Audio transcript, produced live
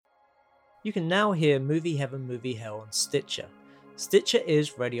You can now hear Movie Heaven, Movie Hell on Stitcher. Stitcher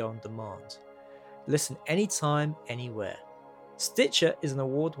is radio on demand. Listen anytime, anywhere. Stitcher is an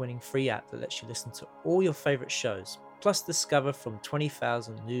award-winning free app that lets you listen to all your favourite shows, plus discover from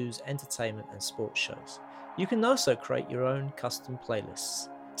 20,000 news, entertainment and sports shows. You can also create your own custom playlists.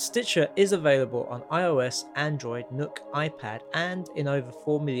 Stitcher is available on iOS, Android, Nook, iPad and in over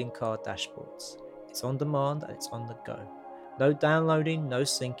 4 million car dashboards. It's on demand and it's on the go. No downloading, no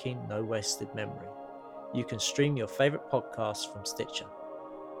syncing, no wasted memory. You can stream your favourite podcasts from Stitcher.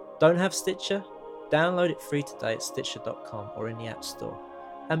 Don't have Stitcher? Download it free today at Stitcher.com or in the App Store.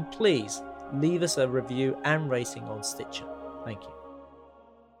 And please leave us a review and rating on Stitcher. Thank you.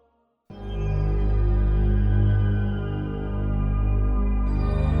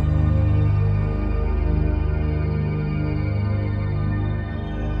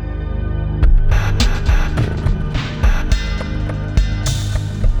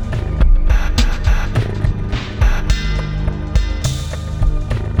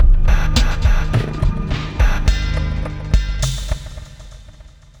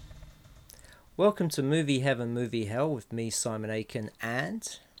 Welcome to Movie Heaven, Movie Hell with me, Simon Aiken, and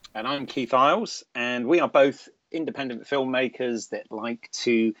I'm Keith Isles, and we are both independent filmmakers that like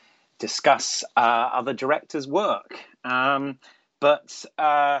to discuss other directors' work. But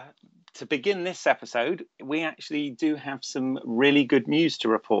to begin this episode, we actually do have some really good news to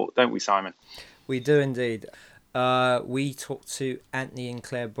report, don't we, Simon? We do indeed. We talked to Anthony and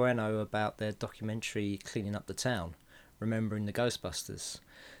Claire Bueno about their documentary Cleaning Up the Town, Remembering the Ghostbusters.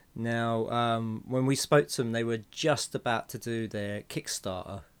 Now, when we spoke to them, they were just about to do their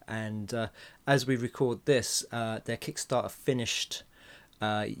Kickstarter, and as we record this, their Kickstarter finished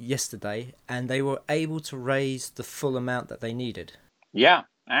yesterday, and they were able to raise the full amount that they needed. Yeah,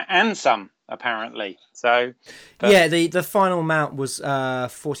 and some, apparently. So, yeah, the final amount was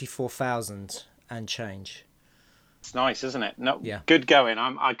 44,000 and change. It's nice, isn't it? No, yeah. Good going.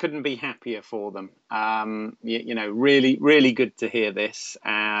 I couldn't be happier for them. You know, really, really good to hear this.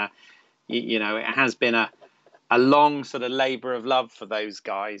 You know, it has been a long sort of labour of love for those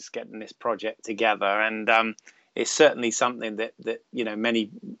guys getting this project together, and it's certainly something that you know, many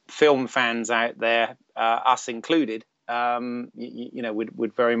film fans out there, us included, you know,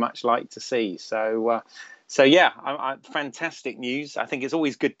 would very much like to see. So yeah, fantastic news. I think it's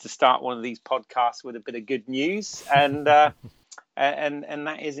always good to start one of these podcasts with a bit of good news, and that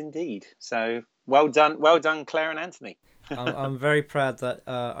is indeed. So well done, Claire and Anthony. I'm very proud that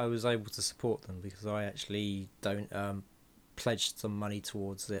I was able to support them, because I actually don't pledge some money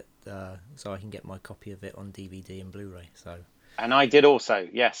towards it, so I can get my copy of it on DVD and Blu-ray. So. And I did also.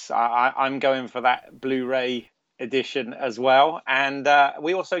 Yes, I'm going for that Blu-ray edition as well, and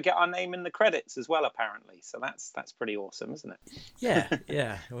we also get our name in the credits as well, apparently. So that's pretty awesome, isn't it?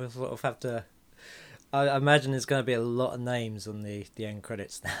 Yeah. We'll sort of have to. I imagine there's going to be a lot of names on the end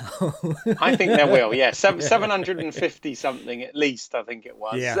credits now. I think there will. Yeah, 750 something at least. I think it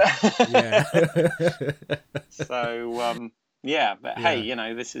was. Yeah. So yeah, but hey, you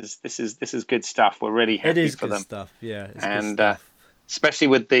know, this is good stuff. We're really happy for them. It is good stuff. Yeah, it's and good stuff. Especially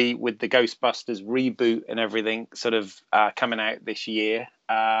with the Ghostbusters reboot and everything sort of coming out this year,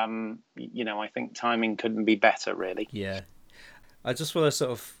 you know, I think timing couldn't be better, really. Yeah, I just want to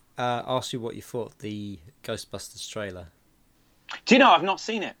sort of ask you what you thought of the Ghostbusters trailer. Do you know, I've not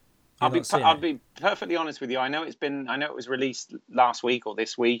seen it. I'll be perfectly honest with you. I know it was released last week or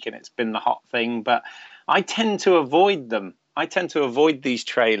this week, and it's been the hot thing. But I tend to avoid them. I tend to avoid these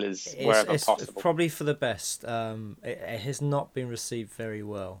trailers wherever possible. Probably for the best. It has not been received very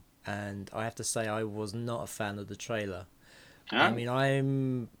well, and I have to say I was not a fan of the trailer. Oh. I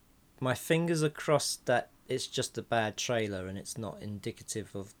mean, my fingers are crossed that it's just a bad trailer and it's not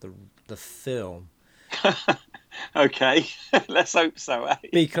indicative of the film. Okay, let's hope so. Eh?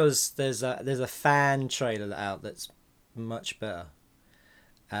 Because there's a fan trailer out that's much better,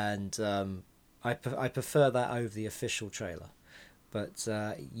 and I prefer that over the official trailer. But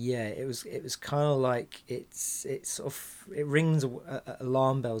yeah, it was kind of like it rings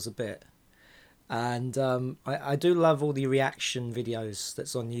alarm bells a bit, and I do love all the reaction videos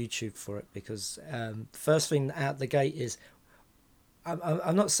that's on YouTube for it, because first thing out the gate is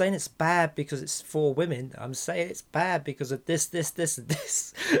I'm not saying it's bad because it's for women. I'm saying it's bad because of this, and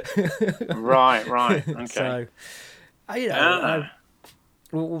this. Right. Okay. So, you know,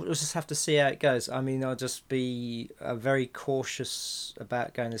 we'll just have to see how it goes. I mean, I'll just be very cautious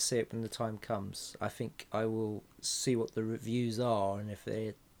about going to see it when the time comes. I think I will see what the reviews are, and if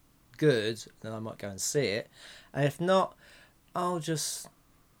they're good, then I might go and see it. And if not, I'll just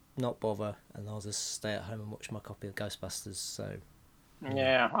not bother, and I'll just stay at home and watch my copy of Ghostbusters. So.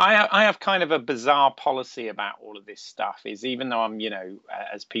 Yeah, I have kind of a bizarre policy about all of this stuff. Is even though I'm,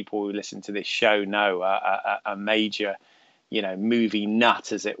 as people who listen to this show know, a major, movie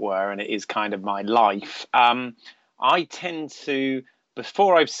nut, as it were, and it is kind of my life. I tend to,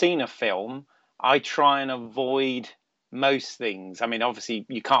 before I've seen a film, I try and avoid most things. I mean, obviously,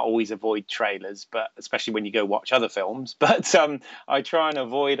 you can't always avoid trailers, but especially when you go watch other films. But I try and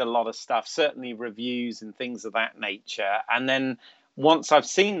avoid a lot of stuff, certainly reviews and things of that nature. And then once I've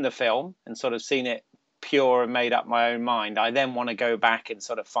seen the film and sort of seen it pure and made up my own mind, I then want to go back and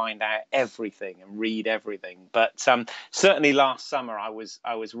sort of find out everything and read everything. But certainly last summer, I was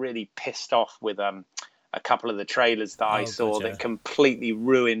really pissed off with a couple of the trailers that I saw that completely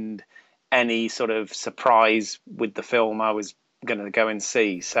ruined any sort of surprise with the film I was going to go and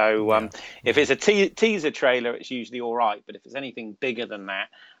see. So if it's a teaser trailer, it's usually all right. But if it's anything bigger than that,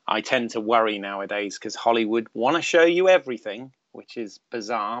 I tend to worry nowadays because Hollywood want to show you everything, which is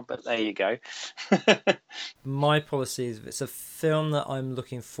bizarre, but there you go. My policy is if it's a film that I'm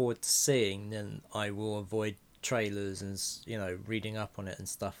looking forward to seeing, then I will avoid trailers and, reading up on it and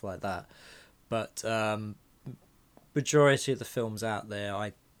stuff like that. But majority of the films out there,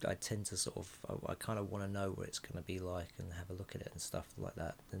 I tend to sort of, I kind of want to know what it's going to be like and have a look at it and stuff like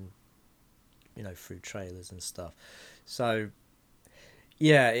that, and through trailers and stuff. So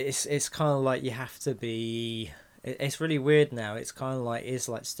yeah, it's kind of like you have to be. It's really weird now. It's kind of like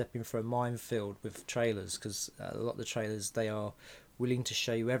stepping through a minefield with trailers, because a lot of the trailers, they are willing to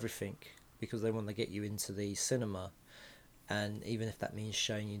show you everything because they want to get you into the cinema, and even if that means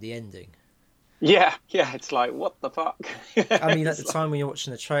showing you the ending. Yeah, it's like, what the fuck? I mean, at the time when you're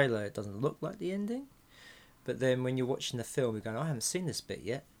watching the trailer, it doesn't look like the ending, but then when you're watching the film, you're going, I haven't seen this bit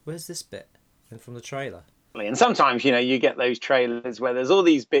yet. Where's this bit? And from the trailer. And sometimes, you get those trailers where there's all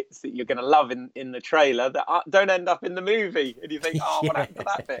these bits that you're going to love in the trailer that don't end up in the movie. And you think, what happened to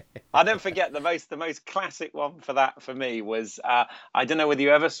that bit? I don't forget the most classic one for that for me was, I don't know whether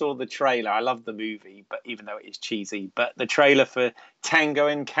you ever saw the trailer. I love the movie, but even though it is cheesy, but the trailer for Tango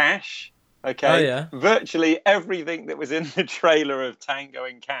and Cash. Okay. Oh, yeah. Virtually everything that was in the trailer of Tango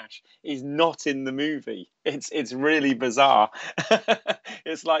and Cash is not in the movie. It's really bizarre.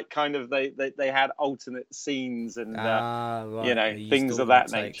 It's like kind of they had alternate scenes and right. Things of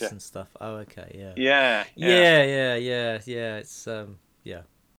that nature and stuff. Oh, okay, yeah. Yeah. It's yeah.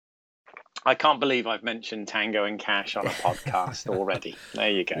 I can't believe I've mentioned Tango and Cash on a podcast already.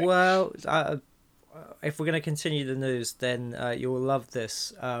 There you go. Well, if we're going to continue the news, then you'll love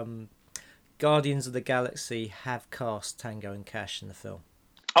this. Guardians of the Galaxy have cast Tango and Cash in the film.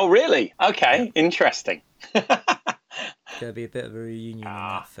 Oh, really? Okay, yeah. Interesting. There'll be a bit of a reunion in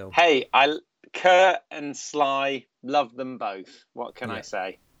that film. Hey, Kurt and Sly, love them both. What can I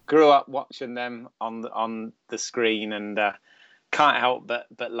say? Grew up watching them on the screen and can't help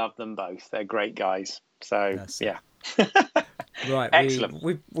but love them both. They're great guys. So, yeah. Right. Excellent.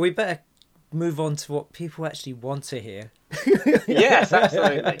 We better move on to what people actually want to hear. Yes,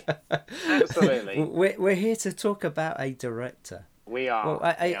 absolutely. Absolutely. We're here to talk about a director. We are.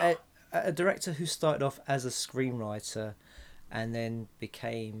 Well, a director who started off as a screenwriter and then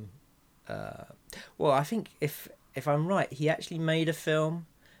became I think if I'm right, he actually made a film,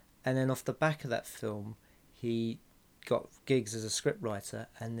 and then off the back of that film he got gigs as a scriptwriter,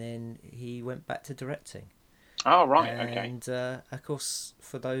 and then he went back to directing. Oh, right. Okay. And of course,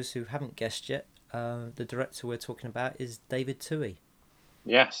 for those who haven't guessed yet, the director we're talking about is David Twohy.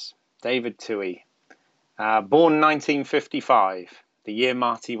 Yes, David Twohy. Born 1955, the year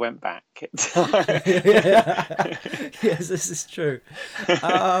Marty went back. Yes, this is true.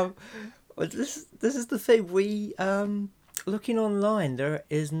 This is the thing. We looking online, there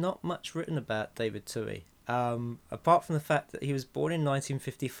is not much written about David Twohy, apart from the fact that he was born in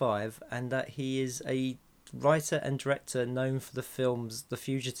 1955 and that he is a writer and director known for the films The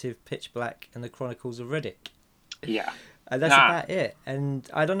Fugitive, Pitch Black, and The Chronicles of Riddick. Yeah. And that's about it. And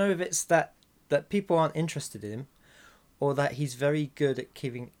I don't know if it's that people aren't interested in him, or that he's very good at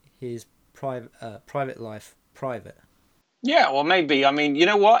keeping his private life private. Yeah, well, maybe. I mean, you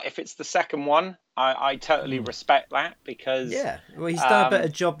know what? If it's the second one, I totally respect that, because... Yeah, well, he's done a better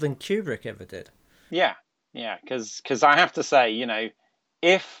job than Kubrick ever did. Yeah, because I have to say,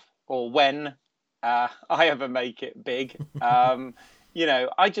 if or when I ever make it big,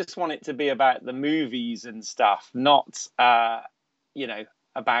 I just want it to be about the movies and stuff, not,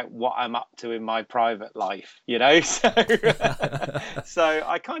 about what I'm up to in my private life, So, so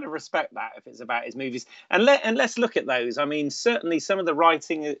I kind of respect that if it's about his movies. And let's look at those. I mean, certainly some of the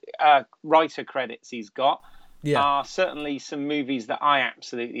writer credits he's got are certainly some movies that I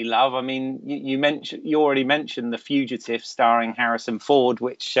absolutely love. I mean, you already mentioned The Fugitive, starring Harrison Ford,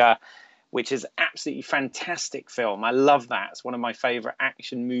 which is absolutely fantastic film. I love that. It's one of my favorite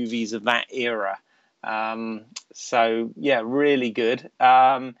action movies of that era. So yeah, really good.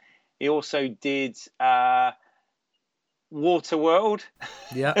 He also did Waterworld.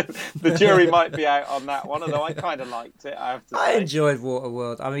 Yeah. The jury might be out on that one, although I kind of liked it, I have to say. I enjoyed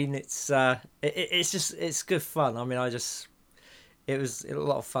Waterworld. I mean, it's good fun. I mean, it was a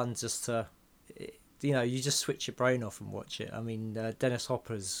lot of fun just to, you just switch your brain off and watch it. I mean, Dennis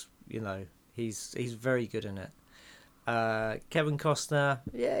Hopper's, he's very good in it. Kevin Costner,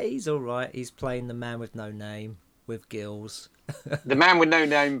 yeah, he's all right. He's playing the man with no name with gills. The man with no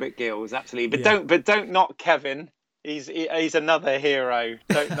name but gills, absolutely. But don't knock Kevin. He's another hero.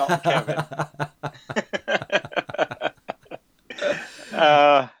 Don't knock Kevin.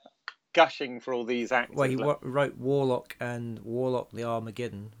 Gushing for all these actors. Well, he wrote Warlock and Warlock the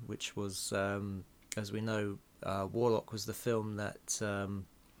Armageddon, which was, as we know, Warlock was the film that.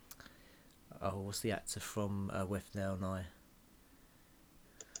 What's the actor from Withnail and I?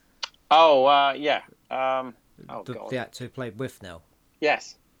 Oh, yeah. The actor who played Withnail.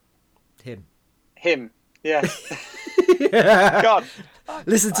 Yes. Him. Yeah. God.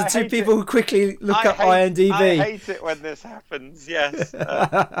 Listen to two people who quickly look up IMDb. I hate it when this happens. Yes.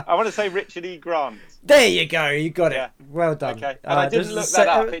 I want to say Richard E. Grant. There you go. You got it. Well done. Okay. And I didn't look that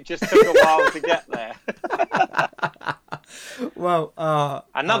up. It just took a while to get there. Well,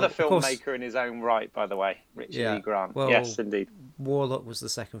 another filmmaker in his own right, by the way, Richard E. Grant. Well, yes, indeed. Warlock was the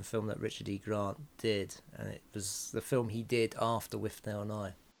second film that Richard E. Grant did, and it was the film he did after Withnail and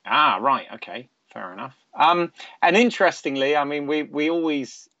I. Ah, right. Okay. Fair enough. And interestingly, I mean,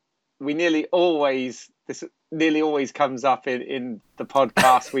 this nearly always comes up in the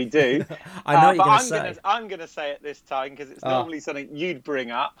podcast we do. I know you're going to say. I'm going to say it this time because it's normally something you'd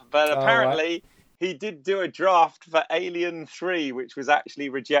bring up, but apparently he did do a draft for Alien 3, which was actually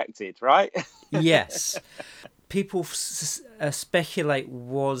rejected, right? Yes. People speculate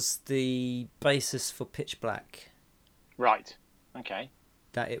was the basis for Pitch Black. Right. Okay.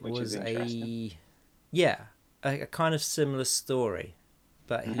 That it was a kind of similar story,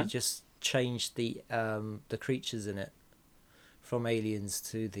 but he just changed the creatures in it from aliens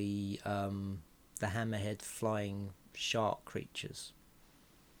to the hammerhead flying shark creatures.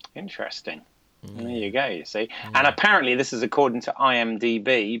 Interesting. There you go. You see, and apparently this is according to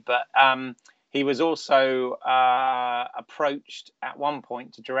IMDb, but he was also approached at one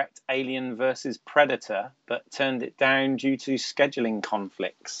point to direct Alien versus Predator, but turned it down due to scheduling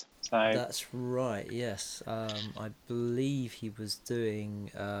conflicts. So that's right. Yes, I believe he was doing.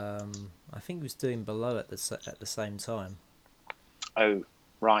 I think he was doing Below at the same time. Oh,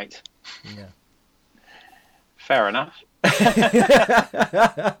 right. Yeah. Fair enough.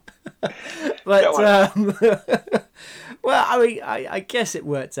 But well, I mean, I guess it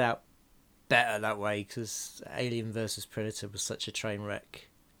worked out better that way because Alien versus Predator was such a train wreck,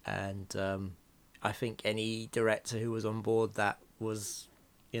 and I think any director who was on board that was,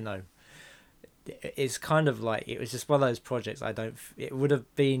 it's kind of like it was just one of those projects. It would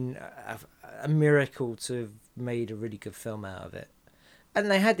have been a miracle to have made a really good film out of it, and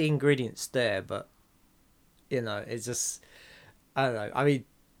they had the ingredients there, but it's just, I don't know. I mean,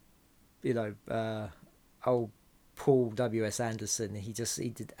 old Paul W.S. Anderson, he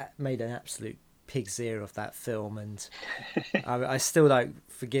made an absolute pig's ear of that film, and I still don't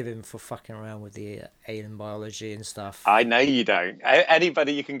forgive him for fucking around with the alien biology and stuff. I know you don't.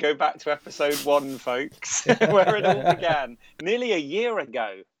 Anybody, you can go back to episode 1, folks, where it all began. Nearly a year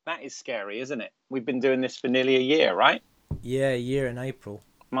ago. That is scary, isn't it? We've been doing this for nearly a year, right? Yeah, a year in April.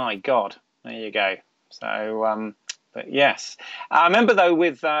 My God. There you go. So, but yes, I remember though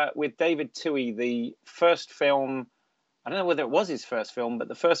with David Twohy, the first film. I don't know whether it was his first film, but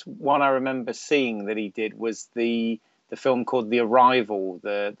the first one I remember seeing that he did was the film called The Arrival,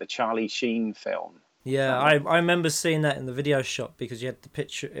 the Charlie Sheen film. Yeah, I remember seeing that in the video shop because you had the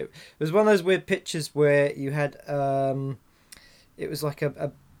picture. It was one of those weird pictures where you had it was like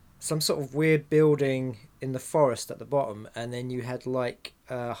some sort of weird building in the forest at the bottom, and then you had like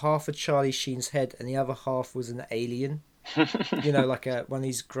half of Charlie Sheen's head and the other half was an alien. Like one of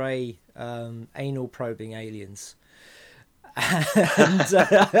these grey anal probing aliens. And,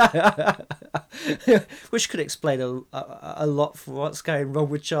 which could explain a lot for what's going wrong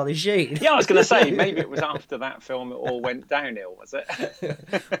with Charlie Sheen. Yeah, I was going to say, maybe it was after that film it all went downhill, was it?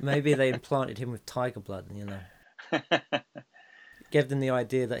 Maybe they implanted him with tiger blood, gave them the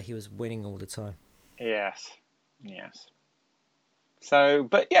idea that he was winning all the time. Yes. So,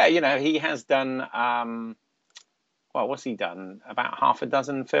 but yeah, he has done well, what's he done? About half a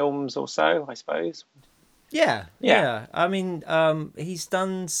dozen films or so, I suppose. Yeah. I mean, he's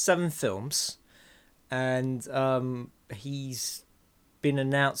done 7 films, and he's been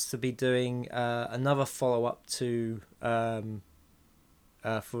announced to be doing another follow-up to for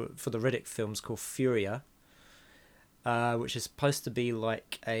the Riddick films called Furia, which is supposed to be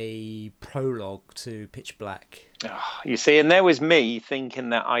like a prologue to Pitch Black. Oh, you see, and there was me thinking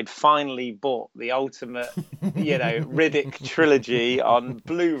that I'd finally bought the ultimate, Riddick trilogy on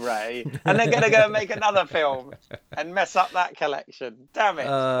Blu-ray, and they're going to go and make another film and mess up that collection. Damn it!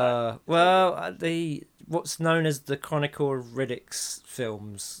 Well, the what's known as the Chronicle of Riddick's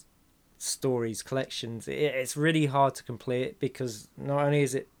films, stories, collections, it's really hard to complete because not only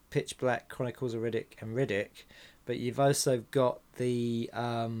is it Pitch Black, Chronicles of Riddick, and Riddick, but you've also got the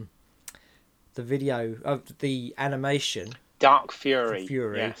video of the animation Dark Fury,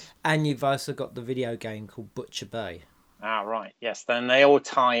 yes. And you've also got the video game called Butcher Bay. Ah, right, yes. Then they all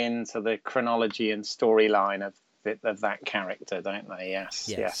tie into the chronology and storyline of that character, don't they?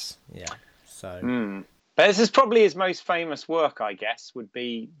 Yes. Yeah. So, but this is probably his most famous work, I guess, would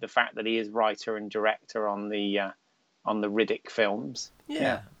be the fact that he is writer and director on the Riddick films.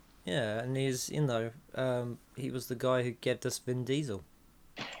 Yeah, and he's he was the guy who gave us Vin Diesel.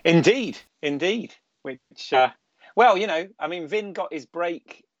 Indeed. Which, Vin got his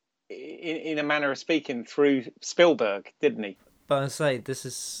break, in a manner of speaking, through Spielberg, didn't he? But I say this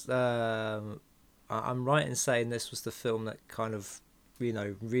is, I'm right in saying this was the film that kind of,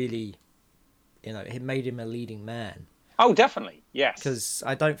 really, it made him a leading man. Oh, definitely, yes. Because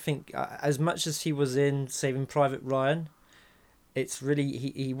I don't think, as much as he was in Saving Private Ryan, it's really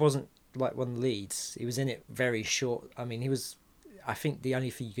he wasn't like one of the leads. He was in it very short. I mean, he was. I think the only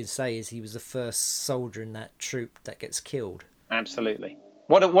thing you can say is he was the first soldier in that troop that gets killed. Absolutely.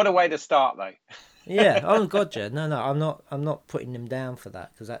 What a way to start, though. Yeah. Oh God, yeah. No. I'm not putting him down for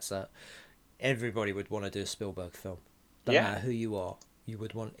that because that's everybody would want to do a Spielberg film. No matter who you are, you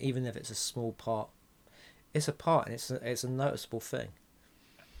would want, even if it's a small part. It's a part, and it's a noticeable thing.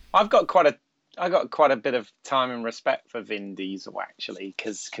 I've got quite a bit of time and respect for Vin Diesel, actually,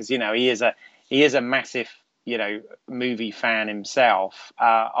 because he is a massive movie fan himself.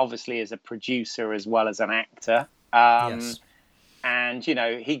 Obviously, as a producer as well as an actor. Yes. And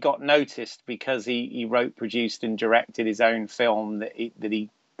he got noticed because he wrote, produced, and directed his own film that he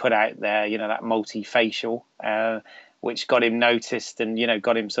put out there. That Multifacial, which got him noticed and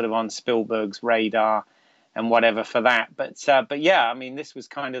got him sort of on Spielberg's radar and whatever for that. But yeah, I mean, this was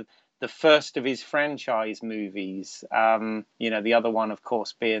kind of the first of his franchise movies. The other one, of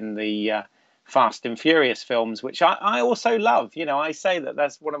course, being the Fast and Furious films, which I also love. I say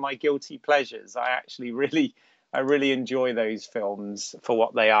that's one of my guilty pleasures. I actually really enjoy those films for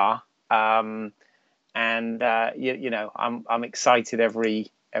what they are. I'm excited every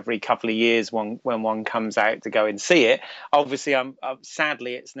couple of years when one comes out to go and see it. Obviously,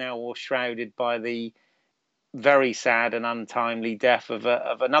 sadly it's now all shrouded by the very sad and untimely death of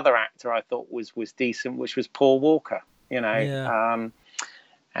another actor I thought was decent, which was Paul Walker. Yeah.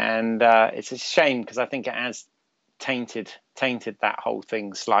 And it's a shame because I think it has tainted that whole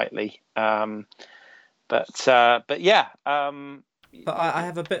thing slightly. But yeah. But I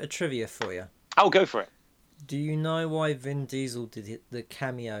have a bit of trivia for you. I'll go for it. Do you know why Vin Diesel did the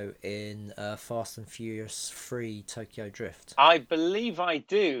cameo in Fast and Furious 3 Tokyo Drift? I believe I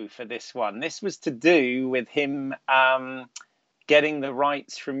do for this one. This was to do with him getting the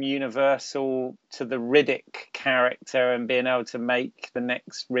rights from Universal to the Riddick character and being able to make the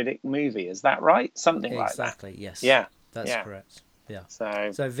next Riddick movie. Is that right? Something like that. Exactly, yes. Yeah. That's correct. Yeah.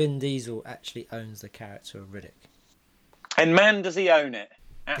 So Vin Diesel actually owns the character of Riddick. And man, does he own it.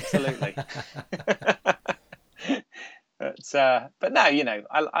 Absolutely. But no,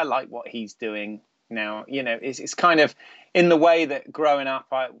 I like what he's doing now. It's kind of in the way that growing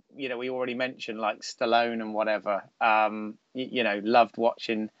up, we already mentioned like Stallone and whatever. Loved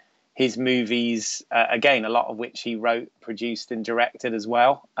watching his movies. Again, a lot of which he wrote, produced, and directed as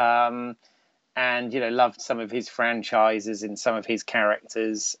well. And loved some of his franchises and some of his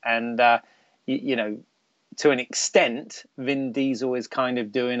characters. And to an extent, Vin Diesel is kind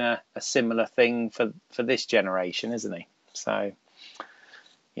of doing a similar thing for this generation, isn't he? So,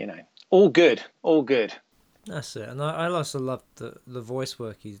 all good. That's it. And I also love the voice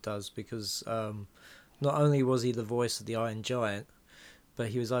work he does because not only was he the voice of the Iron Giant, but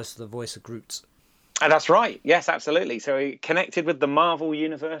he was also the voice of Groot. And that's right. Yes, absolutely. So he connected with the Marvel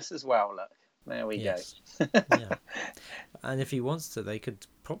universe as well. Look, there we go. Yeah. And if he wants to, they could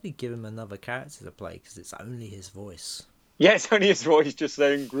probably give him another character to play because it's only his voice. Yeah, it's only his voice just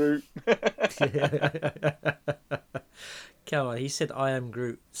saying Groot. Come on, he said I am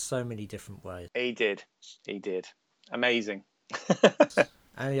Groot so many different ways. He did. Amazing.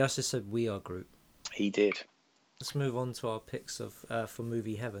 And he also said we are Groot. He did. Let's move on to our picks of for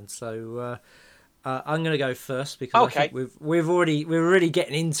movie heaven. So I'm going to go first because I think we're already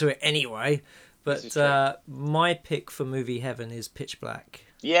getting into it anyway. But my pick for movie heaven is Pitch Black.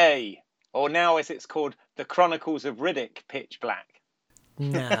 Yay! Or now, as it's called, The Chronicles of Riddick, Pitch Black.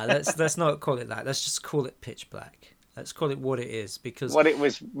 Nah, let's not call it that. Let's just call it Pitch Black. Let's call it what it is, because what it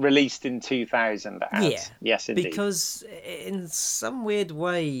was released in 2000 as. Yeah, yes, indeed. Because in some weird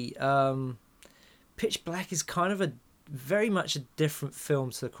way, Pitch Black is kind of very much a different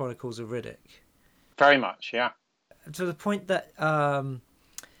film to The Chronicles of Riddick. Very much, yeah. To the point that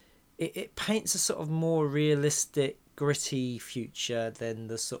it paints a sort of more realistic, gritty future than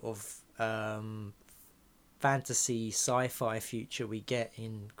the sort of fantasy sci-fi future we get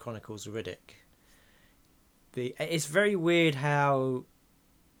in Chronicles of Riddick. It's very weird how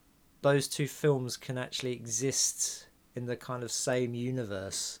those two films can actually exist in the kind of same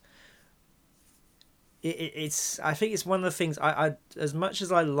universe. I think it's one of the things I as much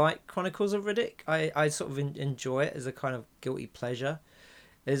as I like Chronicles of Riddick, I sort of enjoy it as a kind of guilty pleasure.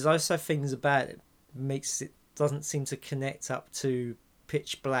 There's also things about it doesn't seem to connect up to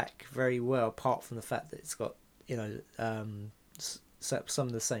Pitch Black very well, apart from the fact that it's got some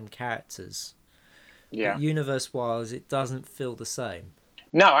of the same characters. Yeah. But universe-wise, it doesn't feel the same.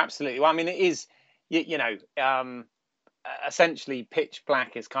 No, absolutely. Well, I mean, it is. Essentially, Pitch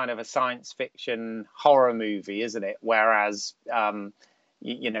Black is kind of a science fiction horror movie, isn't it? Whereas,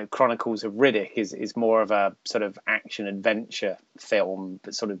 Chronicles of Riddick is more of a sort of action adventure film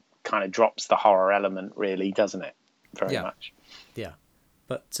that sort of kind of drops the horror element, really, doesn't it? Very much. Yeah.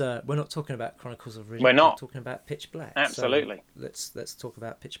 But we're not talking about Chronicles of Riddick. We're not. We're talking about Pitch Black. Absolutely. So let's talk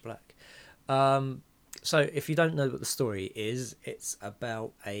about Pitch Black. So if you don't know what the story is, it's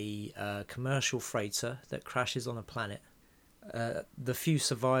about a commercial freighter that crashes on a planet. The few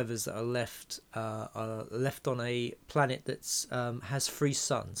survivors that are left on a planet that has 3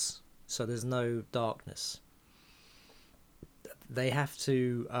 suns, so there's no darkness. They have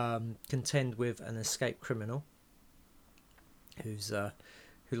to contend with an escaped criminal who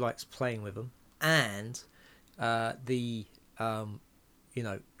likes playing with them, and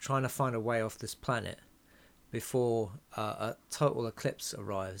trying to find a way off this planet before a total eclipse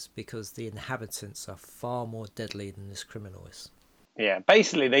arrives, because the inhabitants are far more deadly than this criminal is. Yeah,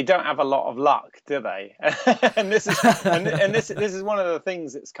 basically they don't have a lot of luck, do they? and this is this is one of the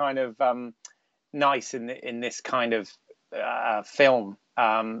things that's kind of nice in this kind of film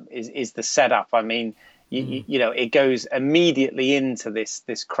is the setup. I mean, it goes immediately into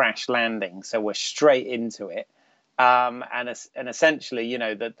this crash landing, so we're straight into it, and essentially,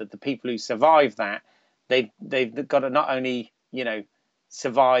 the people who survive that, they've got to not only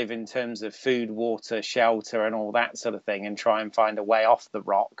survive in terms of food, water, shelter, and all that sort of thing, and try and find a way off the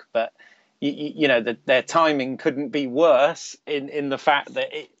rock, but their timing couldn't be worse in the fact that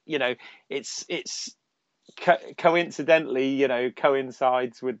it's coincidentally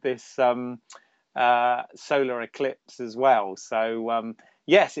coincides with this solar eclipse as well. So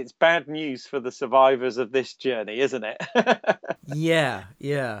yes, it's bad news for the survivors of this journey, isn't it? Yeah.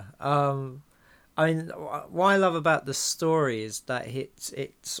 I mean, what I love about the story is that it's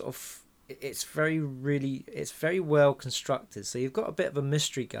very well constructed. So you've got a bit of a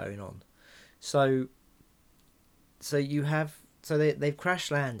mystery going on. So they've crash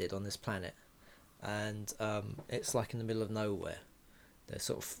landed on this planet, and it's like in the middle of nowhere. They're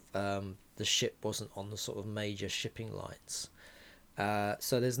sort of the ship wasn't on the sort of major shipping lines,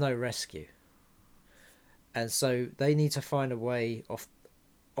 so there's no rescue, and so they need to find a way off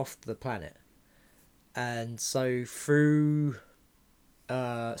the planet. And so through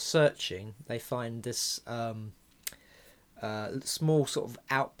searching, they find this small sort of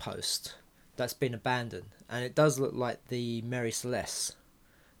outpost that's been abandoned, and it does look like the Mary Celeste.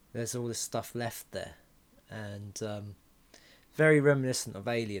 There's all this stuff left there, and very reminiscent of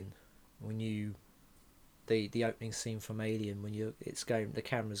Alien. When the opening scene from Alien, when the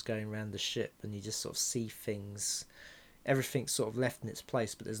camera's going around the ship, and you just sort of see things, everything's sort of left in its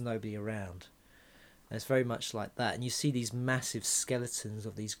place, but there's nobody around. And it's very much like that, and you see these massive skeletons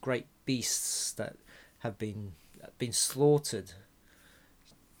of these great beasts that have been slaughtered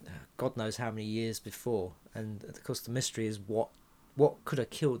God knows how many years before, and of course the mystery is what could have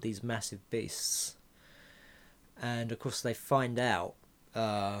killed these massive beasts. And of course they find out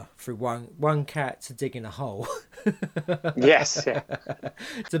through one character digging a hole Yes, yeah.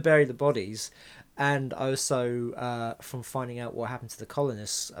 to bury the bodies, and also from finding out what happened to the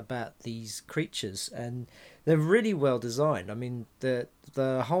colonists about these creatures. And they're really well designed. I mean, the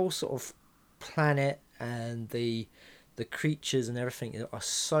whole sort of planet and the creatures and everything are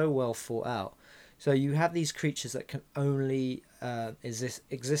so well thought out. So you have these creatures that can only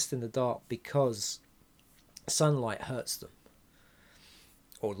exist in the dark because sunlight hurts them,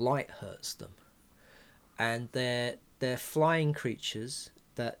 or light hurts them, and they're flying creatures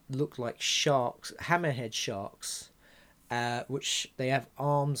that look like sharks, hammerhead sharks, which they have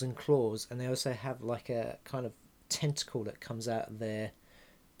arms and claws, and they also have like a kind of tentacle that comes out of their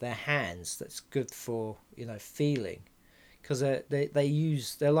hands that's good for, you know, feeling, because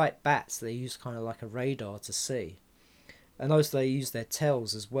they're like bats. They use kind of like a radar to see, and also they use their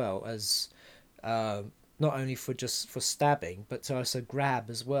tails as well as not only for stabbing, but to also grab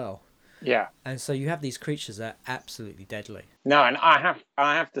as well. Yeah. And so you have these creatures that are absolutely deadly. No, and I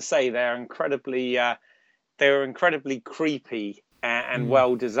have to say they're incredibly creepy and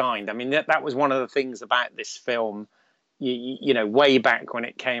well designed. I mean, that was one of the things about this film, you know, way back when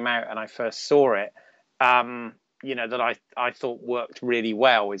it came out and I first saw it, you know, that I thought worked really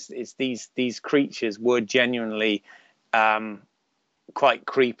well is these creatures were genuinely quite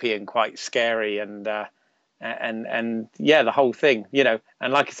creepy and quite scary, and yeah, the whole thing, you know.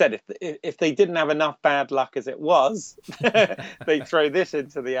 And like I said, if they didn't have enough bad luck as it was, they throw this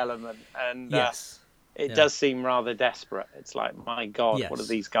into the element, and yes. It does seem rather desperate. It's like, my God, Yes. What are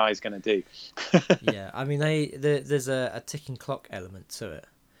these guys going to do? Yeah, I mean, there's a ticking clock element to it,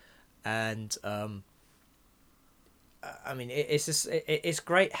 and I mean, it's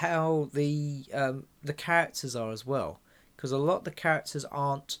great how the characters are as well, because a lot of the characters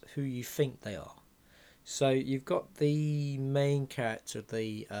aren't who you think they are. So you've got the main character,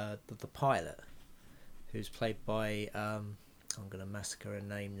 the pilot, who's played by I'm gonna massacre her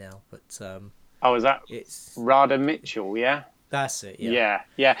name now, but Oh, is that it's Radha Mitchell? Yeah. That's it. Yeah.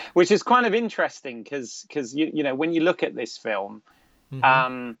 Yeah. Which is kind of interesting because you know, when you look at this film,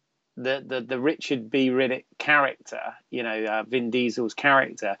 Mm-hmm. the Richard B. Riddick character, you know, Vin Diesel's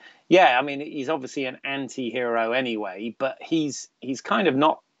character. Yeah, I mean, he's obviously an anti-hero anyway, but he's kind of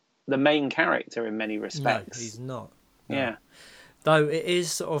not the main character in many respects. No, he's not. No. Yeah. Though it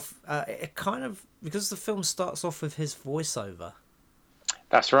is sort of it kind of, because the film starts off with his voiceover.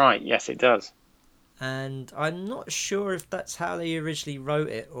 That's right. Yes, it does. And I'm not sure if that's how they originally wrote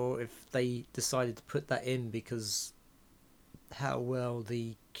it, or if they decided to put that in because how well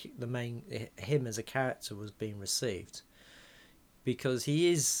the main him as a character was being received. Because he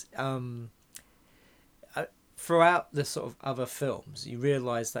is throughout the sort of other films, you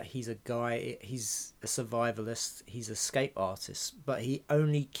realise that he's a guy. He's a survivalist. He's an escape artist, but he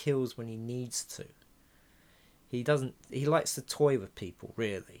only kills when he needs to. He doesn't. He likes to toy with people,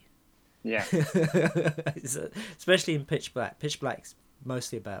 really. Yeah. Especially in Pitch Black. Pitch Black's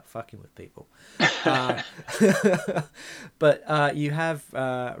mostly about fucking with people. But you have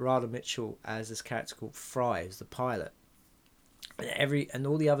Radha Mitchell as this character called Fry, who's the pilot. And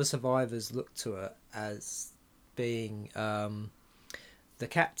all the other survivors look to her as being the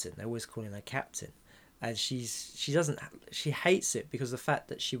captain. They always call him a captain. And she hates it because of the fact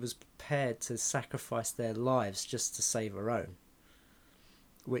that she was prepared to sacrifice their lives just to save her own.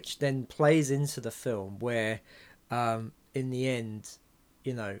 Which then plays into the film where, in the end,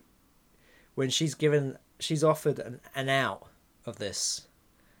 you know, when she's offered an out of this,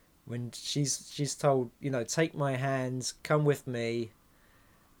 when she's told, you know, take my hands, come with me,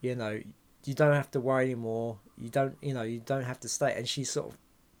 you know, you don't have to worry anymore, you don't have to stay, and she sort of,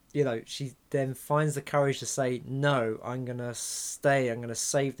 you know, she then finds the courage to say, no, I'm gonna stay, I'm gonna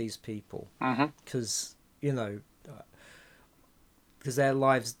save these people, because you know, because their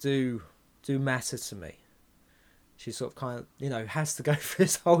lives do matter to me. She sort of kind of, you know, has to go through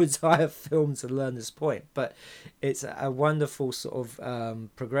this whole entire film to learn this point. But it's a wonderful sort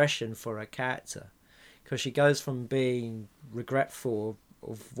of progression for her character, because she goes from being regretful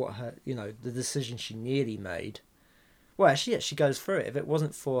of what her, you know, the decision she nearly made. Well, actually, yeah, she goes through it. If it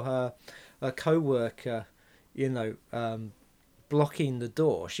wasn't for her co-worker, you know, blocking the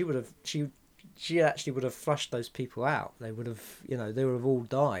door, she actually would have flushed those people out. They would have, you know, they would have all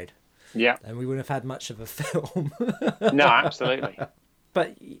died. Yeah. And we wouldn't have had much of a film. No, absolutely.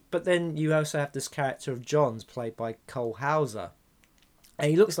 But then you also have this character of John's played by Cole Hauser.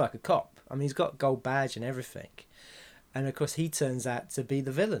 And he looks like a cop. I mean, he's got a gold badge and everything. And of course, he turns out to be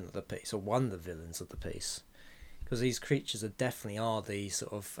the villain of the piece, or one of the villains of the piece. Because these creatures definitely are the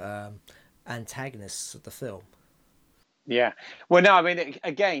sort of antagonists of the film. Yeah. Well, no, I mean,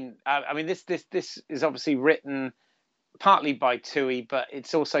 again, I mean, this is obviously written partly by Tui, but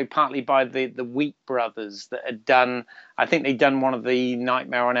it's also partly by the Wheat brothers that had done. I think they'd done one of the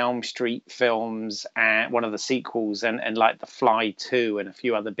Nightmare on Elm Street films and one of the sequels, and like The Fly 2 and a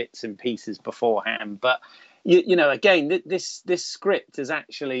few other bits and pieces beforehand. But you know, again, this script is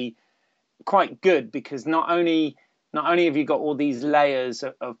actually quite good because not only have you got all these layers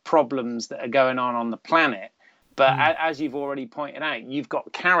of problems that are going on the planet, but as you've already pointed out, you've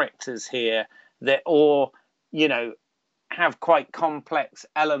got characters here that all, you know, have quite complex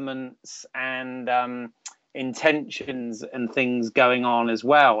elements and intentions and things going on as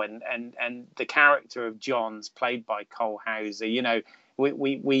well. And the character of John's played by Cole Hauser, you know,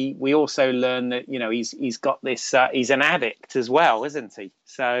 we also learn that, you know, he's got this he's an addict as well, isn't he?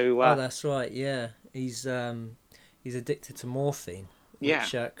 So oh, that's right. Yeah, he's addicted to morphine,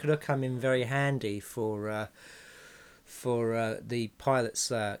 which could have come in very handy for the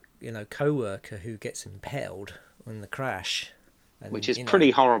pilot's you know, co-worker who gets impaled in the crash, and, which is pretty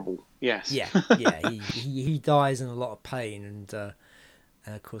horrible. Yes. Yeah. He dies in a lot of pain, and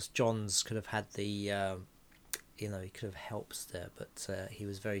of course Johns could have had the you know, he could have helped there, but he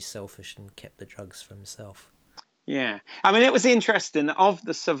was very selfish and kept the drugs for himself. Yeah, I mean, it was interesting. Of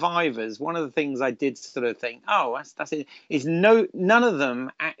the survivors, one of the things I did sort of think, oh, that's it, is none of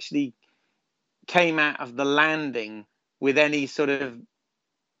them actually came out of the landing with any sort of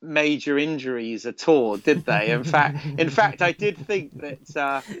major injuries at all, did they? In fact, I did think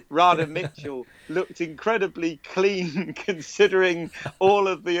that Radha Mitchell looked incredibly clean, considering all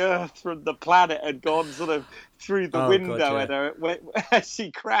of the earth from the planet had gone sort of through the window God, yeah. At her as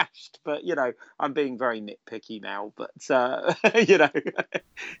she crashed. But you know, I'm being very nitpicky now. But you know,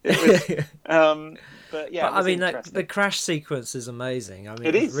 it was. But yeah, but, I mean, the crash sequence is amazing. I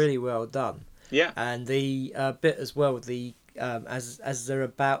mean, it's really well done. Yeah, and the bit as well with the. As they're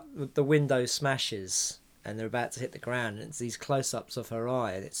about, the window smashes and they're about to hit the ground, and it's these close-ups of her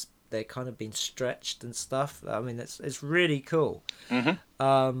eye, and they're kind of being stretched and stuff. I mean, it's really cool.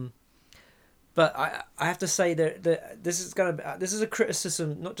 Mm-hmm. But I have to say that this is a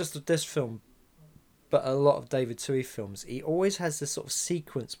criticism not just of this film, but a lot of David Tui films. He always has this sort of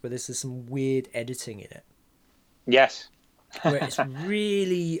sequence where there's some weird editing in it. Yes. Where it's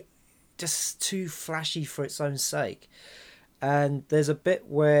really just too flashy for its own sake. And there's a bit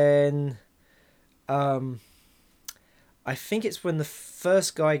when, I think it's when the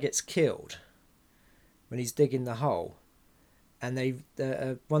first guy gets killed, when he's digging the hole, and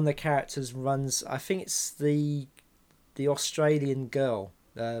one of the characters runs. I think it's the Australian girl,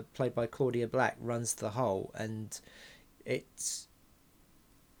 played by Claudia Black, runs the hole, and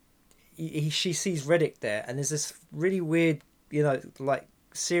she sees Riddick there, and there's this really weird, you know, like,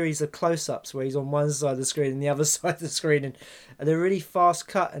 series of close-ups where he's on one side of the screen and the other side of the screen, and they're really fast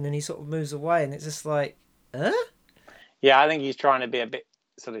cut, and then he sort of moves away, and it's just like, yeah, I think he's trying to be a bit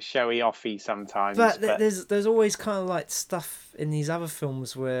sort of showy offy sometimes, but there's always kind of like stuff in these other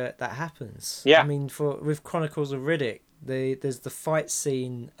films where that happens. Yeah, I mean, with Chronicles of Riddick, there's the fight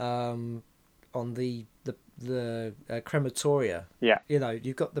scene on the crematoria. Yeah, you know,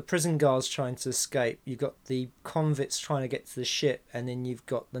 you've got the prison guards trying to escape, you've got the convicts trying to get to the ship, and then you've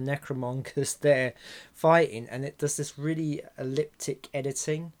got the necromongers there fighting, and it does this really elliptic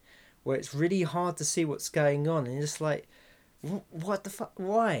editing where it's really hard to see what's going on, and you're just like, what the fuck,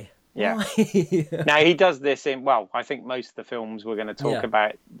 why? Yeah. Now he does this in, well, I think most of the films we're going to talk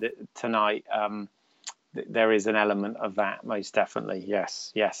about tonight, there is an element of that, most definitely.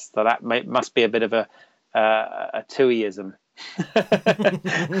 Yes. So that must be a bit of a Tuiism.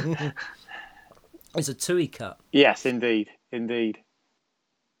 It's a Tui cut. Yes, indeed.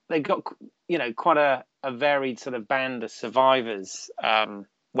 They've got, you know, quite a varied sort of band of survivors.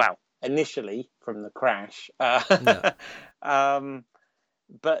 Well, initially from the crash. But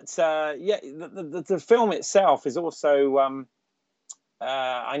the film itself is also.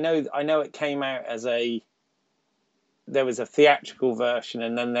 I know it came out as there was a theatrical version,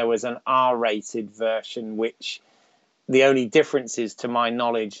 and then there was an R-rated version, which the only difference is, to my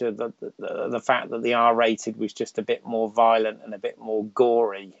knowledge, the fact that the R-rated was just a bit more violent and a bit more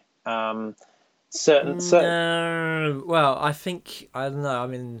gory. Well, I don't know. I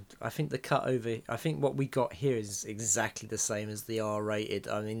mean, I think the cut over. I think what we got here is exactly the same as the R-rated.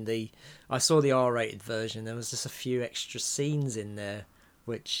 I mean, I saw the R-rated version. There was just a few extra scenes in there,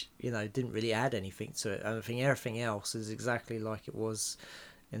 which, you know, didn't really add anything to it. I think everything else is exactly like it was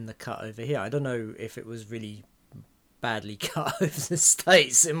in the cut over here. I don't know if it was really badly cut over the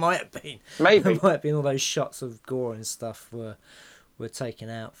States. It might have been. Maybe. It might have been all those shots of gore and stuff were were taken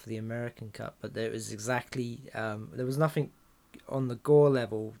out for the American cut, but there was there was nothing on the gore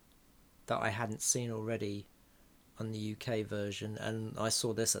level that I hadn't seen already on the UK version, and I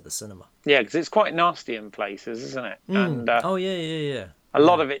saw this at the cinema. Yeah, because it's quite nasty in places, isn't it? And oh yeah. A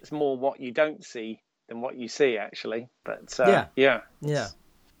lot of it's more what you don't see than what you see, actually. But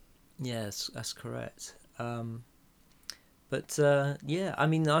yes, that's correct. But I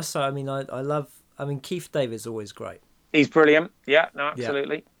mean, I love. I mean, Keith David's always great. He's brilliant. Yeah, no,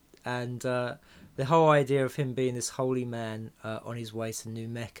 absolutely. Yeah. And the whole idea of him being this holy man on his way to New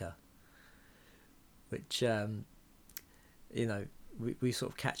Mecca, which we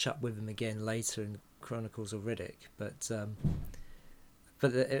sort of catch up with him again later in Chronicles of Riddick, but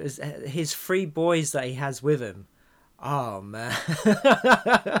it was his 3 boys that he has with him. Oh man,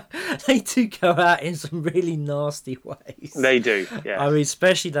 they do go out in some really nasty ways. They do, yeah. I mean,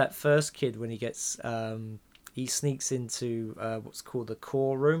 especially that first kid when he gets he sneaks into what's called the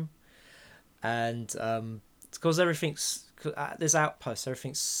core room, and it's because everything's at this outpost,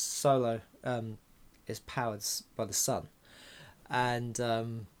 everything's solo is powered by the sun, and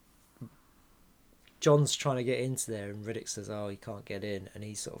John's trying to get into there, and Riddick says, "Oh, he can't get in," and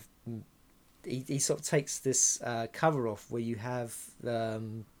he sort of takes this cover off where you have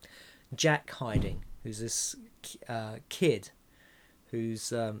Jack hiding, who's this kid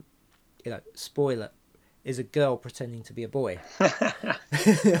who's spoiler, is a girl pretending to be a boy,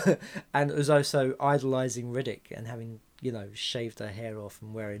 and was also idolizing Riddick and having shaved her hair off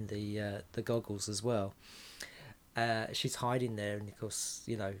and wearing the goggles as well. She's hiding there, and of course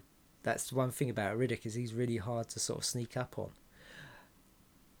that's one thing about Riddick, is he's really hard to sort of sneak up on.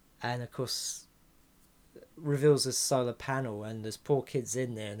 And of course reveals this solar panel, and there's poor kids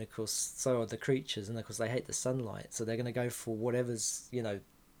in there, and of course so are the creatures, and of course they hate the sunlight, so they're going to go for whatever's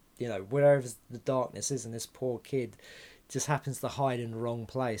wherever the darkness is, and this poor kid just happens to hide in the wrong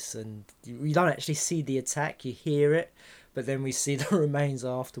place, and you don't actually see the attack, you hear it, but then we see the remains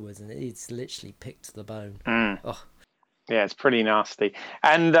afterwards, and it's literally picked to the bone. Oh. Yeah, it's pretty nasty.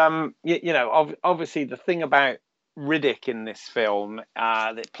 And obviously the thing about Riddick in this film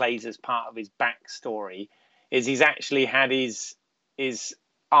that plays as part of his backstory is he's actually had his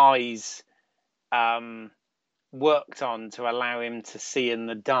eyes worked on to allow him to see in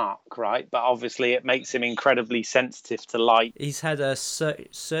the dark, right? But obviously it makes him incredibly sensitive to light. He's had a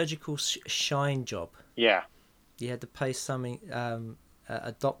surgical shine job. Yeah, he had to pay something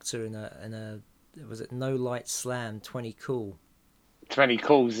a doctor in a was it No Light Slam 20 cool. 20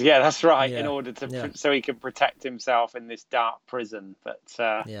 calls, yeah, that's right. Yeah. In order to so he can protect himself in this dark prison. But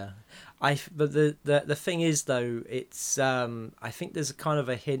but the thing is though, it's I think there's a kind of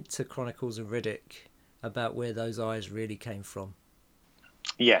a hint to Chronicles of Riddick about where those eyes really came from.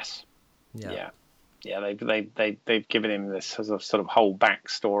 Yes. Yeah. They've given him this sort of whole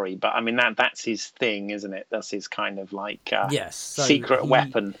backstory, but I mean that's his thing, isn't it? That's his kind of like secret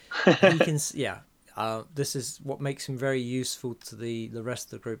weapon. He can, this is what makes him very useful to the rest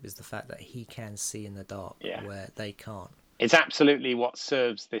of the group, is the fact that he can see in the dark where they can't. It's absolutely what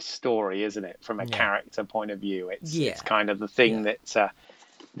serves this story, isn't it? From a character point of view, it's kind of the thing that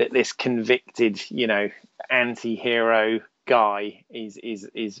this convicted, anti-hero guy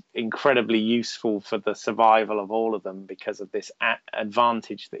is incredibly useful for the survival of all of them, because of this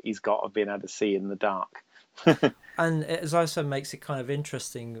advantage that he's got of being able to see in the dark. And it also makes it kind of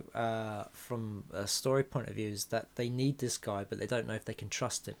interesting from a story point of view, is that they need this guy, but they don't know if they can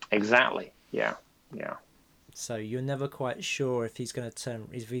trust him. Exactly. Yeah. So you're never quite sure if he's going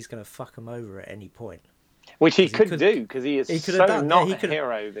to fuck him over at any point. Which he could do, because he is not a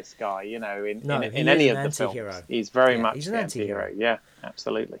hero, this guy, in any of the films. He's very much an anti-hero. Yeah,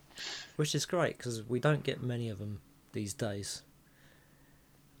 absolutely. Which is great, because we don't get many of them these days.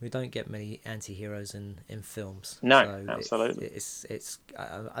 We don't get many anti-heroes in films. No, so absolutely. It's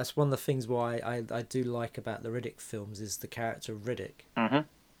that's one of the things why I do like about the Riddick films, is the character of Riddick.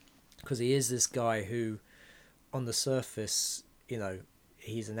 Because he is this guy who, on the surface,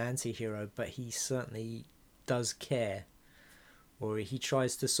 he's an anti-hero, but he certainly does care, or he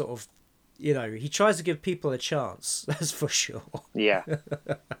tries to sort of, he tries to give people a chance, that's for sure. Yeah.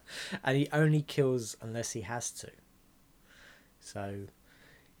 And he only kills unless he has to. So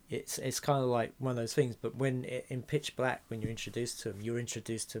it's kind of like one of those things, but in Pitch Black, when you're introduced to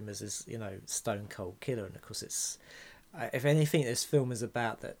him as this, stone cold killer, and of course it's, if anything, this film is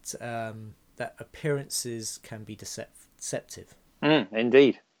about that appearances can be deceptive.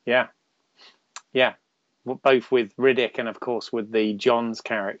 Indeed, yeah. Both with Riddick and, of course, with the John's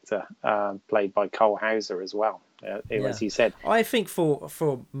character played by Cole Hauser as well, as you said. I think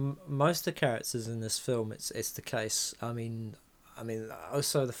for most of the characters in this film, it's the case. I mean, I mean,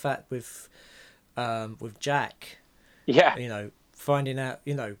 also the fact with Jack, Yeah, you know, finding out,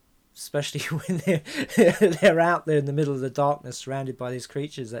 you know, especially when they're out there in the middle of the darkness surrounded by these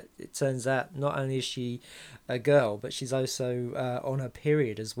creatures, that it turns out not only is she a girl, but she's also on her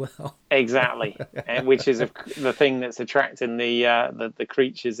period as well. exactly. Which is the thing that's attracting the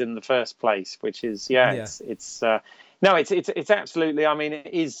creatures in the first place. Which is Yeah. it's no, it's absolutely. I mean, it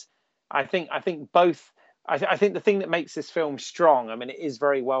is. I think both. I think the thing that makes this film strong. I mean, it is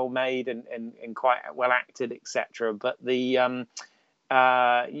very well made and quite well acted, etc. But the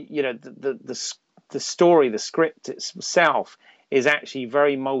story, the script itself is actually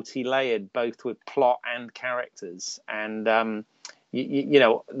very multi-layered, both with plot and characters. And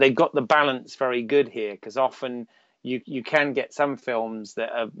they've got the balance very good here, because often you can get some films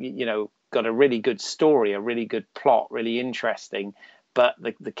that have got a really good story, a really good plot, really interesting, but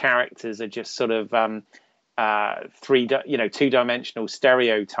the characters are just sort of two-dimensional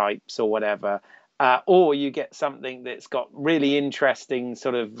stereotypes or whatever. Or you get something that's got really interesting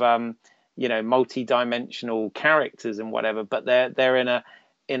sort of multi-dimensional characters and whatever, but they're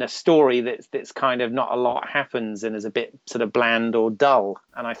in a story that's kind of not a lot happens and is a bit sort of bland or dull.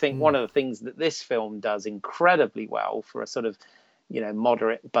 And I think one of the things that this film does incredibly well for a sort of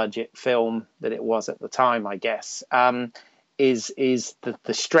moderate budget film that it was at the time, I guess, is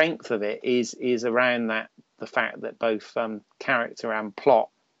the strength of it is around the fact that both character and plot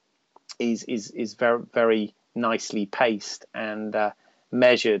is very, very nicely paced and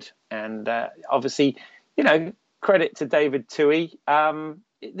measured. And obviously, credit to David Toohey.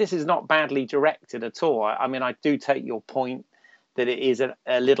 This is not badly directed at all. I mean, I do take your point that it is a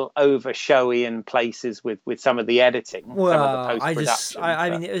little over showy in places with some of the editing, well, some of the post-production. I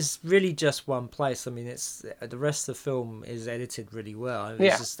mean, it was really just one place. I mean, it's the rest of the film is edited really well. I mean,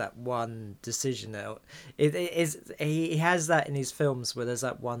 it's just that one decision. It is he has that in his films where there's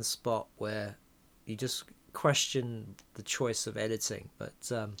that one spot where you just question the choice of editing, but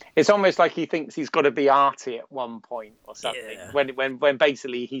it's almost like he thinks he's got to be arty at one point or something. Yeah. When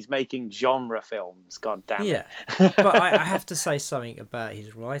basically he's making genre films. God damn it. Yeah, but I have to say something about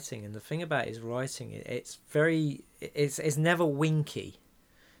his writing, and the thing about his writing, it's never winky.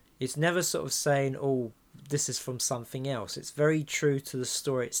 It's never sort of saying, "Oh, this is from something else." It's very true to the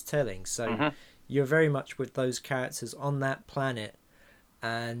story it's telling. So you're very much with those characters on that planet,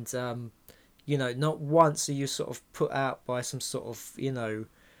 and not once are you sort of put out by some sort of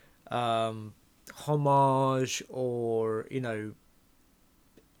homage or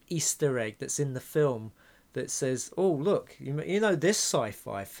Easter egg that's in the film that says, "Oh, look, this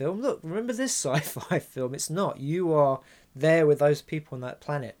sci-fi film. Look, remember this sci-fi film?" It's not. You are there with those people on that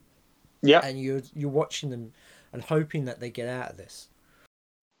planet, and you're watching them and hoping that they get out of this.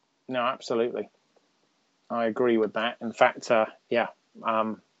 No, absolutely, I agree with that. In fact,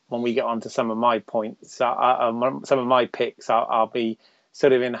 when we get on to some of my points, some of my picks, I'll be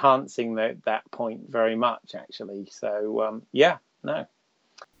sort of enhancing that point very much, actually. So, no.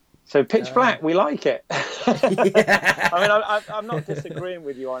 So Pitch Black, we like it. Yeah. I mean, I'm not disagreeing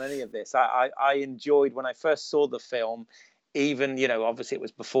with you on any of this. I enjoyed when I first saw the film, even, obviously it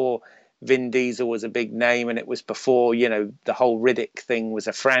was before Vin Diesel was a big name, and it was before, the whole Riddick thing was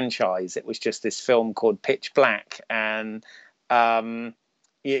a franchise. It was just this film called Pitch Black. And, I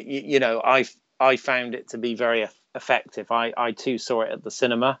found it to be very effective. I too saw it at the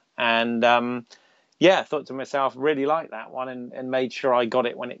cinema, and thought to myself, really like that one, and made sure I got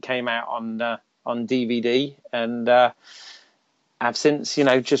it when it came out on DVD, and I've since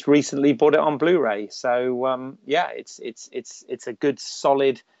just recently bought it on Blu-ray. So it's a good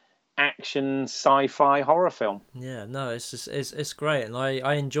solid action sci-fi horror film. Yeah, no, it's great, and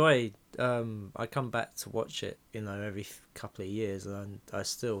I enjoy. I come back to watch it, every couple of years, and I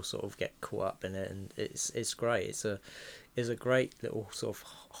still sort of get caught up in it, and it's great. It's a great little sort of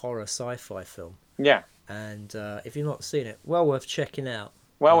horror sci-fi film. Yeah, and if you've not seen it, well worth checking out.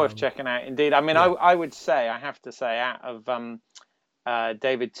 Well worth checking out, indeed. I mean, I would say, I have to say, out of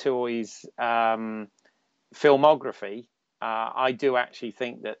David Toohey's filmography, I do actually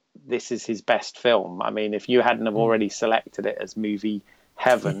think that this is his best film. I mean, if you hadn't have already selected it as movie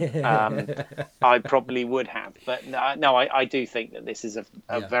heaven, I probably would have. But no, I do think that this is a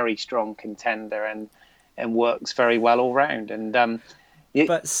very strong contender and works very well all round. And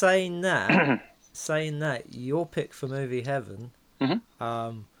but saying that, your pick for movie heaven,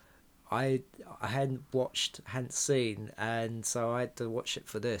 I hadn't seen, and so I had to watch it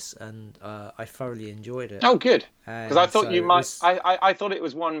for this, and I thoroughly enjoyed it. Oh, good, because I thought you might. I thought it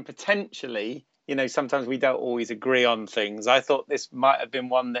was one potentially. Sometimes we don't always agree on things. I thought this might have been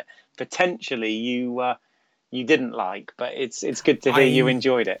one that potentially you you didn't like, but it's good to hear you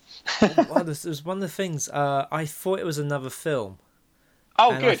enjoyed it. Well, this was one of the things. I thought it was another film.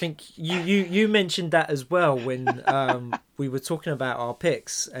 Oh, And good. I think you mentioned that as well when we were talking about our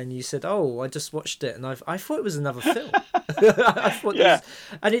picks, and you said, "Oh, I just watched it," and I thought it was another film. I thought Yeah.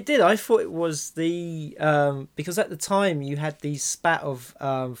 and it did. I thought it was the because at the time you had these spat of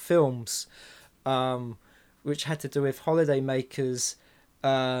films, which had to do with holidaymakers,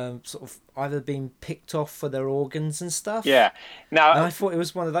 sort of either being picked off for their organs and stuff. Yeah. Now, and I thought it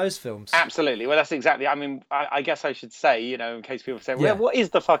was one of those films. Absolutely. Well, that's exactly. I mean, I guess I should say, in case people say, "Well, Yeah. what is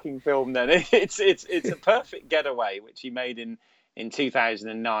the fucking film then?" It's a Perfect Getaway, which he made in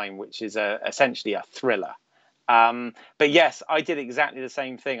 2009, which is essentially a thriller. But yes, I did exactly the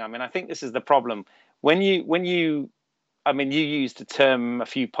same thing. I mean, I think this is the problem when you, I mean, you used a term a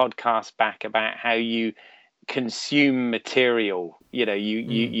few podcasts back about how you consume material.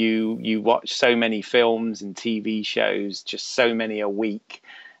 You watch so many films and TV shows, just so many a week.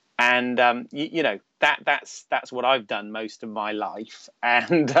 And that's what I've done most of my life.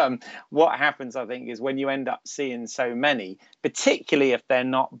 And what happens, I think, is when you end up seeing so many, particularly if they're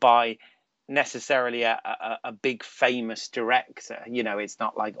not by necessarily a big famous director, it's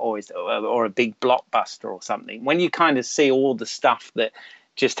not like always or a big blockbuster or something. When you kind of see all the stuff that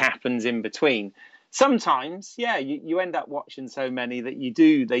just happens in between, sometimes, you end up watching so many that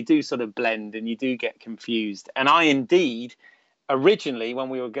they do sort of blend and you do get confused. And I indeed. Originally, when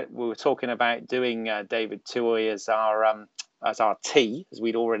we were talking about doing David Twohy as our T, as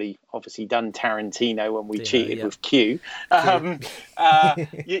we'd already obviously done Tarantino when we cheated with Q. I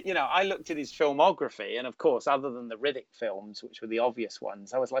looked at his filmography, and of course, other than the Riddick films, which were the obvious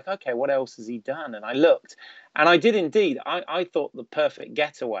ones, I was like, okay, what else has he done? And I looked, and I did indeed. I thought The Perfect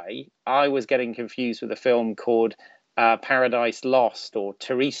Getaway. I was getting confused with a film called Paradise Lost, or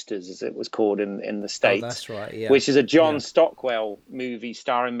Turistas as it was called in the States. Oh, that's right, yeah. Which is a John Stockwell movie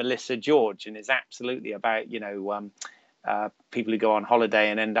starring Melissa George, and is absolutely about people who go on holiday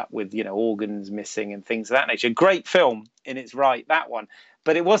and end up with organs missing and things of that nature. Great film in its right, that one.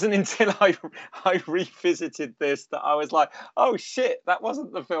 But it wasn't until I revisited this that I was like, oh shit, that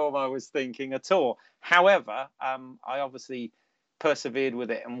wasn't the film I was thinking at all. However, I obviously persevered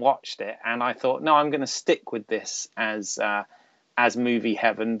with it and watched it, and I thought, no, I'm going to stick with this as movie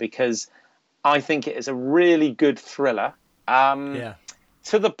heaven, because I think it is a really good thriller, to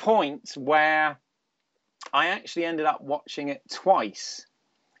the point where I actually ended up watching it twice.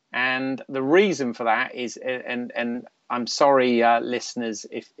 And the reason for that is, and I'm sorry, listeners,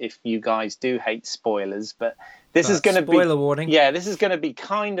 if you guys do hate spoilers, but this is going to be spoiler warning. Yeah, this is going to be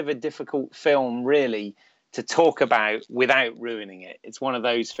kind of a difficult film, really, to talk about without ruining it. It's one of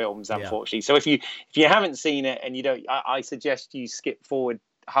those films, unfortunately. So if you haven't seen it and you don't, I suggest you skip forward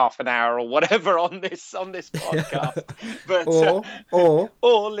half an hour or whatever on this podcast. But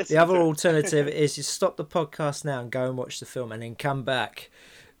or listen. The other alternative is you stop the podcast now and go and watch the film, and then come back,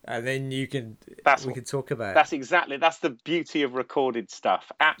 and then we can talk about it. That's the beauty of recorded stuff.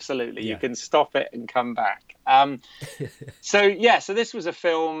 Absolutely, you can stop it and come back. So this was a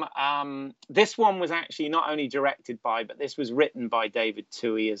film. This one was actually not only directed by, but this was written by David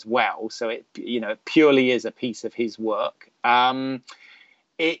Twohy as well. So it purely is a piece of his work.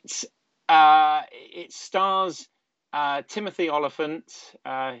 It stars Timothy Olyphant.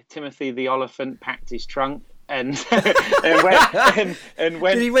 Timothy the Oliphant packed his trunk and went.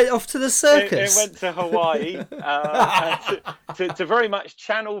 Did he went off to the circus? And went to Hawaii to very much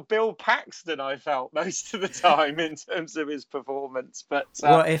channel Bill Paxton. I felt most of the time in terms of his performance. But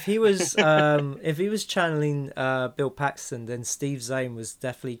well, if he was channeling Bill Paxton, then Steve Zahn was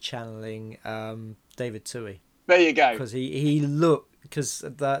definitely channeling David Twohy. There you go. Because he looked. Because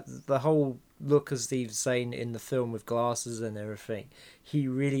the whole look of Steve Zahn in the film with glasses and everything, he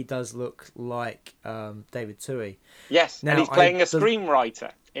really does look like David Twohy. Yes, now, and he's playing a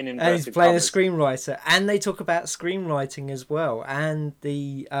screenwriter in inverted and he's playing commas. A screenwriter, and they talk about screenwriting as well, and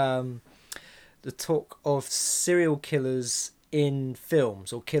the talk of serial killers in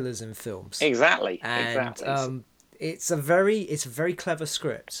films or killers in films. Exactly. It's a very clever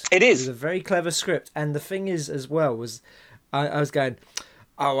script. It is. It's a very clever script, and the thing is as well was. I was going,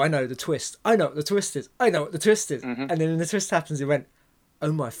 oh, I know the twist. I know what the twist is. Mm-hmm. And then when the twist happens, he went,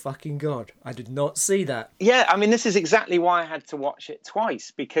 oh my fucking God, I did not see that. Yeah, I mean, this is exactly why I had to watch it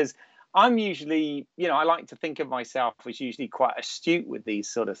twice, because I'm usually, I like to think of myself as usually quite astute with these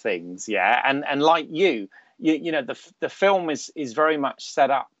sort of things. Yeah. And like the film is very much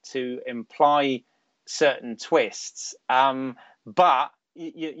set up to imply certain twists. But,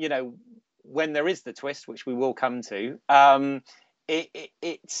 when there is the twist, which we will come to,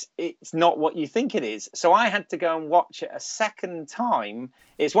 it's not what you think it is. So I had to go and watch it a second time.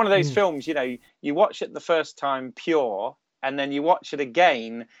 It's one of those films, you know, you watch it the first time pure, and then you watch it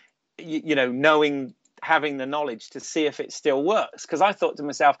again, you know, knowing, having the knowledge to see if it still works. Because I thought to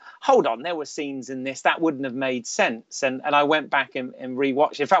myself, hold on, there were scenes in this that wouldn't have made sense, and I went back and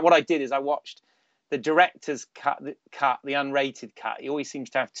rewatched. In fact, what I did is I watched the director's cut, the unrated cut. He always seems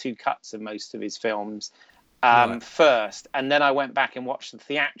to have two cuts of most of his films. First, and then I went back and watched the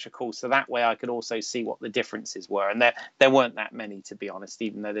theatrical, so that way I could also see what the differences were, and there weren't that many, to be honest,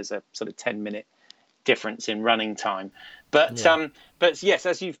 even though there's a sort of 10-minute difference in running time. But yes,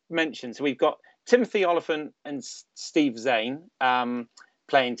 as you've mentioned, so we've got Timothy Olyphant and Steve Zahn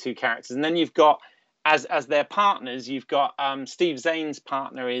playing two characters, and then you've got as their partners, you've got Steve Zahn's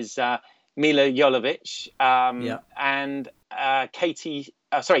partner is Mila Jovovich, and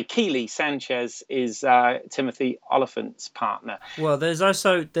Keely Sanchez is Timothy Olyphant's partner. Well, there's a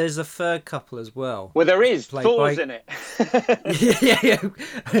third couple as well. Well, there is. Thor's in it. yeah.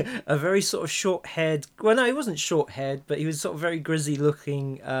 A very sort of short-haired. Well, no, he wasn't short-haired, but he was sort of very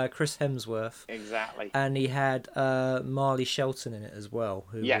grizzly-looking Chris Hemsworth. Exactly. And he had Marley Shelton in it as well,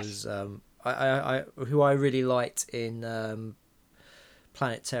 who was who I really liked in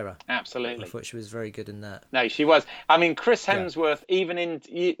Planet Terror. Absolutely. I thought she was very good in that. No, she was. I mean, Chris Hemsworth,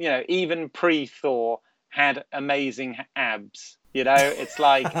 even pre-Thor, had amazing abs. You know, it's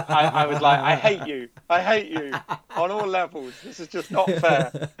like I was like, I hate you on all levels. This is just not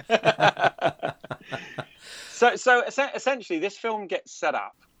fair. So essentially, this film gets set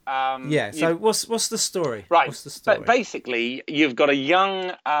up. So what's the story? Right. What's the story? But basically, you've got a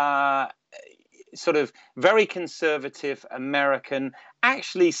young, sort of very conservative American,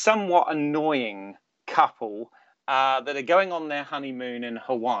 actually somewhat annoying couple that are going on their honeymoon in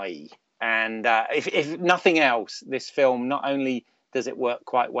Hawaii. And if nothing else, this film, not only does it work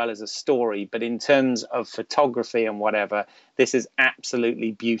quite well as a story, but in terms of photography and whatever, this is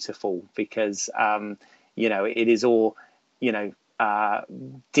absolutely beautiful because, it is all,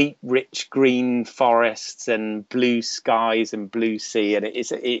 deep, rich green forests and blue skies and blue sea. And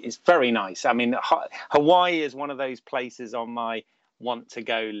it's very nice. I mean, Hawaii is one of those places on my want to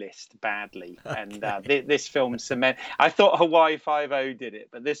go list badly. And this film I thought Hawaii 5-0 did it,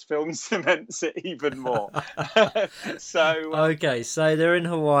 but this film cements it even more. So they're in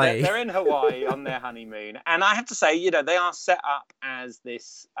Hawaii. They're in Hawaii on their honeymoon. And I have to say, they are set up as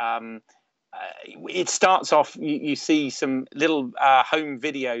this... it starts off, you see some little home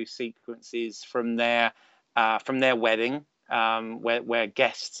video sequences from their wedding, where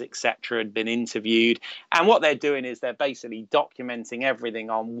guests, etc., had been interviewed. And what they're doing is they're basically documenting everything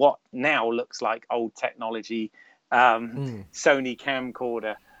on what now looks like old technology, Sony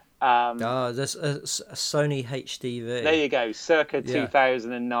camcorder. There's a Sony HDV. There you go, circa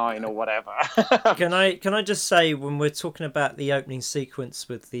 2009 or whatever. Can I just say, when we're talking about the opening sequence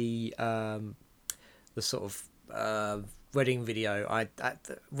with the sort of wedding video,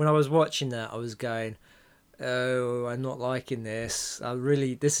 when I was watching that, I was going, oh, I'm not liking this. I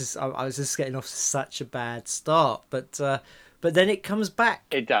was just getting off to such a bad start, but then it comes back.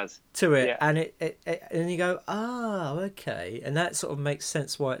 It does to it, yeah. And and you go, okay, and that sort of makes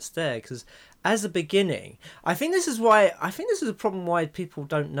sense why it's there. Because as a beginning, I think this is a problem why people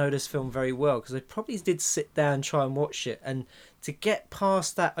don't know this film very well, because they probably did sit down and try and watch it, and to get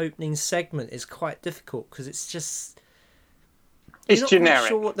past that opening segment is quite difficult because it's just. It's generic. Quite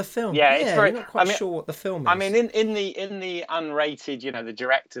sure what the film. It's very. You're not quite sure what the film is. I mean, in the unrated, the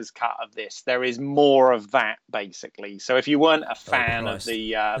director's cut of this, there is more of that basically. So if you weren't a fan of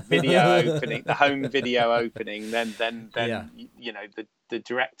the video opening, the home video opening, then the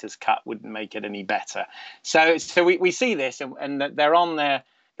director's cut wouldn't make it any better. So we see this, and they're on their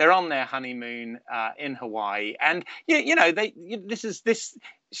honeymoon in Hawaii, and this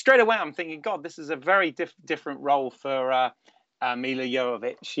straight away. I'm thinking, God, this is a very different role for. Mila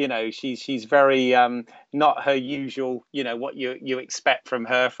Jovovich, she's very not her usual, what you expect from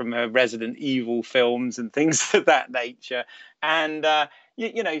her Resident Evil films and things of that nature. And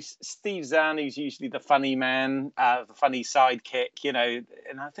Steve Zahn, who's usually the funny man, the funny sidekick, and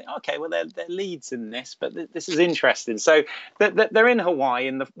I think, okay, well they're leads in this, but this is interesting. So they're in Hawaii,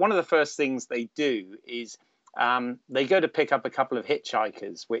 and one of the first things they do is they go to pick up a couple of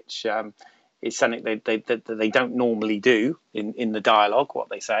hitchhikers, which. Is something they don't normally do in the dialogue, what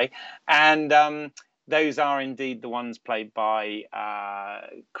they say. And those are indeed the ones played by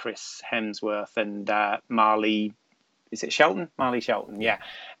Chris Hemsworth and Marley. Is it Shelton? Marley Shelton, yeah.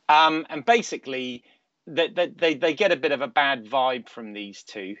 And basically, they get a bit of a bad vibe from these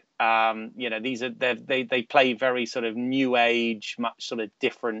two. These are they play very sort of new age, much sort of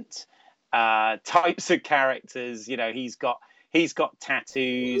different types of characters. He's got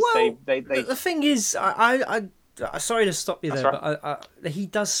tattoos. Well, They the thing is, I sorry to stop you there, right. but he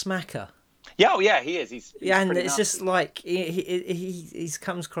does smack her. Yeah, oh yeah, he is. He's and it's nasty. just like he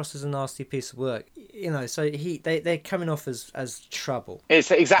comes across as a nasty piece of work, So they're coming off as trouble. It's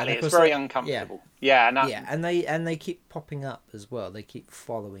very uncomfortable. Yeah, and they keep popping up as well. They keep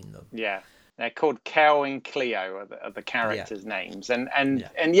following them. Yeah, they're called Kel and Cleo are the characters' names, and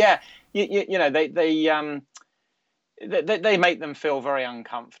they make them feel very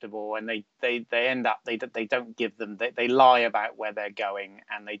uncomfortable, and they end up they don't give them they lie about where they're going,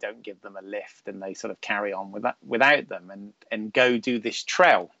 and they don't give them a lift, and they sort of carry on without them and go do this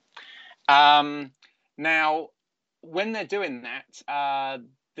trail. Now, when they're doing that,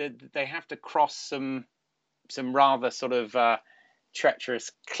 they have to cross some rather sort of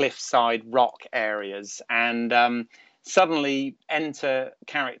treacherous cliffside rock areas, and suddenly enter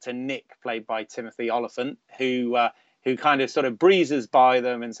character Nick, played by Timothy Olyphant, who kind of sort of breezes by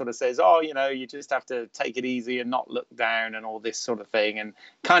them and sort of says, oh, you just have to take it easy and not look down and all this sort of thing, and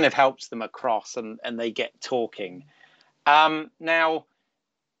kind of helps them across, and they get talking. Now,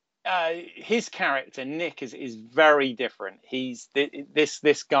 his character Nick is very different.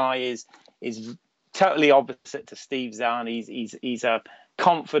 This guy is totally opposite to Steve Zahn. He's a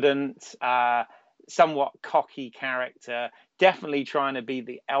confident, somewhat cocky character, definitely trying to be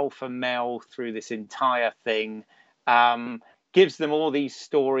the alpha male through this entire thing. Gives them all these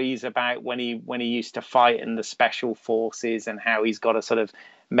stories about when he used to fight in the special forces, and how he's got a sort of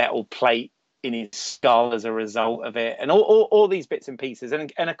metal plate in his skull as a result of it, and all these bits and pieces.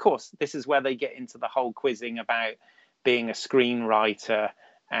 And of course, this is where they get into the whole quizzing about being a screenwriter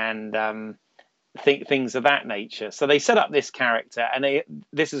and things of that nature. So they set up this character, and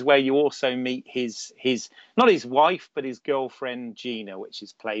this is where you also meet his not his wife, but his girlfriend Gina, which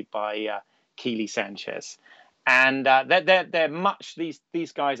is played by Keely Sanchez. And they're much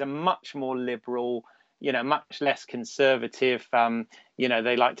these guys are much more liberal, much less conservative.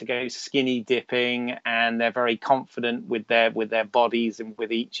 They like to go skinny dipping, and they're very confident with their bodies and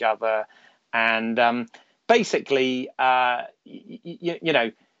with each other. And basically, the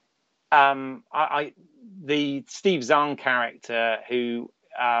Steve Zahn character, who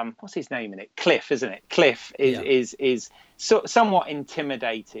what's his name in it? Cliff, isn't it? Cliff is somewhat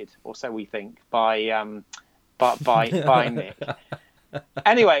intimidated, or so we think, by Nick.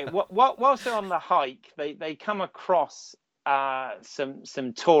 Anyway, whilst they're on the hike, they come across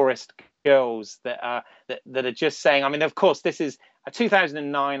some tourist girls that are just saying. I mean, of course, this is a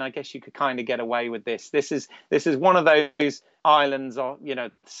 2009. I guess you could kind of get away with this. This is one of those islands, or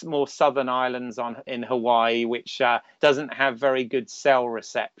more southern islands in Hawaii, which doesn't have very good cell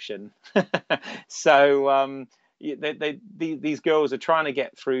reception. So these girls are trying to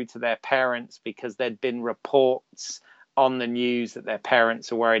get through to their parents, because there'd been reports on the news that their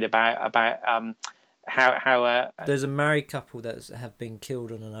parents are worried about how there's a married couple that have been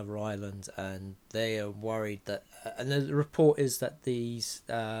killed on another island, and they are worried that and the report is that this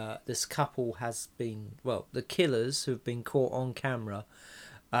couple has been, well, the killers who've been caught on camera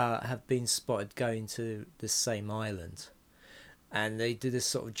have been spotted going to this same island, and they do this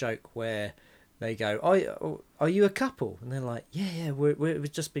sort of joke where they go, are you a couple? And they're like, yeah,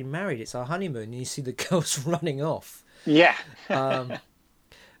 we've just been married. It's our honeymoon. And you see the girls running off. Yeah.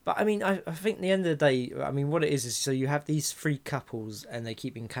 But I mean, I think at the end of the day, I mean, what it is so you have these three couples, and they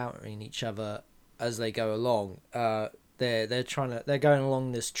keep encountering each other as they go along. They're going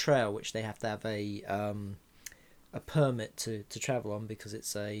along this trail, which they have to have a permit to travel on, because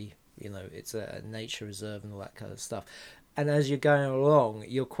it's a nature reserve and all that kind of stuff. And as you're going along,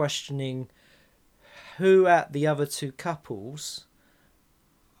 you're questioning who at the other two couples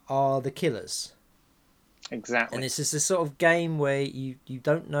are the killers. Exactly. And it's just this sort of game where you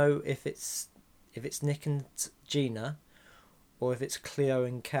don't know if it's Nick and Gina, or if it's Cleo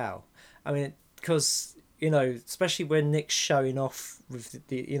and Cal. I mean, because especially when Nick's showing off with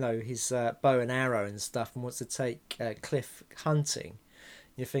his bow and arrow and stuff, and wants to take Cliff hunting,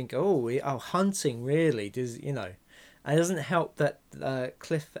 you think, hunting, really? And it doesn't help that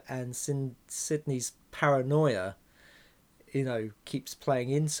Cliff and Sydney's paranoia, keeps playing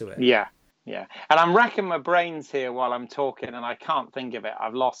into it. Yeah. Yeah, and I'm racking my brains here while I'm talking, and I can't think of it.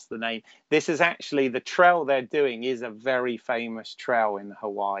 I've lost the name. This is actually, the trail they're doing is a very famous trail in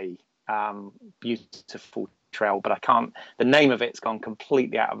Hawaii. Beautiful trail, but I can't. The name of it's gone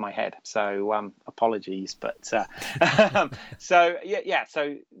completely out of my head, so apologies. But so yeah.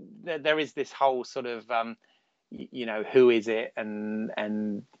 So there is this whole sort of who is it,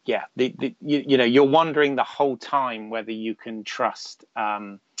 and yeah, you're wondering the whole time whether you can trust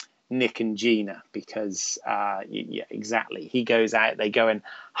Nick and Gina, because yeah, exactly. He goes out, they go and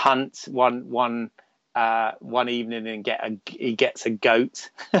hunt one evening and he gets a goat,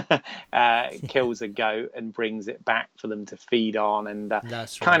 kills a goat and brings it back for them to feed on, and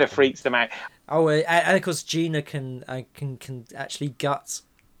kind of freaks them out. Oh, and of course Gina can actually gut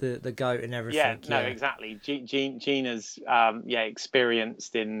the goat and everything. Yeah, no, exactly. Gina's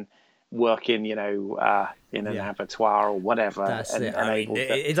experienced in working, in an abattoir or whatever. That's it. I mean,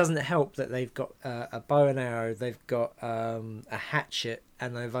 it doesn't help that they've got a bow and arrow, they've got a hatchet,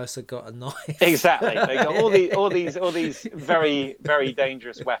 and they've also got a knife. Exactly. They've got all these very, very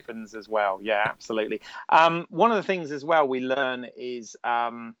dangerous weapons as well. Yeah, absolutely. One of the things as well we learn is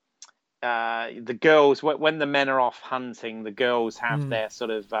the girls, when the men are off hunting, the girls have their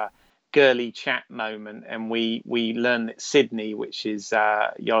sort of girly chat moment, and we learn that Sydney, which is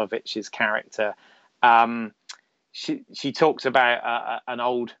Jovovich's character, she talks about an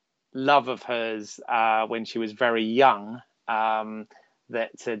old love of hers when she was very young, that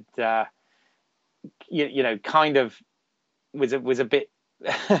had kind of was a bit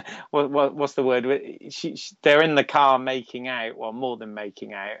what's the word? They're in the car making out, well, more than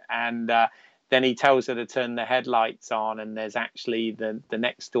making out, and then he tells her to turn the headlights on, and there's actually the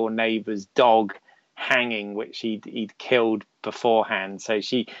next door neighbor's dog hanging, which he'd killed beforehand. So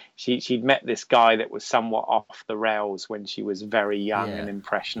she'd met this guy that was somewhat off the rails when she was very young and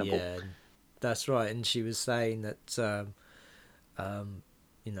impressionable. Yeah, that's right. And she was saying that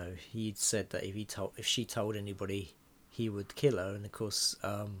he'd said that if she told anybody, he would kill her, and of course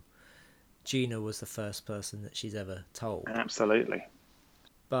Gina was the first person that she's ever told. Absolutely.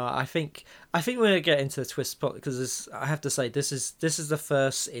 But I think we're gonna get into the twist plot, because I have to say this is the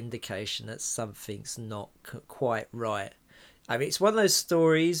first indication that something's not quite right. I mean, it's one of those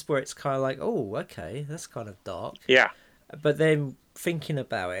stories where it's kind of like, oh, okay, that's kind of dark. Yeah. But then thinking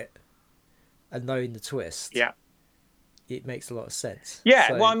about it and knowing the twist, it makes a lot of sense. Yeah,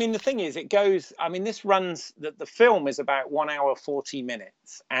 so, well, I mean, the thing is, this runs, the film is about 1 hour 40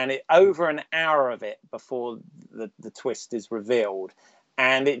 minutes, and over an hour of it before the twist is revealed.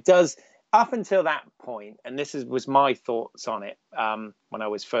 And it does, up until that point, and this was my thoughts on it when I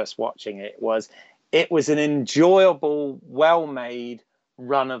was first watching it, was an enjoyable, well-made,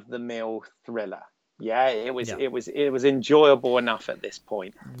 run-of-the-mill thriller. Yeah, it was enjoyable enough at this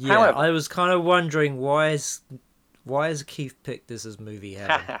point. Yeah, however, I was kind of wondering why has Keith picked this as movie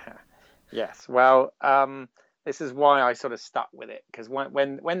heaven? Yes, well, this is why I sort of stuck with it, because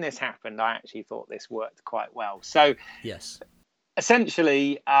when this happened, I actually thought this worked quite well. So yes,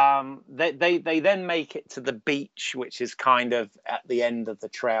 essentially, they then make it to the beach, which is kind of at the end of the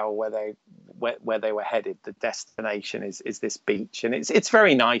trail where they were headed. The destination is this beach, and it's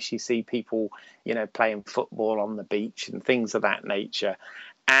very nice. You see people, playing football on the beach and things of that nature,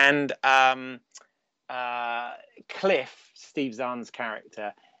 and Cliff, Steve Zahn's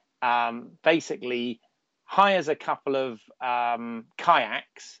character, basically hires a couple of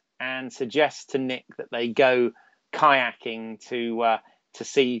kayaks and suggests to Nick that they go kayaking to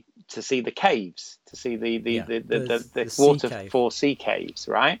see the caves, to see the waterfall sea caves,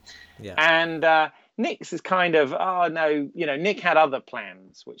 right? Yeah. And Nick's is kind of, oh no, Nick had other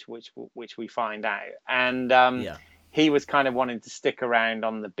plans, which we find out, and he was kind of wanting to stick around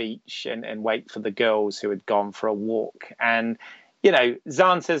on the beach and wait for the girls who had gone for a walk. And,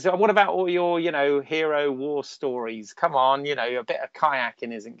 Zahn says, oh, what about all your, hero war stories? Come on, a bit of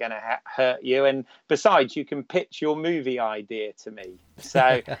kayaking isn't going to hurt you. And besides, you can pitch your movie idea to me.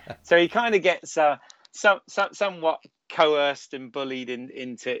 So he kind of gets somewhat coerced and bullied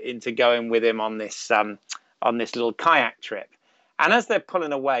into going with him on this little kayak trip. And as they're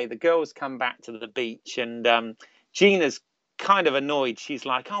pulling away, the girls come back to the beach, and Gina's kind of annoyed. She's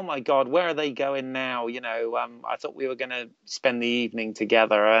like, oh my God, where are they going now? I thought we were going to spend the evening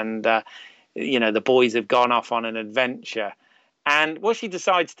together, and the boys have gone off on an adventure. And what she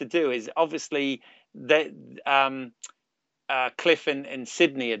decides to do is, obviously, Cliff and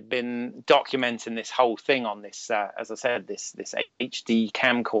Sydney had been documenting this whole thing on this, as I said, this HD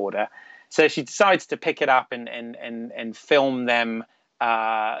camcorder. So she decides to pick it up and film them,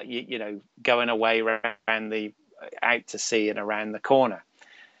 going away around out to sea and around the corner.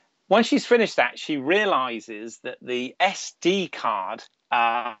 Once she's finished that, she realizes that the SD card,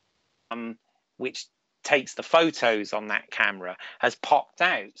 which takes the photos on that camera has popped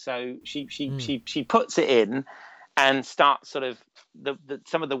out. So she puts it in and starts sort of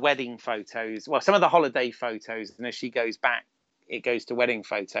some of the wedding photos, well, some of the holiday photos, and as she goes back, it goes to wedding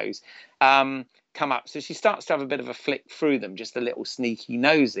photos, come up. So she starts to have a bit of a flick through them, just a little sneaky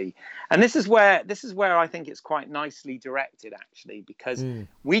nosy. And this is where I think it's quite nicely directed, actually, because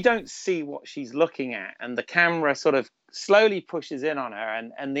we don't see what she's looking at, and the camera sort of slowly pushes in on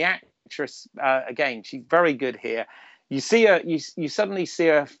her, and the actress, again, she's very good here. You see her, you suddenly see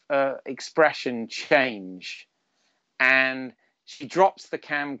her expression change, and she drops the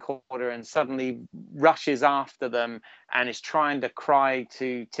camcorder and suddenly rushes after them and is trying to cry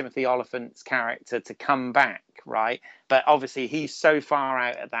to Timothy Oliphant's character to come back, right? But obviously he's so far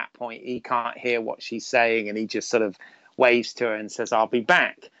out at that point, he can't hear what she's saying, and he just sort of waves to her and says, "I'll be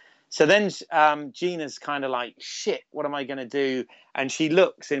back." So then Gina's kind of like, shit, what am I going to do? And she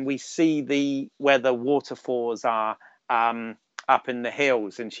looks, and we see where the waterfalls are, up in the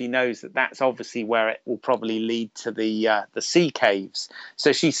hills, and she knows that that's obviously where it will probably lead to the sea caves.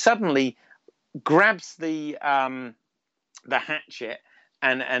 So she suddenly grabs the hatchet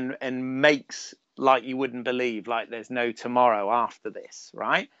and makes like you wouldn't believe, like there's no tomorrow after this,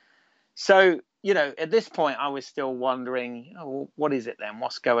 right? So, you know, at this point I was still wondering, oh, what is it then?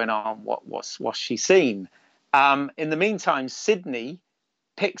 What's going on? What's she seen? In the meantime, Sydney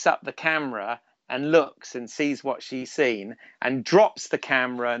picks up the camera and looks and sees what she's seen and drops the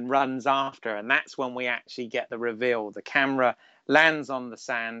camera and runs after. And that's when we actually get the reveal. The camera lands on the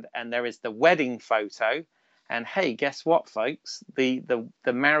sand and there is the wedding photo. And hey, guess what, folks? The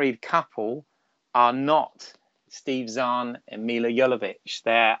married couple are not Steve Zahn and Milla Jovovich.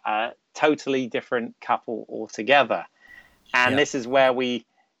 They're a totally different couple altogether. And this is where we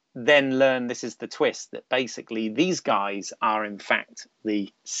then learn, this is the twist, that basically these guys are in fact the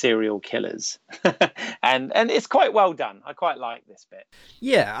serial killers. and it's quite well done. I quite like this bit.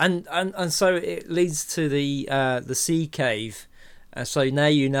 Yeah, and so it leads to the sea cave. So now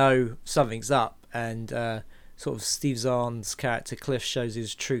you know something's up, and sort of Steve Zahn's character Cliff shows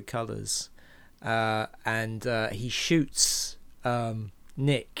his true colours, and he shoots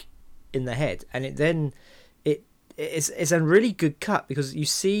Nick in the head, and it's a really good cut because you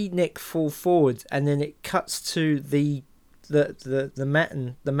see Nick fall forward, and then it cuts to the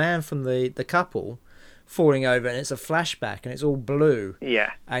man from the couple falling over, and it's a flashback, and it's all blue.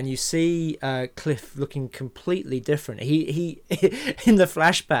 Yeah. And you see Cliff looking completely different. He in the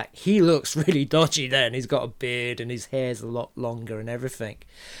flashback he looks really dodgy then. He's got a beard and his hair's a lot longer and everything.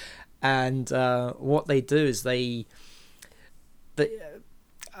 And what they do is they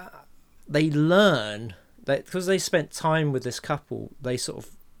learn that because they spent time with this couple, they sort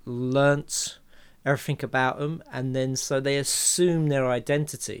of learnt everything about them, and then so they assume their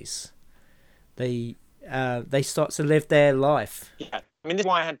identities. They start to live their life. Yeah, I mean, this is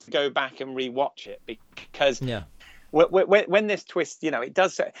why I had to go back and rewatch it, because when this twist, you know, it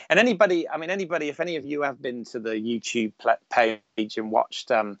does. And anybody, if any of you have been to the YouTube page and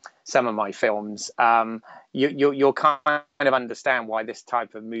watched some of my films, you'll kind of understand why this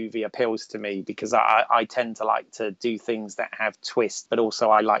type of movie appeals to me, because I tend to like to do things that have twists, but also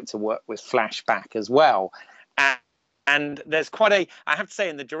I like to work with flashback as well. And there's I have to say,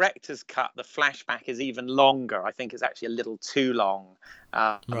 in the director's cut, the flashback is even longer. I think it's actually a little too long.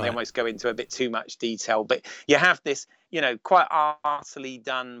 Right. They almost go into a bit too much detail. But you have this, you know, quite artfully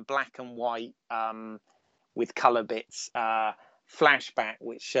done black and white with colour bits flashback,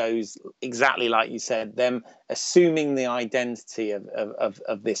 which shows exactly like you said, them assuming the identity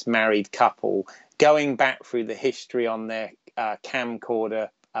of this married couple, going back through the history on their camcorder,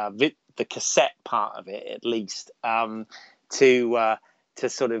 the cassette part of it at least, to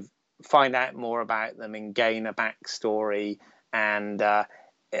sort of find out more about them and gain a backstory, and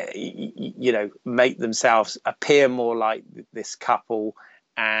you know, make themselves appear more like this couple,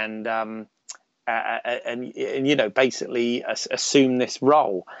 and you know, basically assume this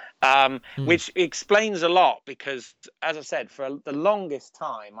role, which explains a lot, because as I said, for the longest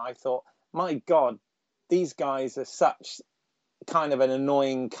time I thought, my God, these guys are such kind of an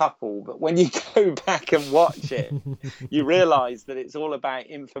annoying couple, but when you go back and watch it, you realize that it's all about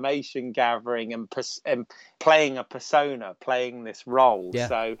information gathering and playing a persona, playing this role.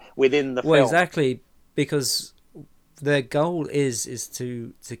 So within the film, exactly, because their goal is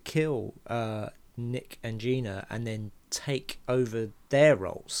to kill Nick and Gina and then take over their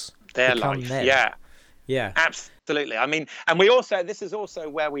roles, their life. Them. Yeah, absolutely. I mean, and this is also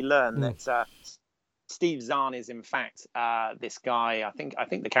where we learn that Steve Zahn is in fact this guy. I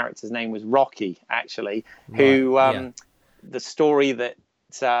think the character's name was Rocky, actually, who the story that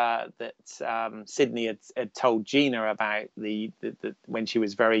Sydney had told Gina about the when she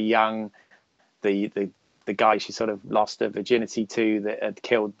was very young, the guy she sort of lost her virginity to, that had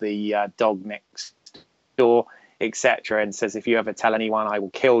killed the dog next door, etc., and says, if you ever tell anyone, I will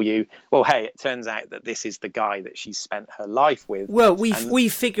kill you. Well, hey, it turns out that this is the guy that she spent her life with. Well, we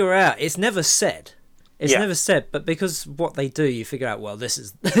figure out, it's never said. It's never said, but because what they do, you figure out, well, this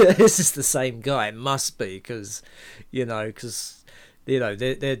is this is the same guy. It must be, because they're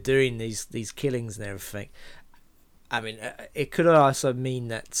doing these killings and everything. I mean, it could also mean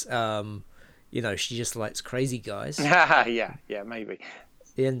that she just likes crazy guys. yeah, maybe.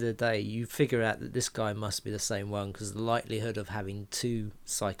 At the end of the day, you figure out that this guy must be the same one, because the likelihood of having two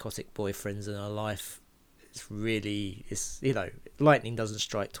psychotic boyfriends in her life is lightning doesn't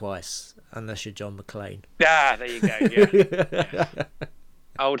strike twice unless you're John McClane. There you go. Yeah.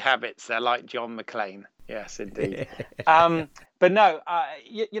 Old habits, they're like John McClane. Yes, indeed. But no,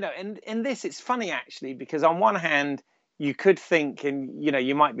 in this, it's funny actually, because on one hand, you could think, and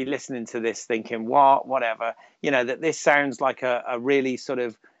you might be listening to this thinking, whatever, that this sounds like a really sort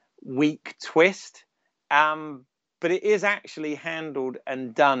of weak twist, but it is actually handled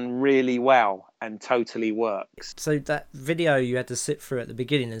and done really well and totally works. So that video you had to sit through at the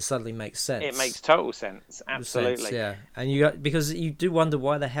beginning and suddenly makes sense. It makes total sense, absolutely. Yeah, and because you do wonder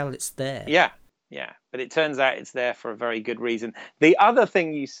why the hell it's there. Yeah, but it turns out it's there for a very good reason. The other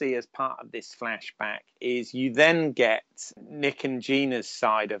thing you see as part of this flashback is you then get Nick and Gina's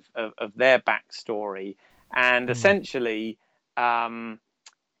side of their backstory. And essentially,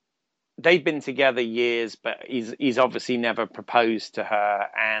 they've been together years, but he's obviously never proposed to her.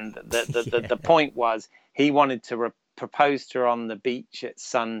 And the point was, he wanted to propose to her on the beach at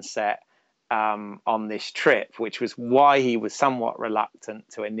sunset, on this trip, which was why he was somewhat reluctant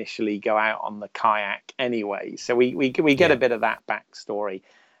to initially go out on the kayak anyway. So we get a bit of that backstory.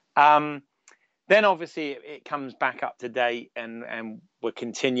 Then obviously it comes back up to date, and we're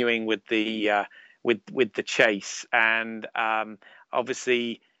continuing with the chase, and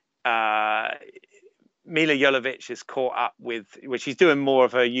obviously Mila Jovovich is caught up with, which she's doing more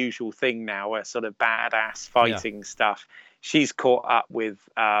of her usual thing now, a sort of badass fighting stuff. She's caught up with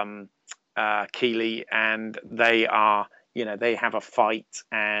Keeley, and they are, they have a fight,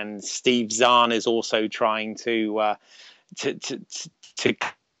 and Steve Zahn is also trying to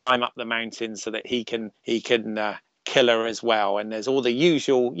climb up the mountain so that he can kill her as well. And there's all the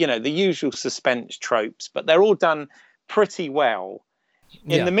usual, the usual suspense tropes, but they're all done pretty well.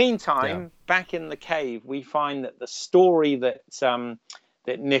 In the meantime, back in the cave, we find that the story that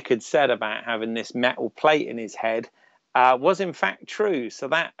Nick had said about having this metal plate in his head was in fact true. So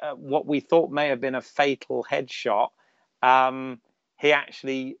that what we thought may have been a fatal headshot, he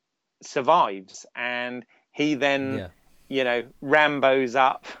actually survives, and he then Rambo's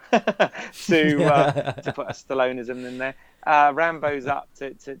up to put a Stallonism in there. Rambo's up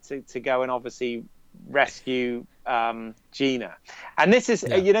to go and obviously rescue Gina. And this is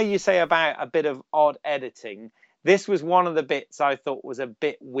you say about a bit of odd editing. This was one of the bits I thought was a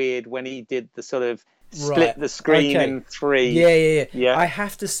bit weird when he did the sort of split the screen in three. Yeah. I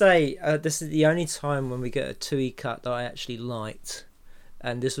have to say, this is the only time when we get a 2E cut that I actually liked,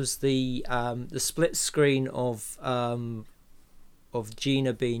 and this was the split screen of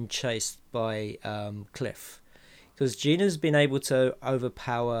Gina being chased by Cliff, because Gina's been able to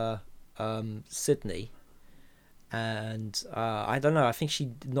overpower Sydney, and I don't know, I think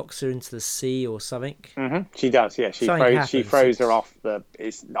she knocks her into the sea or something. She does, yeah. She throws her off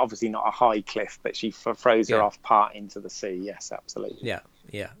it's obviously not a high cliff, but she throws her off part into the sea. Yes, absolutely.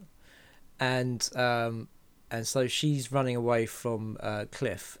 Yeah. And so she's running away from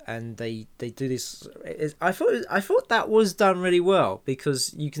Cliff, and they do this. I thought that was done really well,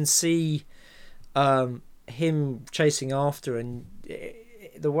 because you can see him chasing after, and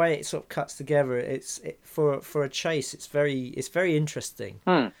the way it sort of cuts together, for a chase, it's very interesting.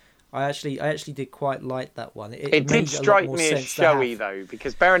 I actually did quite like that one. It did strike me as showy though,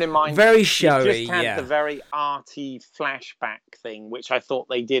 because bearing in mind, very showy. You just had the very arty flashback thing, which I thought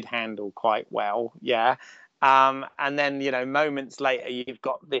they did handle quite well. Yeah, and then moments later, you've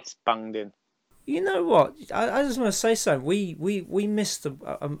got this bunged in. You know what? I just want to say something. We missed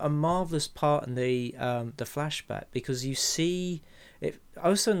a marvelous part in the flashback, because you see.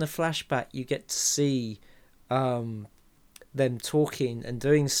 Also in the flashback, you get to see them talking and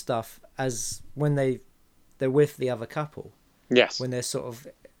doing stuff as when they're with the other couple. Yes. When they're sort of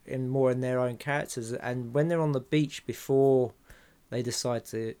more in their own characters, and when they're on the beach before they decide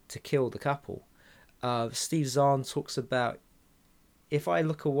to kill the couple, Steve Zahn talks about, if I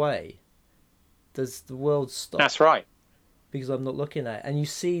look away, does the world stop? That's right. because I'm not looking at it. And you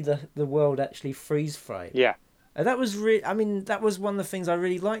see the world actually freeze frame. Yeah. And that was that was one of the things I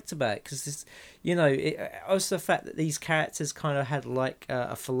really liked about it, because this, also the fact that these characters kind of had like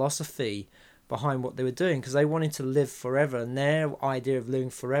a philosophy behind what they were doing, because they wanted to live forever, and their idea of living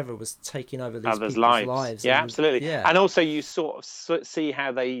forever was taking over these others' people's lives. and, Absolutely. Yeah. And also you sort of see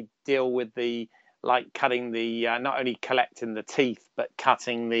how they deal with the, like, cutting the, not only collecting the teeth, but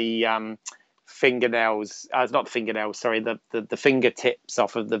cutting the fingernails, not the fingernails, sorry, the fingertips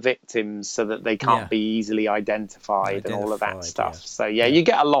off of the victims so that they can't be easily identified and all of that stuff. Yeah. So you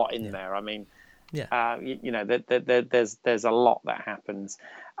get a lot in there. I mean, there's a lot that happens.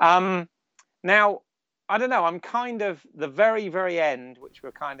 Now, I don't know, I'm kind of the very, very end, which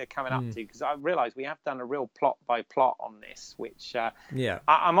we're kind of coming up to, because I realise we have done a real plot by plot on this, which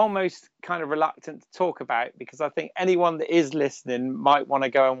I'm almost kind of reluctant to talk about, because I think anyone that is listening might want to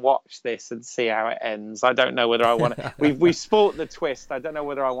go and watch this and see how it ends. I don't know whether I want to. We've spoiled the twist. I don't know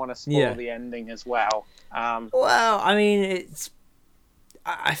whether I want to spoil the ending as well. Well, I mean,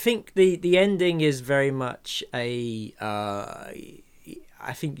 I think the ending is very much a.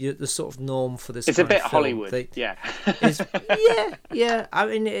 I think the sort of norm for this. It's kind a bit of film. Hollywood, yeah. I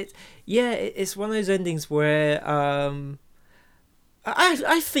mean, it's one of those endings where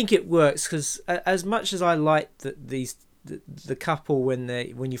I think it works, because as much as I like the couple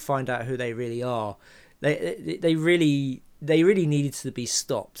when you find out who they really are, they really needed to be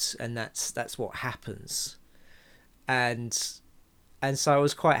stopped, and that's what happens, and so I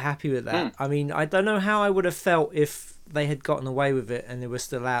was quite happy with that. I mean, I don't know how I would have felt if they had gotten away with it and they were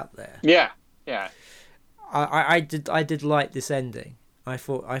still out there. Yeah. I did like this ending. I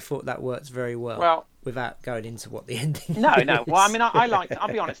thought that works very well without going into what the ending No. is. Well, I mean, I'll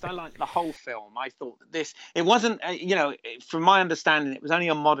be honest, I liked the whole film. I thought that it wasn't, from my understanding, it was only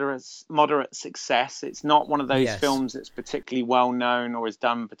a moderate success. It's not one of those films that's particularly well known or is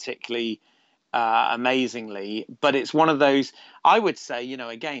done particularly amazingly, but it's one of those, I would say,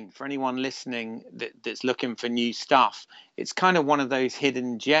 again, for anyone listening that's looking for new stuff, it's kind of one of those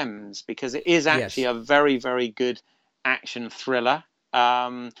hidden gems, because it is actually a very, very good action thriller.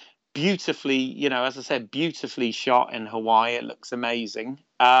 Beautifully, as I said, beautifully shot in Hawaii. It looks amazing.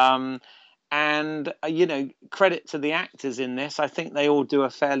 And credit to the actors in this. I think they all do a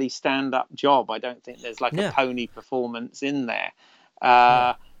fairly stand-up job. I don't think there's like a pony performance in there.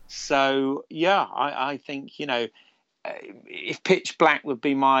 So I think if Pitch Black would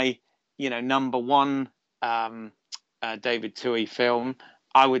be my number one David Twohy film,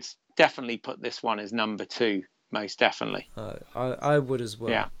 I would definitely put this one as number two, most definitely. I would as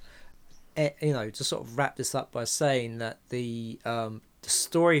well. Yeah. To sort of wrap this up by saying that the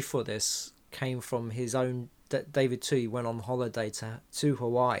story for this came from his own. David Twohy went on holiday to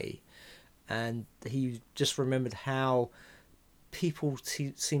Hawaii, and he just remembered how people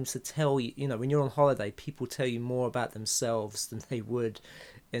seems to tell you, when you're on holiday, people tell you more about themselves than they would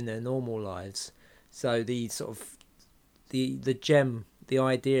in their normal lives. So the sort of the gem, the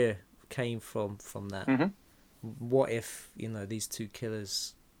idea came from that. Mm-hmm. What if these two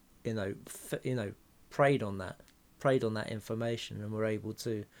killers, preyed on that information and were able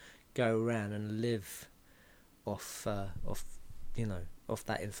to go around and live off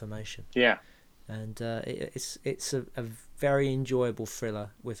that information. Yeah. And it's a very enjoyable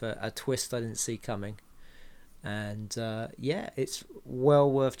thriller with a twist I didn't see coming, and it's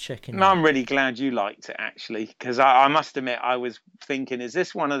well worth checking out. I'm really glad you liked it, actually, because I must admit I was thinking, is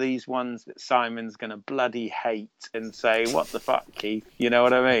this one of these ones that Simon's going to bloody hate and say, what the fuck, Keith? You know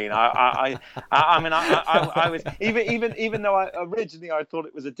what I mean? I was even though originally I thought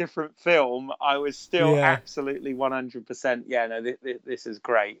it was a different film, I was still absolutely 100%. This is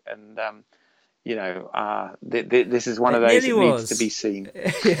great, and this is one of those that needs to be seen.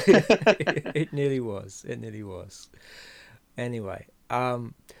 It nearly was. Anyway,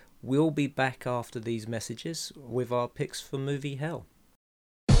 we'll be back after these messages with our picks for Movie Hell.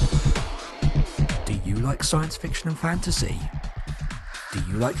 Do you like science fiction and fantasy? Do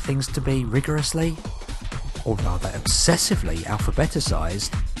you like things to be rigorously, or rather obsessively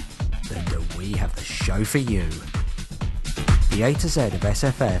alphabeticized? Then do we have the show for you. The A to Z of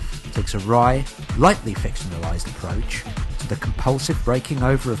SFF takes a wry, lightly fictionalised approach to the compulsive breaking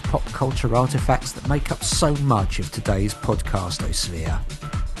over of pop culture artefacts that make up so much of today's podcastosphere.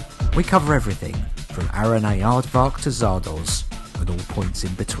 We cover everything from Aaron-A Aardvark to Zardoz, with all points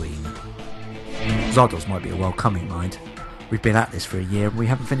in between. Zardoz might be a welcoming mind. We've been at this for a year and we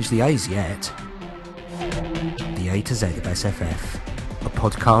haven't finished the A's yet. The A to Z of SFF, a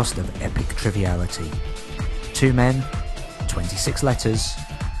podcast of epic triviality. 2 men, 26 letters,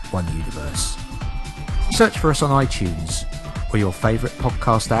 1 universe. Search for us on iTunes or your favourite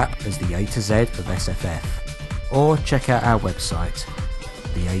podcast app as the A to Z of SFF. Or check out our website,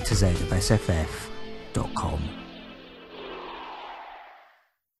 theatozofsff.com.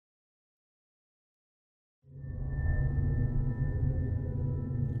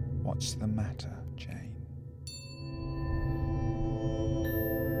 What's the matter, Jane?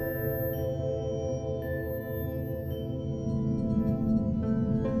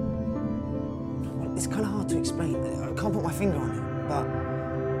 Well, it's kind of hard to explain. I can't put my finger on it, but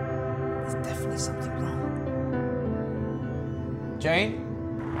there's definitely something wrong. Jane?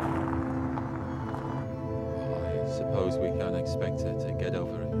 I suppose we can't expect her to get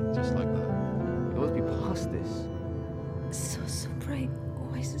over it just like that. It must be past this. So bright.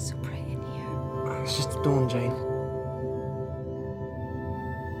 Why is it so bright in here? It's just the dawn, Jane.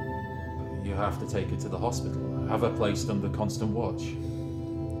 You have to take her to the hospital. Have her placed under constant watch.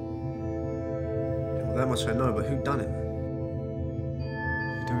 Well, that much I know, but who done it?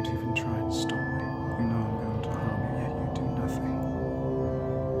 You don't even try and stop me. You know I'm going to harm you, yet you do nothing.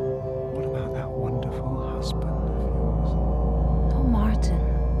 What about that wonderful husband of yours? No, Martin.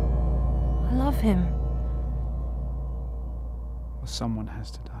 I love him. Well, someone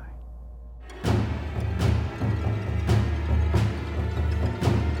has to die.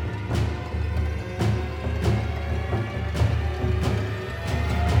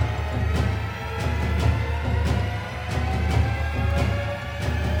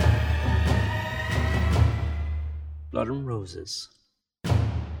 Blood and Roses.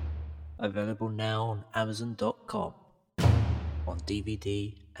 Available now on Amazon.com, on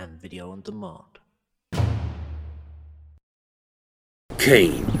DVD and video on demand.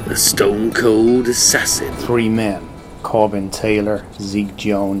 Kane, the Stone Cold Assassin. 3 men, Corbin Taylor, Zeke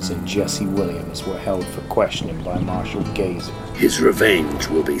Jones, and Jesse Williams, were held for questioning by Marshal Gazer. His revenge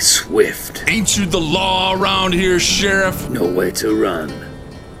will be swift. Ain't you the law around here, Sheriff? Nowhere to run,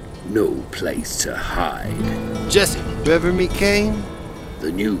 no place to hide. Jesse, you ever meet Kane?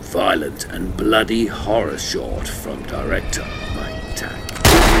 The new violent and bloody horror short from director Mike Tack.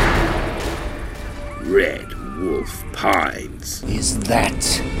 Red Wolf Pines. Is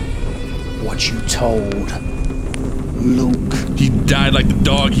that what you told Luke? He died like the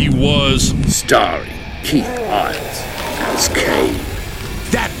dog he was. Starring Keith Isles as Kane.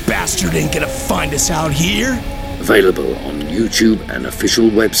 That bastard ain't gonna find us out here. Available on YouTube and official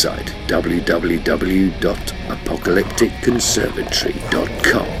website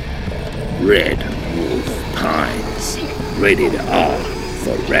www.apocalypticconservatory.com. Red Wolf Pines. Rated R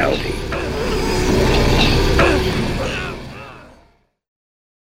for rowdy.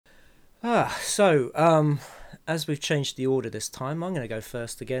 So, as we've changed the order this time, I'm going to go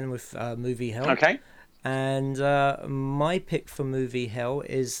first again with Movie Hell. Okay. And my pick for Movie Hell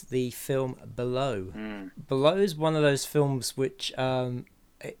is the film Below. Below is one of those films which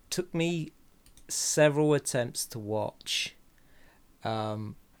it took me several attempts to watch.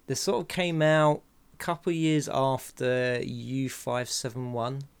 This sort of came out a couple of years after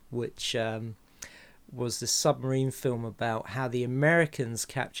U-571, which was the submarine film about how the Americans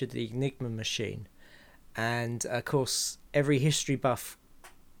captured the Enigma machine. And, of course, every history buff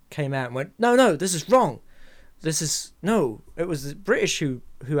came out and went, no, this is wrong. It was the British who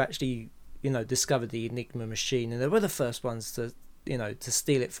actually, discovered the Enigma machine, and they were the first ones to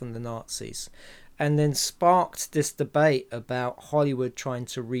steal it from the Nazis. And then sparked this debate about Hollywood trying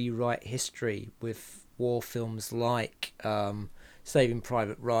to rewrite history with war films like Saving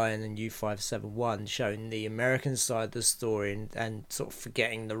Private Ryan and U-571, showing the American side of the story and sort of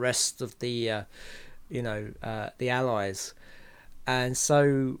forgetting the rest of the Allies. And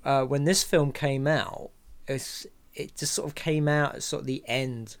so when this film came out, it just sort of came out at sort of the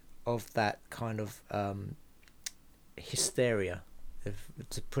end of that kind of hysteria,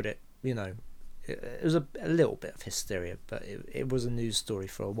 to put it, it was a little bit of hysteria, but it was a news story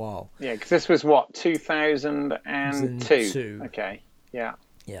for a while. Yeah, because this was what, 2002? Okay, yeah.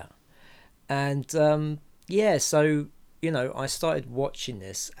 Yeah. And so I started watching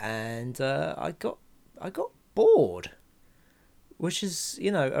this, and I got bored, which is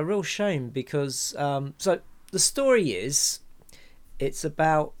a real shame, because so the story is, it's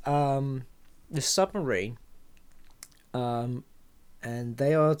about the submarine, and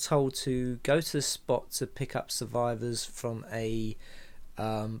they are told to go to the spot to pick up survivors from a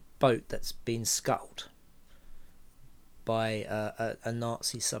boat that's been scuttled by a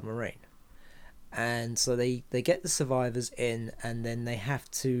Nazi submarine. And so they get the survivors in, and then they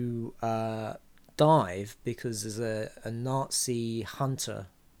have to dive, because there's a Nazi hunter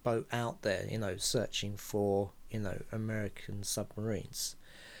boat out there, searching for, American submarines.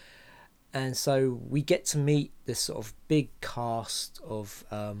 And so we get to meet this sort of big cast of,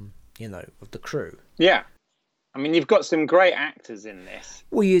 of the crew. Yeah. I mean, you've got some great actors in this.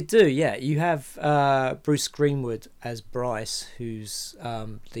 Well, you do, yeah. You have Bruce Greenwood as Bryce, who's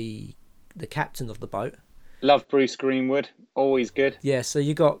the captain of the boat. Love Bruce Greenwood, always good. Yeah, so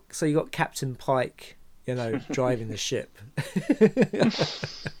you got Captain Pike, driving the ship.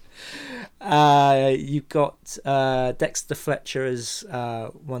 You've got Dexter Fletcher as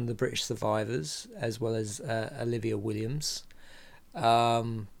one of the British survivors, as well as Olivia Williams.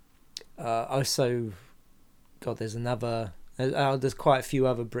 Also, God, there's another. There's quite a few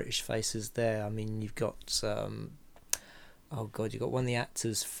other British faces there. I mean, you've got you've got one of the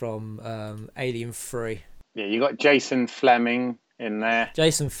actors from Alien 3. Yeah, you got Jason Fleming in there.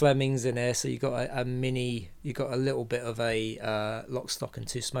 Jason Fleming's in there, so you got a little bit of a Lock, Stock and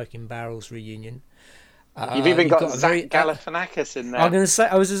Two Smoking Barrels reunion. You've even got Zach Galifianakis in there. I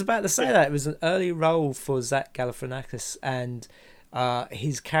was just about to say that it was an early role for Zach Galifianakis, and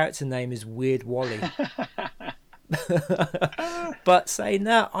his character name is Weird Wally. But saying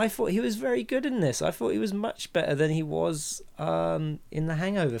that, I thought he was very good in this. I thought he was much better than he was in the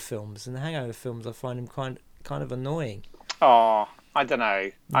Hangover films. In the Hangover films, I find him kind of annoying. Oh, I don't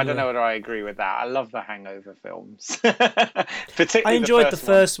know. I don't know whether I agree with that. I love the Hangover films. Particularly I enjoyed the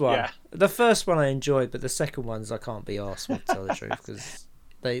first one. Yeah. The first one I enjoyed, but the second ones I can't be arsed with, to tell the truth, because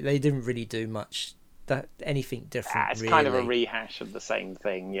they didn't really do much. Anything different. It's really. Kind of a rehash of the same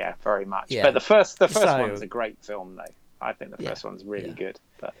thing, yeah, very much. Yeah. But the first one's a great film, though. I think the first one's really good.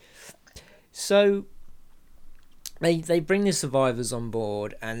 But so they bring the survivors on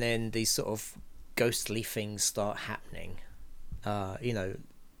board, and then these sort of ghostly things start happening.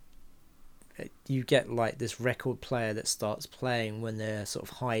 You get like this record player that starts playing when they're sort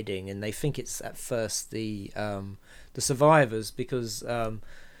of hiding, and they think it's at first the survivors, because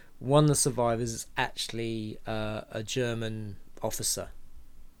one of the survivors is actually a German officer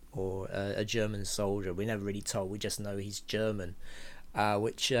or a German soldier. We're never really told. We just know he's German,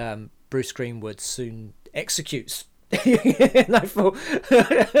 which Bruce Greenwood soon executes. And I thought,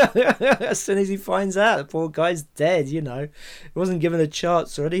 as soon as he finds out, the poor guy's dead. He wasn't given a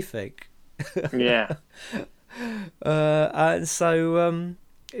chance or anything. Yeah. And so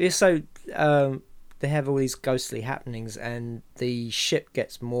they have all these ghostly happenings, and the ship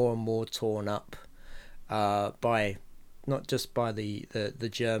gets more and more torn up by not just by the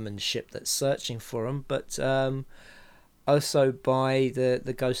German ship that's searching for them, but also by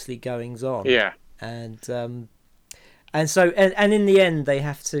the ghostly goings on. Yeah. And so in the end they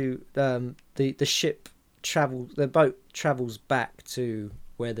have to the boat travels back to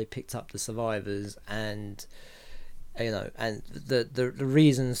where they picked up the survivors, and and the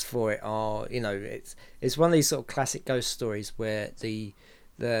reasons for it are, it's one of these sort of classic ghost stories where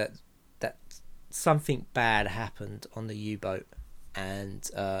that something bad happened on the U-boat, and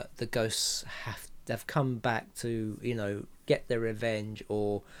the ghosts have come back to get their revenge,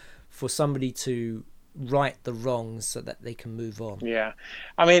 or for somebody to right the wrongs so that they can move on. Yeah,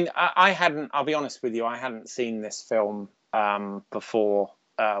 I mean, I'll be honest with you, I hadn't seen this film before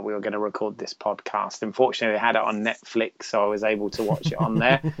we were going to record this podcast. Unfortunately, they had it on Netflix, so I was able to watch it on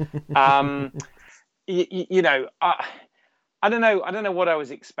there. I don't know what I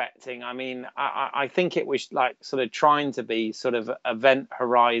was expecting. I mean, I think it was like sort of trying to be sort of Event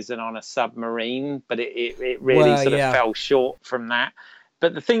Horizon on a submarine, but it really fell short from that.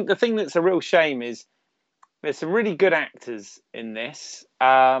 But the thing that's a real shame is there's some really good actors in this,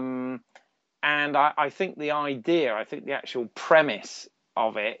 and I think the actual premise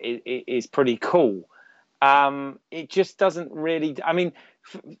of it is pretty cool. It just doesn't really. I mean,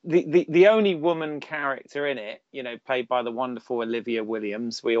 the only woman character in it, played by the wonderful Olivia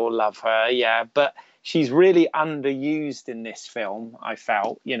Williams. We all love her, yeah, but she's really underused in this film. I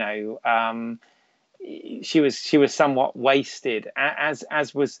felt, she was somewhat wasted,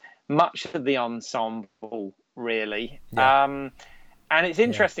 as was much of the ensemble, really. Yeah. And it's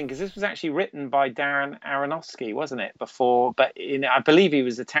interesting because this was actually written by Darren Aronofsky, wasn't it, before? But I believe he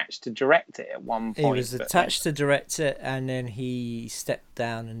was attached to direct it at one point. He was attached to direct it, and then he stepped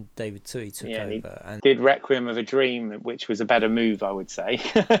down, and David Toohey took over. And did Requiem of a Dream, which was a better move, I would say.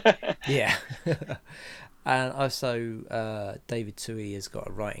 Yeah. And also, David Toohey has got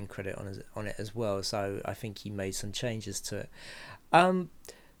a writing credit on it as well, so I think he made some changes to it.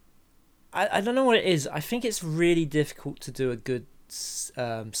 I don't know what it is. I think it's really difficult to do a good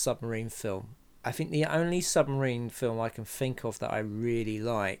submarine film. I think the only submarine film I can think of that I really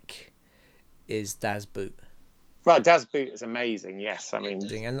like is Das Boot. Right, Das Boot is amazing. Yes, I mean,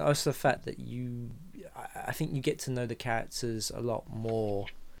 and also the fact that I think you get to know the characters a lot more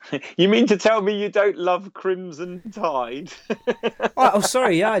You mean to tell me you don't love Crimson Tide?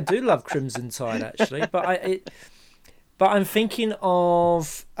 Sorry, yeah, I do love Crimson Tide actually, but I'm thinking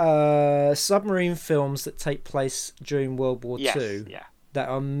of submarine films that take place during World War II that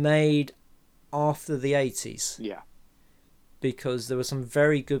are made after the 80s. Yeah. Because there were some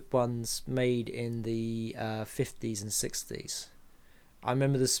very good ones made in the 50s and 60s. I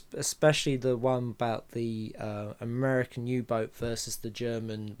remember this, especially the one about the American U-boat versus the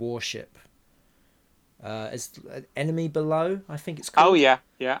German warship. It's Enemy Below, I think it's called. Oh, yeah,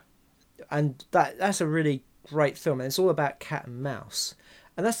 yeah. And that's a really great film, and it's all about cat and mouse.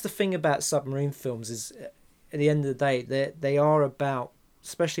 And that's the thing about submarine films is, at the end of the day, they are about,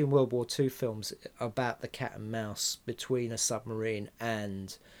 especially in World War II films, about the cat and mouse between a submarine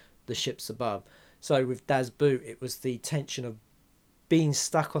and the ships above. So with Das Boot, it was the tension of being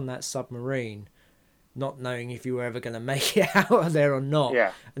stuck on that submarine, not knowing if you were ever going to make it out of there or not.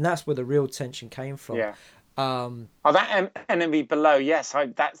 Yeah. And that's where the real tension came from. Yeah. That Enemy Below, yes,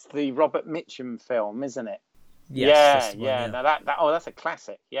 that's the Robert Mitchum film, isn't it? Yes, yeah. Now that's a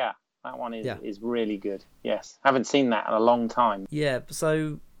classic. Yeah, that one is really good. Yes, haven't seen that in a long time. Yeah,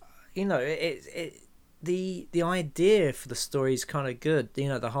 so the idea for the story is kind of good.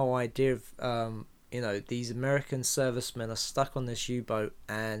 The whole idea of these American servicemen are stuck on this U-boat,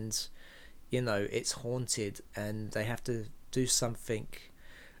 and it's haunted, and they have to do something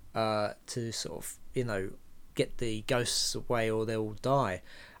to sort of get the ghosts away, or they'll die.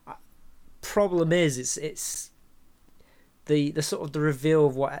 Problem is, it's the sort of the reveal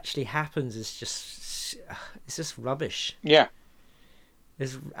of what actually happens is just rubbish. Yeah,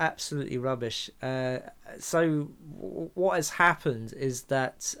 it's absolutely rubbish. So what has happened is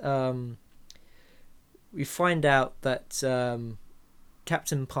that we find out that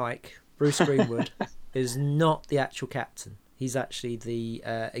Captain Pike, Bruce Greenwood, is not the actual captain. He's actually the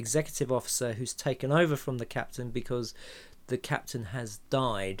executive officer who's taken over from the captain because the captain has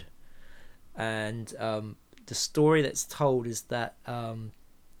died. And the story that's told is that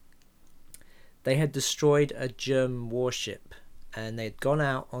they had destroyed a German warship, and they had gone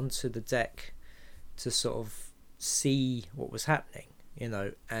out onto the deck to sort of see what was happening,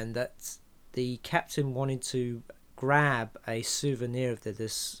 and that the captain wanted to grab a souvenir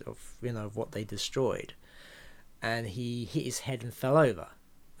of what they destroyed, and he hit his head and fell over.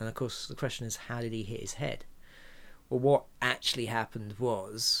 And of course the question is, how did he hit his head? Well, what actually happened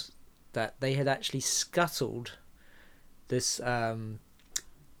was that they had actually scuttled this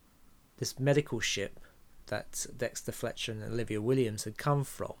medical ship that Dexter Fletcher and Olivia Williams had come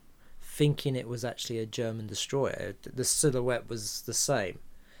from, thinking it was actually a German destroyer. The silhouette was the same.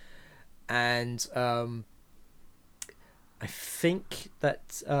 And I think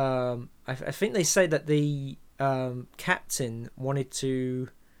that I think they say that the captain wanted to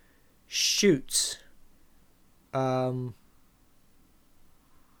shoot.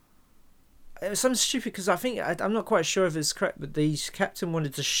 It was something stupid because I think I'm not quite sure if it's correct, but the captain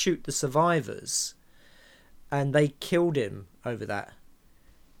wanted to shoot the survivors, and they killed him over that.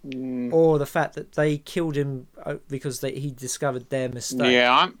 Or the fact that they killed him because he discovered their mistake.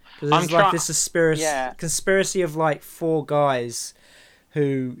 Yeah, I'm like this conspiracy of like four guys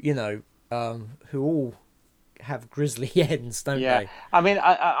who who all have grisly ends, don't they? I mean,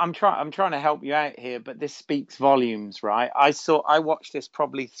 I'm trying to help you out here, but this speaks volumes, right? I watched this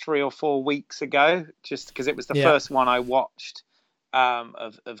probably 3 or 4 weeks ago, just because it was the first one I watched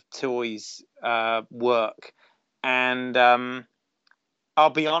of Toy's work, and I'll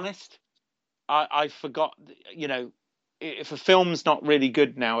be honest, I forgot. If a film's not really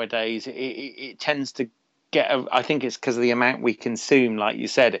good nowadays, it tends to get. I think it's because of the amount we consume. Like you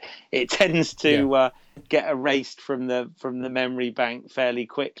said, it tends to get erased from the memory bank fairly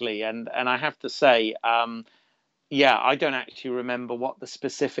quickly. And I have to say, I don't actually remember what the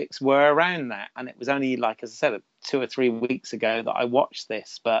specifics were around that. And it was only, like as I said, 2 or 3 weeks ago that I watched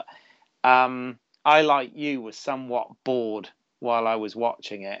this. But I, like you, was somewhat bored while I was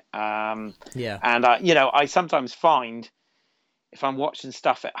watching it. And I sometimes find, if I'm watching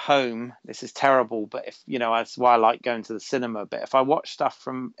stuff at home, this is terrible, but that's why I like going to the cinema. But if I watch stuff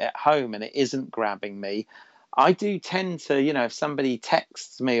from at home and it isn't grabbing me, I do tend to, if somebody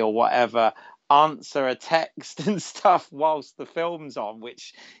texts me or whatever, answer a text and stuff whilst the film's on,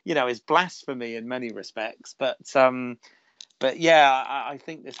 which, is blasphemy in many respects. But yeah, I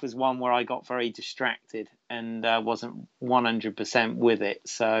think this was one where I got very distracted and wasn't 100% with it.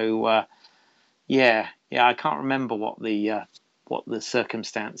 So I can't remember what the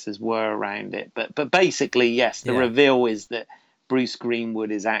circumstances were around it, but basically, yes, the reveal is that Bruce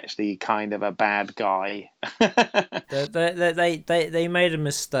Greenwood is actually kind of a bad guy. They made a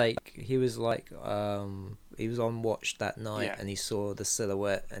mistake. He was like he was on watch that night, and he saw the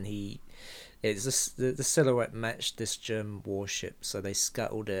silhouette, and the silhouette matched this German warship, so they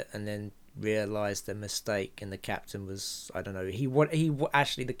scuttled it, and then realized their mistake. And the captain was, I don't know,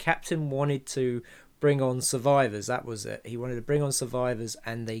 the captain wanted to bring on survivors. That was it. He wanted to bring on survivors,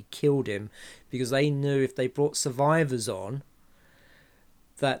 and they killed him because they knew if they brought survivors on,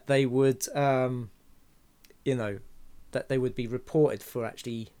 that they would, that they would be reported for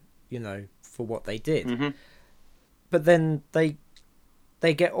actually, for what they did. Mm-hmm. But then but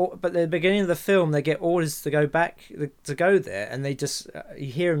at the beginning of the film, they get orders to go back, to go there, and they just,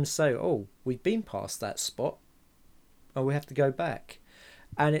 you hear them say, "Oh, we've been past that spot. Oh, we have to go back."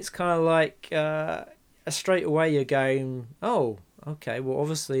 And it's kind of like, straight away you're going, "Oh, okay, well,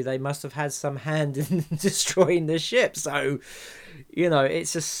 obviously they must have had some hand in destroying the ship." So,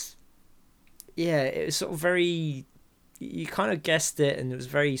 it's just, it was sort of very, you kind of guessed it, and it was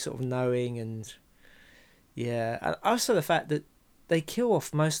very sort of knowing, and and also the fact that they kill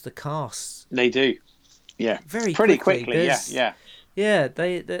off most of the cast. They do, very pretty quickly. Yeah.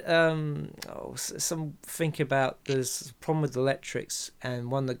 Some think about there's a problem with electrics,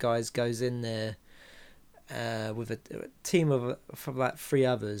 and one of the guys goes in there with a team of like 3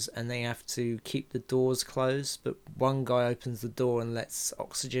 others, and they have to keep the doors closed, but one guy opens the door and lets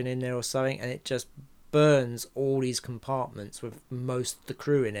oxygen in there or something, and it just burns all these compartments with most of the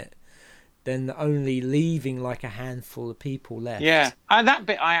crew in it, then only leaving like a handful of people left. That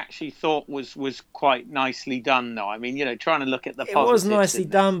bit I actually thought was quite nicely done, though. I mean, trying to look at the positives. It was nicely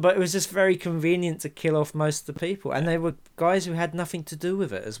done, but it was just very convenient to kill off most of the people, and they were guys who had nothing to do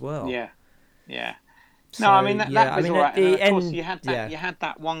with it as well. So, no, I mean that was all right. And of course, end, you had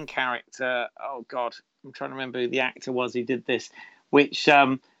that one character. Oh God, I'm trying to remember who the actor was who did this. Which,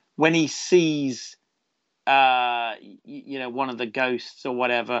 when he sees, one of the ghosts or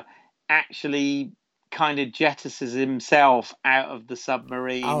whatever, actually kind of jettisons himself out of the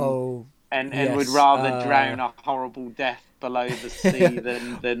submarine. And would rather drown a horrible death below the sea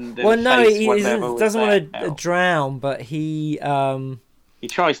than well, no, face he doesn't want to drown, but he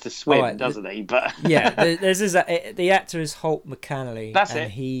tries to swim, doesn't he? But the actor is Holt McCallany. That's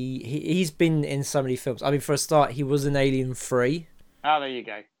it. He's been in so many films. I mean, for a start, he was in Alien 3. Oh, there you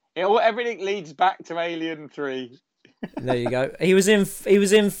go. Everything leads back to Alien 3. There you go. He was in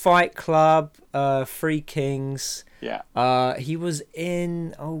Fight Club, Three Kings. Yeah. He was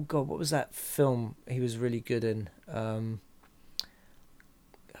in, oh God, what was that film he was really good in?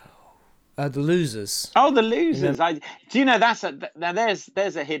 The Losers. Oh, The Losers. There's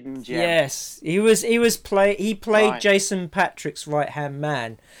a hidden gem. Yes, he played Jason Patric's right-hand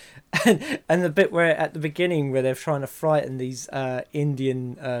man. And the bit where at the beginning where they're trying to frighten these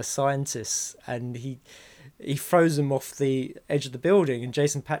Indian scientists, and he throws them off the edge of the building, and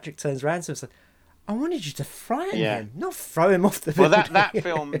Jason Patric turns around to him and says, "I wanted you to frighten him, not throw him off the building."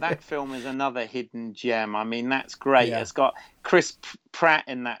 Well, that film is another hidden gem. I mean, that's great. Yeah. It's got Chris Pratt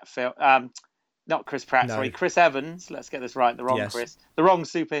in that film. Not Chris Pratt, sorry, Chris Evans. Let's get this right. The wrong Chris. The wrong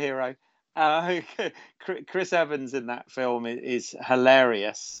superhero. Chris Evans in that film is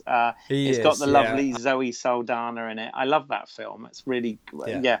hilarious. It's got the lovely Zoe Saldana in it. I love that film. It's really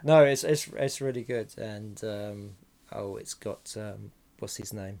No, it's really good, and it's got what's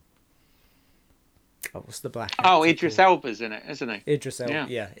his name? Oh, what's the black actor? Oh, Idris Elba's in it, isn't he? Idris Elba.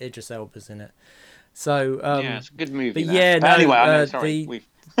 Yeah, Idris Elba's in it. So it's a good movie. But anyway,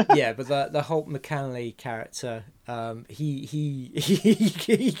 but the Holt McCallany character, he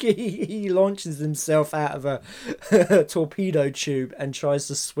launches himself out of a torpedo tube and tries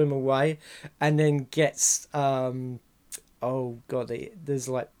to swim away, and then gets there's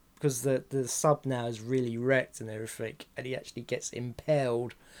like, because the sub now is really wrecked and everything, and he actually gets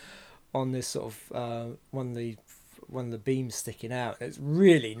impaled on this sort of one of the beams sticking out. It's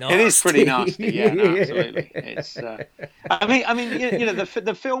really nasty. It is pretty nasty. Yeah, no, absolutely. It's. I mean,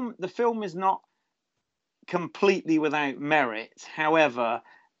 the film is not completely without merit. However,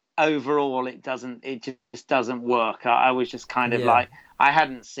 overall, it just doesn't work. I was just kind of like, I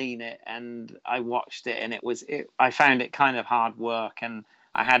hadn't seen it, and I watched it, and I found it kind of hard work, and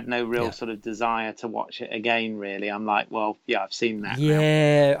I had no real sort of desire to watch it again, really. I'm like, well, I've seen that.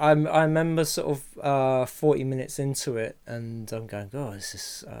 Yeah, I remember sort of 40 minutes into it, and I'm going, God, this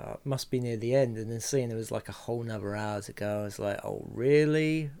is, must be near the end. And then seeing there was like a whole nother hour to go, I was like, oh,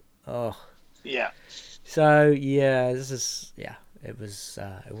 really? Oh. Yeah. So, this is, it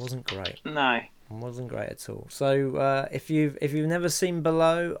wasn't great. No. It wasn't great at all. So, if you've never seen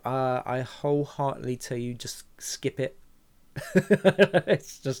Below, I wholeheartedly tell you, just skip it.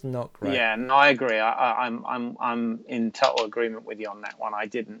 It's just not great. Yeah, no, I agree. I'm in total agreement with you on that one. I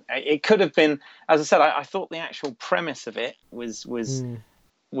didn't. It could have been, as I said, I thought the actual premise of it was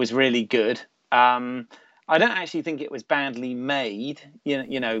really good. I don't actually think it was badly made,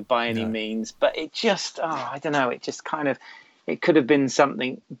 you know, by any means. But it just, I don't know. It just kind of, it could have been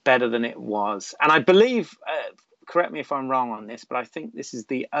something better than it was. And I believe, correct me if I'm wrong on this, but I think this is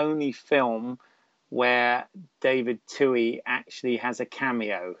the only film where David Twohy actually has a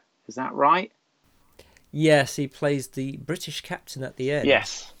cameo. Is that right? Yes, he plays the British captain at the end.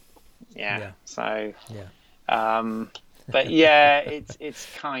 Yes. Yeah. So. Yeah. But yeah, it's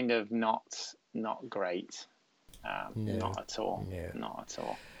kind of not great. Not at all. No. Not at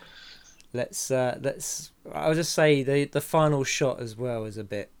all. Let's. I'll just say the final shot as well is a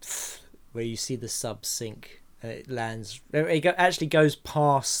bit where you see the sub sink. It lands. It actually goes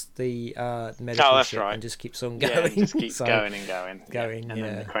past the medical ship and just keeps on going. Yeah, it just keeps going and going. And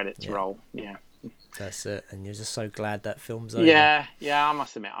then the credits roll. Yeah, that's it. And you're just so glad that film's over. Yeah. I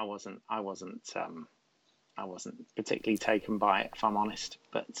must admit, I wasn't particularly taken by it, if I'm honest.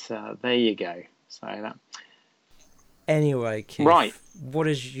 But there you go. So that. Anyway, Keith, right. What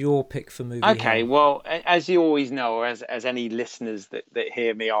is your pick for movie? Okay, well, as you always know, or as any listeners that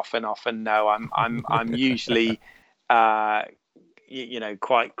hear me often know, I'm usually, quite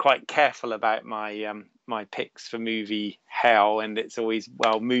careful about my my picks for movie hell, and it's always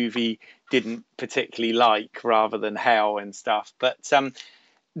movie didn't particularly like rather than hell and stuff. But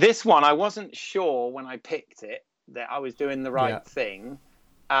this one, I wasn't sure when I picked it that I was doing the right thing.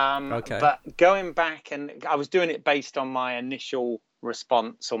 But going back, and I was doing it based on my initial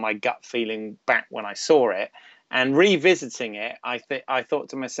response or my gut feeling back when I saw it, and revisiting it, I thought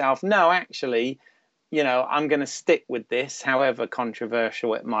to myself, no, actually, I'm going to stick with this, however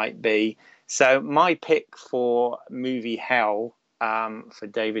controversial it might be. So my pick for movie hell for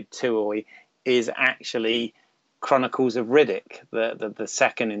David Twohy is actually Chronicles of Riddick, the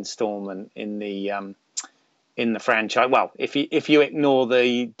second installment in the franchise. Well, if you ignore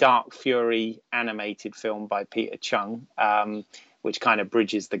the Dark Fury animated film by Peter Chung, which kind of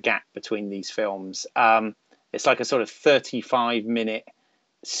bridges the gap between these films, it's like a sort of 35-minute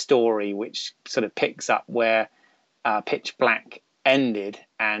story which sort of picks up where Pitch Black ended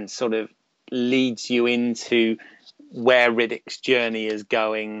and sort of leads you into where Riddick's journey is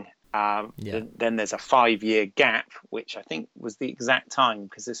going. Then there's a 5-year gap, which I think was the exact time,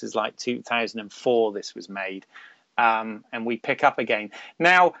 because this is like 2004 this was made, and we pick up again.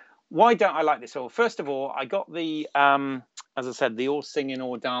 Now, why don't I like this? Well, first of all, I got the as I said, the All Singing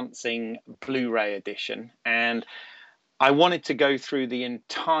All Dancing Blu-ray edition, and I wanted to go through the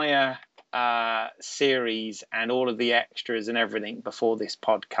entire series and all of the extras and everything before this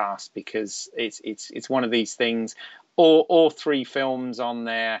podcast, because it's one of these things. All three films on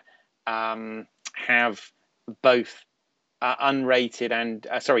there have both unrated and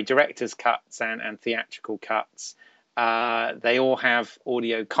director's cuts and theatrical cuts. They all have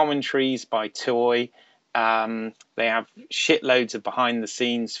audio commentaries by Twohy. They have shitloads of behind the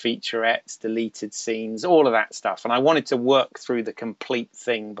scenes featurettes, deleted scenes, all of that stuff. And I wanted to work through the complete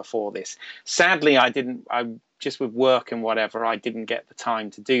thing before this. Sadly, I just with work and whatever, I didn't get the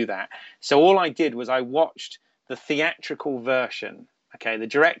time to do that. So all I did was I watched the theatrical version. Okay, the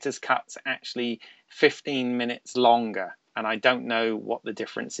director's cut's actually 15 minutes longer, and I don't know what the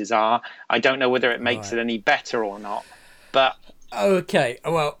differences are. I don't know whether it makes it any better or not. But okay,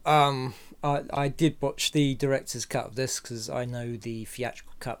 well, I did watch the director's cut of this because I know the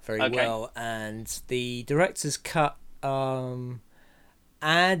theatrical cut very well, and the director's cut adds.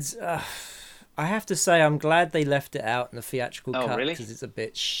 I have to say, I'm glad they left it out in the theatrical cut because it's a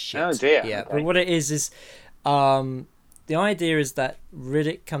bit shit. Oh dear. Yeah, but what it is. The idea is that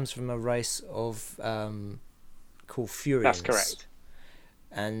Riddick comes from a race of called Furians. That's correct.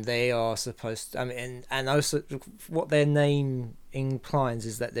 And they are supposed to, and also what their name implies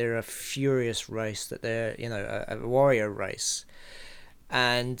is that they're a furious race, that they're, a warrior race.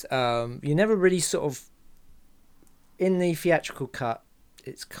 And you never really sort of, in the theatrical cut,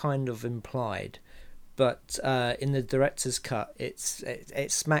 it's kind of implied. But in the director's cut, it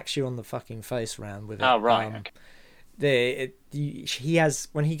smacks you on the fucking face round with it. Oh, right. He has,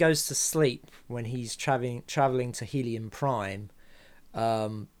 when he goes to sleep, when he's traveling to Helium Prime,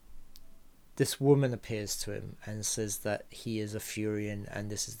 this woman appears to him and says that he is a Furian, and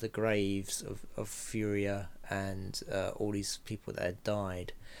this is the graves of Furia and all these people that had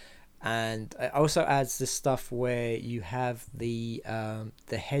died. And it also adds this stuff where you have the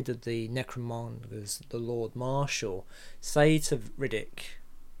head of the Necromongers, the Lord Marshal, say to Riddick,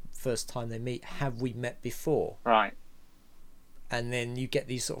 first time they meet, "Have we met before?" Right. and then you get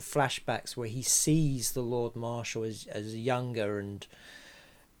these sort of flashbacks where he sees the Lord Marshal as younger, and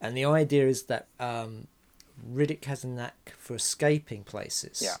the idea is that Riddick has a knack for escaping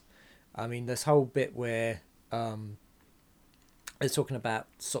places. Yeah. I mean, this whole bit where they're talking about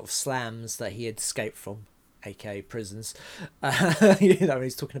sort of slams that he had escaped from, aka prisons.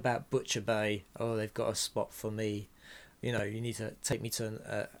 He's talking about Butcher Bay. Oh, they've got a spot for me. You need to take me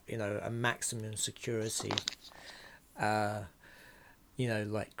to a maximum security.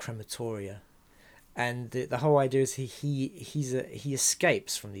 Like crematoria. And the whole idea is he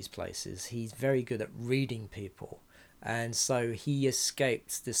escapes from these places. He's very good at reading people, and so he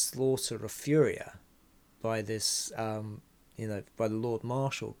escaped this slaughter of Furia by this by the Lord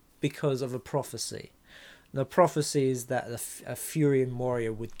Marshal because of a prophecy. And the prophecy is that a Furian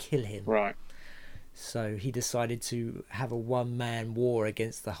warrior would kill him. Right. So he decided to have a one-man war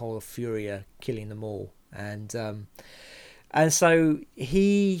against the whole of Furia, killing them all. And so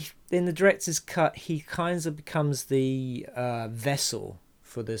he, in the director's cut, he kind of becomes the vessel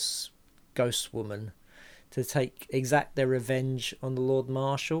for this ghost woman to exact their revenge on the Lord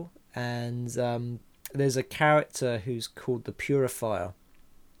Marshal. And there's a character who's called the Purifier,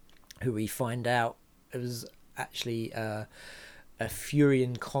 who we find out it was actually a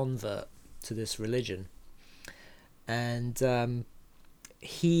Furian convert to this religion. And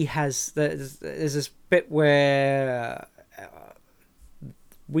he has, there's this bit where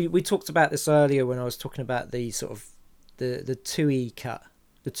we talked about this earlier when I was talking about the sort of the 2E cut,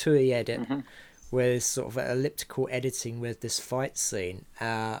 the 2E edit, where there's sort of elliptical editing with this fight scene.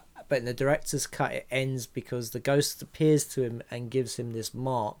 But in the director's cut, it ends because the ghost appears to him and gives him this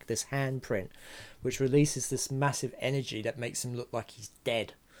mark, this handprint, which releases this massive energy that makes him look like he's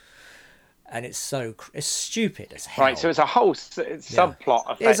dead. And it's stupid as hell. Right, so it's a whole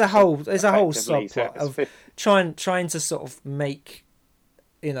subplot. There's a whole subplot of trying to sort of make,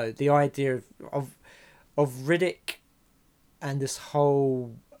 the idea of Riddick and this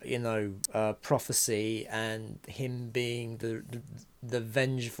whole, prophecy, and him being the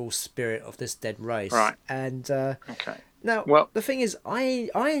vengeful spirit of this dead race. Right. And okay. Now, the thing is, I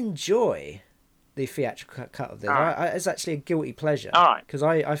enjoy the theatrical cut of this. Right. It's actually a guilty pleasure. All right. Because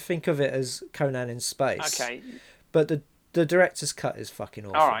I think of it as Conan in space. Okay. But the director's cut is fucking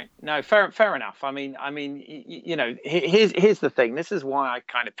awful. All right. No, fair enough. I mean, here's the thing. This is why I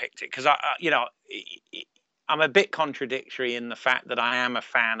kind of picked it, because I'm a bit contradictory in the fact that I am a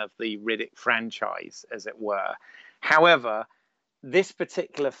fan of the Riddick franchise, as it were. However, this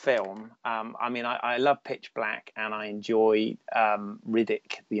particular film, I love Pitch Black, and I enjoy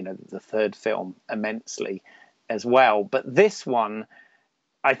Riddick, the third film, immensely as well. But this one,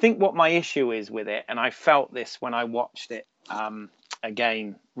 I think what my issue is with it, and I felt this when I watched it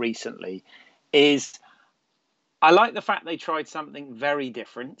again recently, is I like the fact they tried something very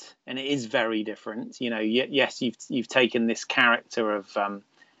different, and it is very different. Yes, you've taken this character of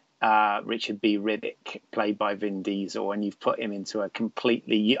Richard B. Riddick, played by Vin Diesel, and you've put him into a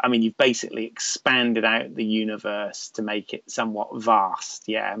completely, you've basically expanded out the universe to make it somewhat vast,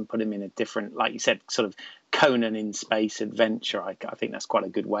 and put him in a different, like you said, sort of Conan in space adventure. I think that's quite a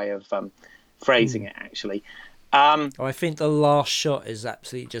good way of phrasing it, actually. I think the last shot is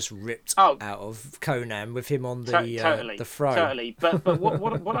absolutely just ripped out of Conan with him on the throne. Totally. But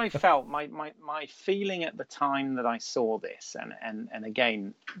what I felt, my feeling at the time that I saw this, and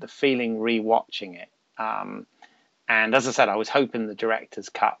again, the feeling rewatching it, and as I said, I was hoping the director's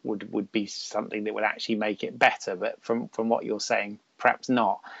cut would be something that would actually make it better, but from what you're saying, perhaps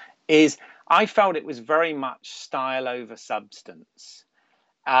not, is I felt it was very much style over substance.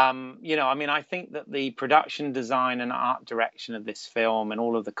 I think that the production design and art direction of this film and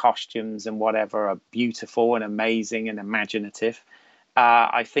all of the costumes and whatever are beautiful and amazing and imaginative.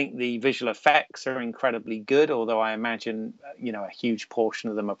 I think the visual effects are incredibly good, although I imagine, a huge portion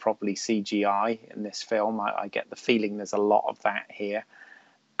of them are probably CGI in this film. I get the feeling there's a lot of that here.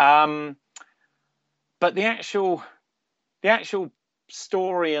 But the actual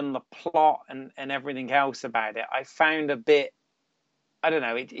story and the plot and everything else about it, I found a bit, I don't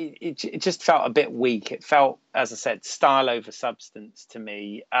know, it just felt a bit weak. It felt, as I said, style over substance to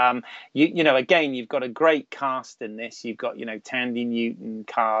me. Again, you've got a great cast in this. You've got, Tandy Newton,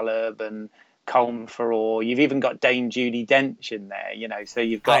 Carl Urban, Colm Farrell. You've even got Dame Judi Dench in there, so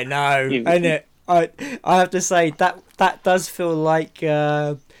you've got... I know. I have to say, that does feel like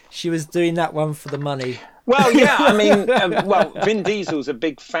she was doing that one for the money. Well, yeah, I mean, Vin Diesel's a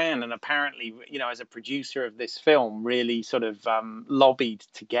big fan, and apparently, as a producer of this film, really sort of lobbied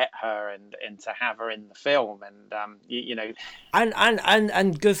to get her and to have her in the film, and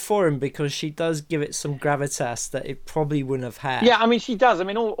and good for him, because she does give it some gravitas that it probably wouldn't have had. Yeah, I mean, she does. I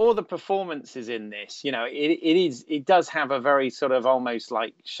mean, all the performances in this, it does have a very sort of almost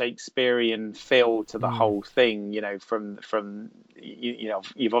like Shakespearean feel to the whole thing. From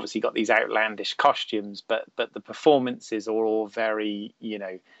you've obviously got these outlandish costumes, but the performances are all very,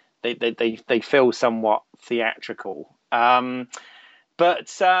 they feel somewhat theatrical. No,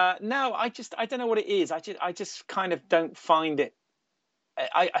 I don't know what it is. I just kind of don't find it.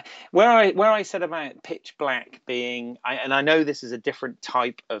 Where I said about Pitch Black being, and I know this is a different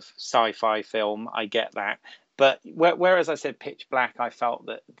type of sci-fi film, I get that, but whereas I said Pitch Black, I felt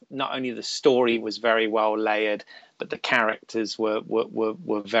that not only the story was very well layered, but the characters were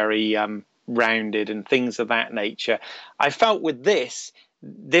very rounded and things of that nature. I felt with this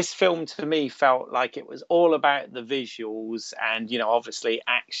film to me felt like it was all about the visuals and, obviously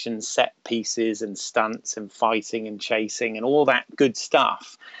action set pieces and stunts and fighting and chasing and all that good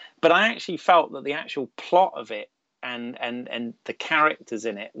stuff. But I actually felt that the actual plot of it and the characters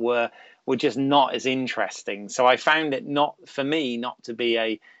in it were just not as interesting. So I found it not to be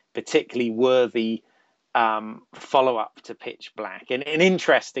a particularly worthy follow-up to Pitch Black, and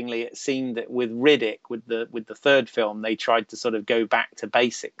interestingly, it seemed that with Riddick, with the third film, they tried to sort of go back to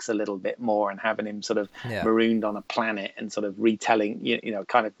basics a little bit more and having him sort of marooned on a planet and sort of retelling,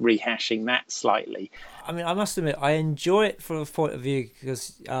 kind of rehashing that slightly. I mean, I must admit, I enjoy it from a point of view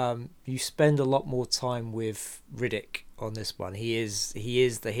because you spend a lot more time with Riddick on this one. He is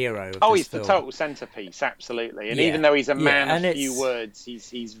the hero of this he's film. The total centerpiece, absolutely. And even though he's a man of few words,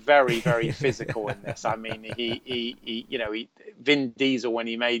 he's very, very physical in this. I mean, he Vin Diesel, when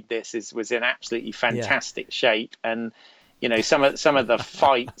he made this, was in absolutely fantastic shape, and some of the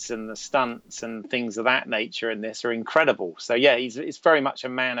fights and the stunts and things of that nature in this are incredible. So he's very much a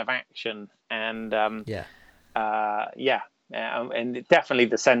man of action, and and definitely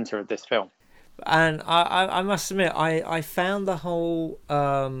the center of this film. And I must admit, I found the whole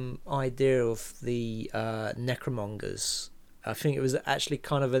idea of the necromongers, I think it was actually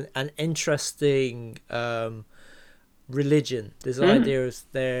kind of an interesting religion. This idea is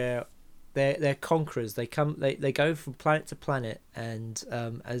they're conquerors. They go from planet to planet, and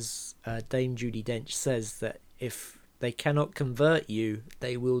as Dame Judi Dench says, that if they cannot convert you,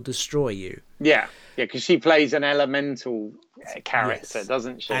 they will destroy you. Yeah, because she plays an elemental character,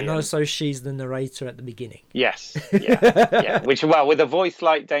 doesn't she? And also she's the narrator at the beginning. Yes, yeah. Which, with a voice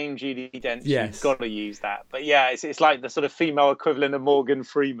like Dame Judi Dench, you've got to use that. But it's like the sort of female equivalent of Morgan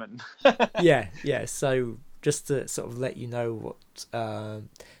Freeman. yeah. So just to sort of let you know what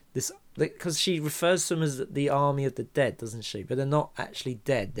this, because she refers to them as the army of the dead, doesn't she? But they're not actually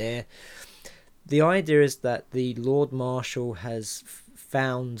dead. The idea is that the Lord Marshal has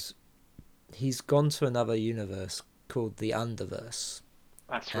found, he's gone to another universe called the Underverse.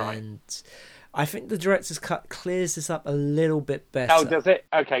 That's right. And I think the director's cut clears this up a little bit better. Oh, does it?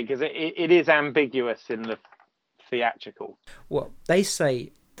 Okay, because it is ambiguous in the theatrical. Well, they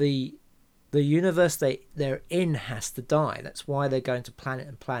say the universe they're in has to die. That's why they're going to planet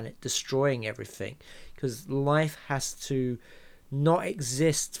and planet, destroying everything, because life has to not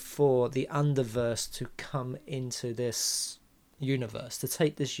exist for the Underverse to come into this universe, to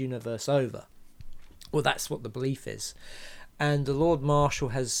take this universe over. Well, that's what the belief is. And the Lord Marshal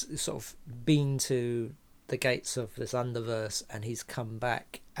has sort of been to the gates of this Underverse, and he's come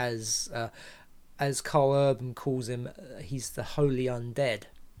back as Carl Urban calls him, he's the Holy Undead.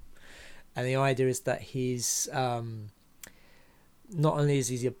 And the idea is that he's not only is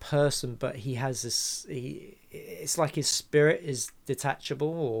he a person, but he has this. It's like his spirit is detachable,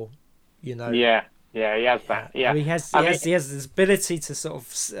 or Yeah, he has that. Yeah, I mean, he has this ability to sort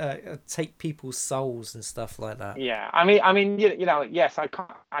of take people's souls and stuff like that. Yeah, I mean, yes, I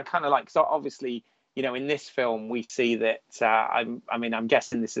kind of like. So obviously, in this film, we see that. I'm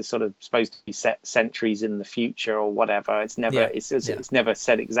guessing this is sort of supposed to be set centuries in the future or whatever. It's never. It's never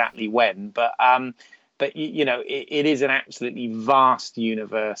said exactly when, but it is an absolutely vast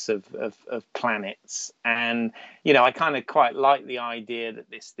universe of planets, and I kind of quite like the idea that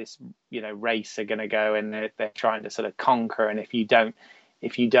this race are going to go and they're trying to sort of conquer, and if you don't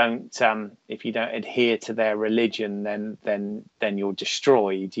adhere to their religion, then you're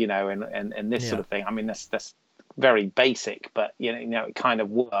destroyed, and this sort of thing. I mean, that's very basic, but it kind of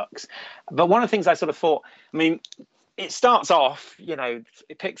works. But one of the things I sort of thought, I mean, it starts off,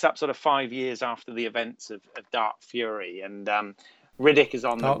 it picks up sort of 5 years after the events of Dark Fury, and Riddick is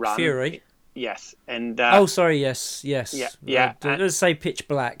on the run. Fury? Yes, and oh, sorry, yes. Yeah. Let's say Pitch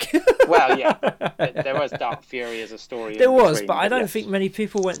Black. Well, yeah, there was Dark Fury as a story. There was, between, but I don't yes. think many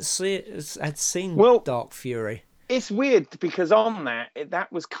people went to see it had seen Dark Fury. It's weird because on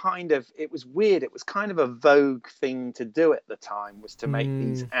that was kind of, it was weird. It was kind of a vogue thing to do at the time, was to make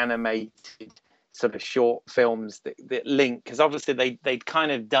these animated sort of short films that link, because obviously they'd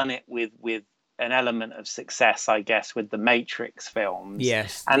kind of done it with an element of success, I guess, with the Matrix films.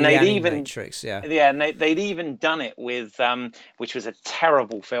 Yes, and they'd even Matrix, yeah, and they'd even done it with which was a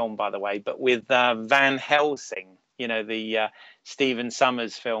terrible film, by the way, but with Van Helsing, the Stephen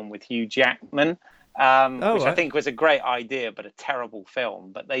Sommers film with Hugh Jackman, which I think was a great idea, but a terrible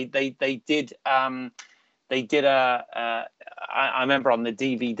film. But they did I remember on the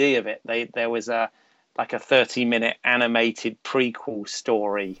DVD of it, there was like a 30-minute animated prequel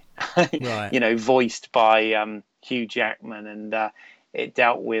story, right. Voiced by Hugh Jackman, and it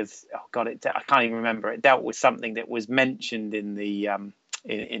dealt with, I can't even remember. It dealt with something that was mentioned in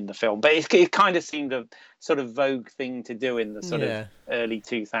the film, but it kind of seemed a sort of vogue thing to do in the sort of early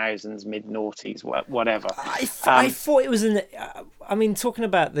 2000s, mid noughties, whatever. I thought it was talking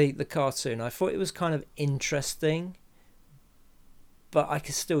about the cartoon, I thought it was kind of interesting, but I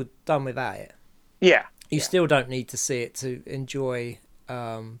could still done without it. Yeah. You still don't need to see it to enjoy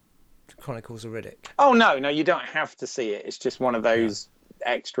Chronicles of Riddick. Oh no, you don't have to see it. It's just one of those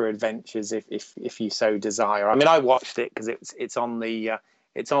extra adventures if you so desire. I mean, I watched it because it's on the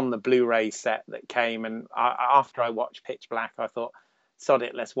Blu-ray set that came, and after I watched Pitch Black, I thought, sod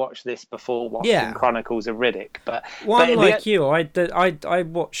it, let's watch this before watching Chronicles of Riddick. But you, I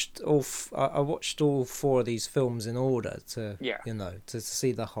watched all four of these films in order to to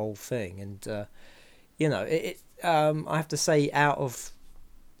see the whole thing, and I have to say, out of,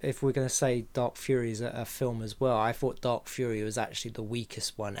 if we're going to say Dark Fury is a film as well, I thought Dark Fury was actually the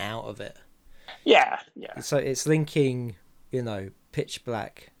weakest one out of it. Yeah. So it's linking, Pitch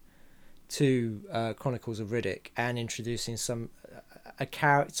Black to Chronicles of Riddick and introducing a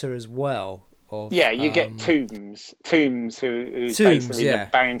character as well. You get Toombs, who's basically the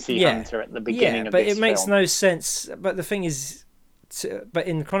bounty hunter at the beginning of this film. But it makes no sense. But the thing is, but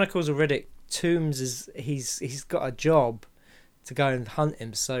in Chronicles of Riddick, Toombs he's got a job to go and hunt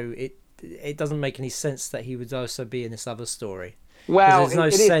him, so it doesn't make any sense that he would also be in this other story. Well, there's no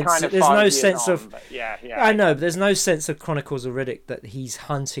sense of I know, but there's no sense of Chronicles of Riddick that he's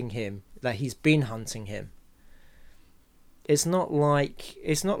hunting him, that he's been hunting him. It's not like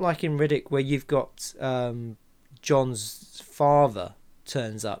in Riddick where you've got John's father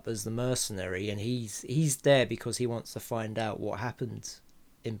turns up as the mercenary, and he's there because he wants to find out what happened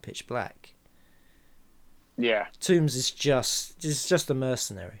in Pitch Black. Yeah, Toombs is just a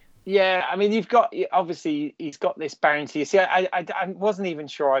mercenary. Yeah, I mean, obviously he's got this bounty. See, I wasn't even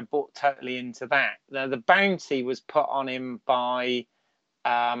sure I bought totally into that. The bounty was put on him by,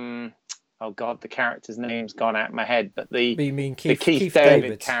 oh God, the character's name's gone out of my head, but the Keith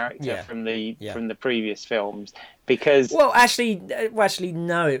David character from the previous films, because actually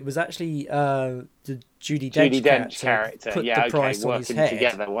no, it was actually the Judi Dench character put the price on his head,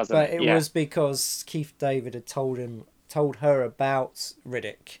 together, wasn't but it? It was because Keith David had told her about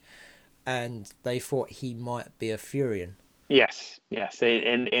Riddick, and they thought he might be a Furian. Yes,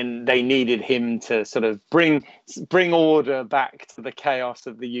 and they needed him to sort of bring order back to the chaos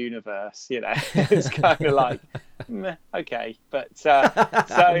of the universe. It's kind of like, okay, but so it's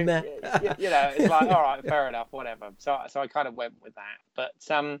like, all right, fair enough, whatever. So I kind of went with that,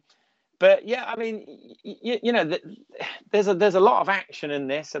 but yeah, I mean, there's a lot of action in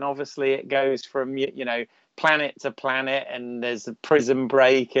this, and obviously it goes from planet to planet, and there's a prison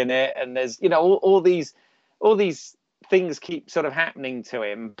break in it, and there's all these things keep sort of happening to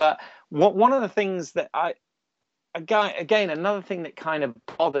him. But one of the things that another thing that kind of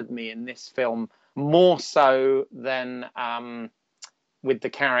bothered me in this film, more so than with the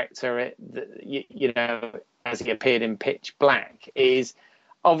character as he appeared in Pitch Black, is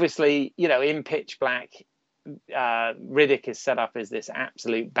obviously in Pitch Black, Riddick is set up as this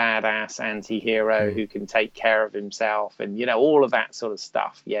absolute badass anti-hero who can take care of himself, and all of that sort of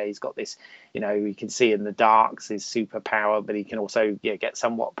stuff. He's got this, he can see in the darks, his superpower, but he can also get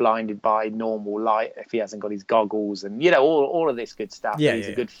somewhat blinded by normal light if he hasn't got his goggles, and all of this good stuff. He's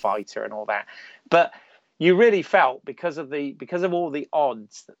a good fighter and all that. But you really felt, because of all the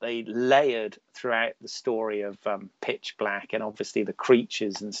odds that they layered throughout the story of Pitch Black, and obviously the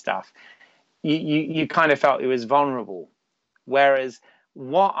creatures and stuff, you kind of felt he was vulnerable. Whereas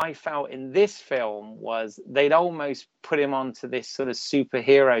what I felt in this film was they'd almost put him onto this sort of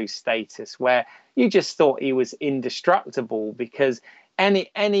superhero status where you just thought he was indestructible, because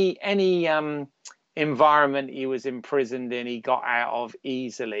any environment he was imprisoned in, he got out of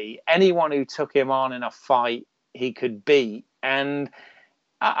easily. Anyone who took him on in a fight, he could beat. And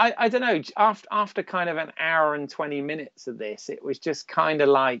I don't know, after kind of an hour and 20 minutes of this, it was just kind of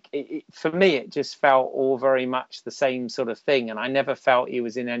like, for me, it just felt all very much the same sort of thing. And I never felt he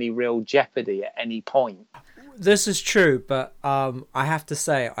was in any real jeopardy at any point. This is true, but I have to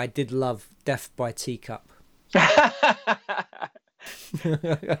say, I did love Death by Teacup. Yeah, no,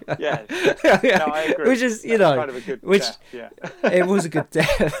 I agree. Which is, you know, kind of a good death, yeah. It was a good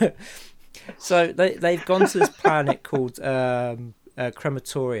death. So they've gone to this planet called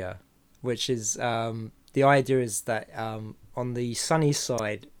Crematoria, which is the idea is that on the sunny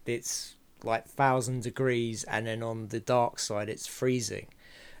side it's like 1,000 degrees, and then on the dark side it's freezing.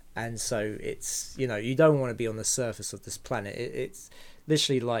 And so it's, you know, you don't want to be on the surface of this planet. It's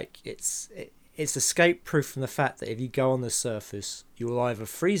literally like it's escape proof from the fact that if you go on the surface, you will either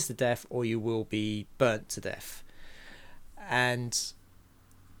freeze to death or you will be burnt to death. And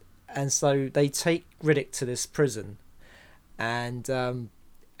so they take Riddick to this prison, and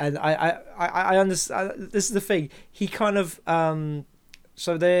I understand. This is the thing. He kind of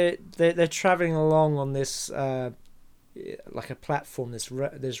so they're traveling along on this like a platform,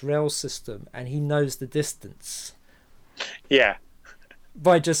 this rail system, and he knows the distance. Yeah.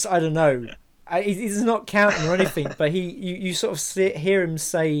 By just, I don't know. He's not counting or anything, but you sort of hear him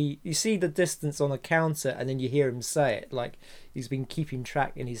say, you see the distance on a counter, and then you hear him say it, like he's been keeping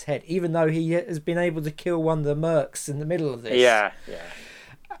track in his head, even though he has been able to kill one of the mercs in the middle of this. Yeah.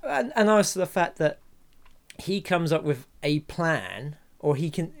 And also the fact that he comes up with a plan, or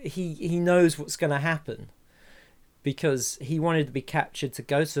he knows what's going to happen, because he wanted to be captured to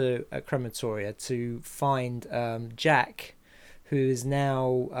go to a crematoria to find Jack, who is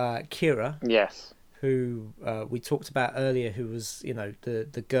now Kira. Yes. Who we talked about earlier, who was, you know,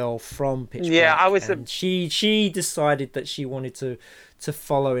 the girl from Pitch Black. Yeah, she decided that she wanted to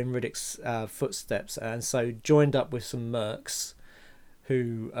follow in Riddick's footsteps, and so joined up with some mercs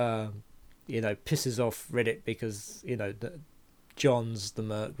who you know, pisses off Riddick because, you know, Johns the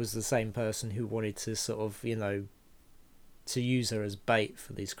merc was the same person who wanted to sort of, you know, to use her as bait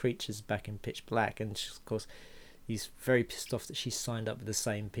for these creatures back in Pitch Black, and she, of course, he's very pissed off that she signed up with the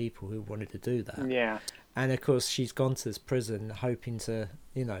same people who wanted to do that. Yeah. And of course, she's gone to this prison hoping to,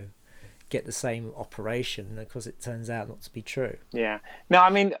 you know, get the same operation, and of course it turns out not to be true. Yeah. No, I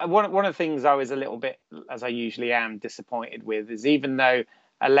mean, one of the things I was a little bit, as I usually am, disappointed with is, even though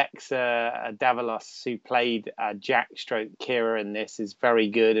Alexa Davalos, who played Jack Stroke Kira in this, is very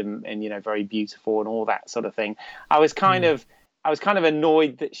good and you know, very beautiful and all that sort of thing, I was kind of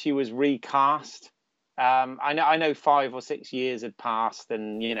annoyed that she was recast. I know 5 or 6 years had passed,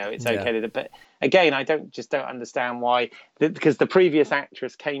 and you know, it's okay to, but again, I don't understand why, because the previous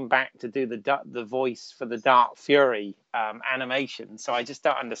actress came back to do the voice for the Dark Fury animation, so I just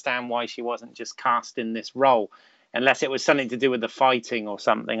don't understand why she wasn't just cast in this role, unless it was something to do with the fighting or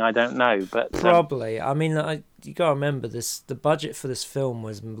something. I don't know, but probably. I mean, you got to remember this. The budget for this film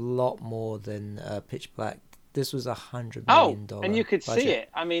was a lot more than Pitch Black. This was $100 million. Oh, and you could budget. see it.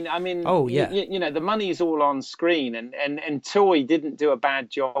 I mean, oh yeah. You know, the money's all on screen, and Toy didn't do a bad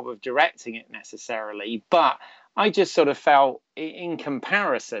job of directing it necessarily, but I just sort of felt, in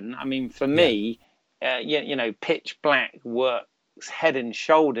comparison, I mean, for me, you know, Pitch Black works head and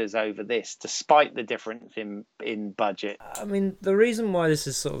shoulders over this, despite the difference in budget. I mean, the reason why this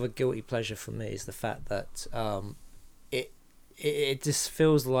is sort of a guilty pleasure for me is the fact that it just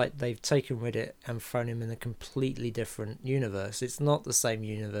feels like they've taken Riddick and thrown him in a completely different universe. It's not the same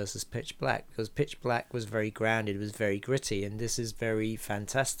universe as Pitch Black, because Pitch Black was very grounded, was very gritty, and this is very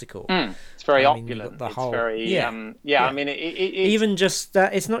fantastical. It's very opulent. It's very I mean, even just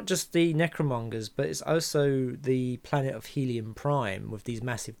that, it's not just the Necromongers, but it's also the planet of Helium Prime with these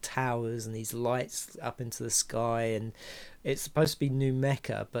massive towers and these lights up into the sky, and it's supposed to be New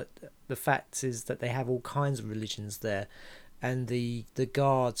Mecca, but the fact is that they have all kinds of religions there. And the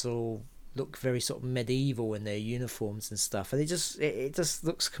guards all look very sort of medieval in their uniforms and stuff, and it just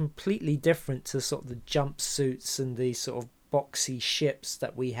looks completely different to sort of the jumpsuits and the sort of boxy ships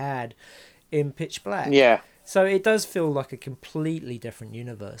that we had in Pitch Black. Yeah. So it does feel like a completely different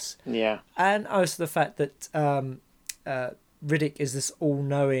universe. Yeah. And also the fact that Riddick is this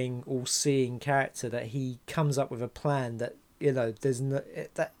all-knowing, all-seeing character, that he comes up with a plan that, you know,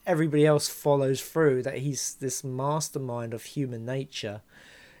 that everybody else follows through, that he's this mastermind of human nature.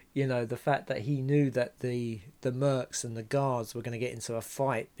 You know, the fact that he knew that the mercs and the guards were going to get into a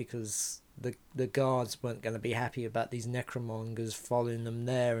fight because the guards weren't going to be happy about these necromongers following them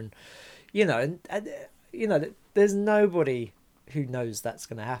there, and you know, and you know, there's nobody who knows that's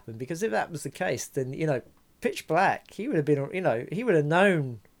going to happen? Because if that was the case, then, you know, Pitch Black, he would have been, you know, he would have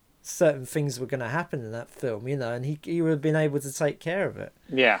known certain things were going to happen in that film, you know, and he would have been able to take care of it.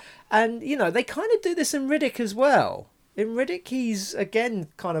 Yeah. And, you know, they kind of do this in Riddick as well. In Riddick, he's, again,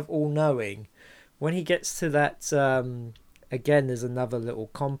 kind of all-knowing. When he gets to that, again, there's another little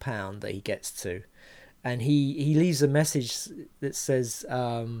compound that he gets to. And he leaves a message that says,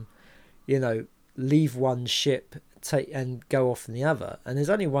 you know, leave one ship and go off in the other. And there's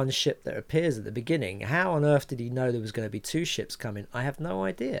only one ship that appears at the beginning. How on earth did he know there was going to be two ships coming? I have no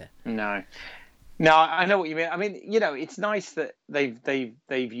idea. No, I know what you mean. I mean, you know, it's nice that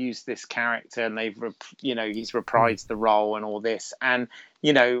they've used this character and he's reprised the role and all this. And,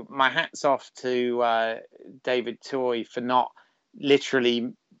 you know, my hat's off to David Toy for not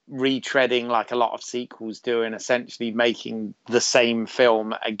literally retreading like a lot of sequels do and essentially making the same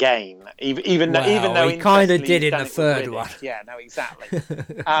film again, even though he kind of did in the third one. Yeah, no, exactly.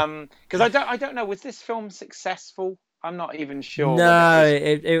 Because I don't know, was this film successful? I'm not even sure. No,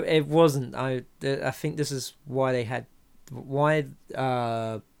 it wasn't. I think this is why Riddick,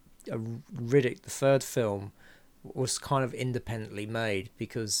 the third film, was kind of independently made,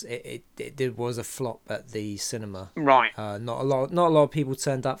 because it was a flop at the cinema. Right. Not a lot of people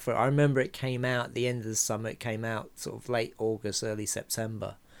turned up for it. I remember it came out at the end of the summer. It came out sort of late August, early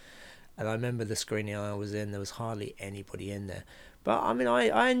September, and I remember the screening I was in. There was hardly anybody in there. But I mean,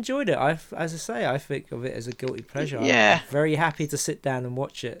 I enjoyed it. As I say, I think of it as a guilty pleasure. Yeah. I'm very happy to sit down and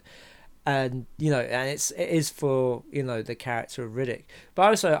watch it. And, you know, and it is for, you know, the character of Riddick. But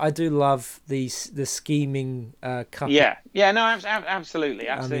also, I do love the scheming couple. Yeah, no, absolutely.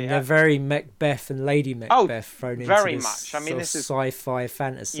 I mean, they're very Macbeth and Lady Macbeth thrown into very this much. I mean, this is sci-fi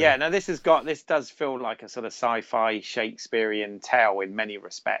fantasy. Yeah, no, this does feel like a sort of sci-fi Shakespearean tale in many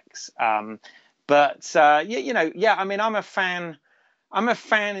respects. I mean, I'm a fan. I'm a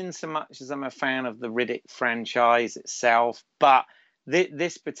fan in so much as I'm a fan of the Riddick franchise itself, but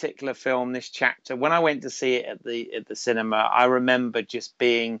this particular film, this chapter, when I went to see it at the cinema, I remember just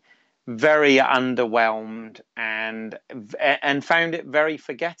being very underwhelmed and found it very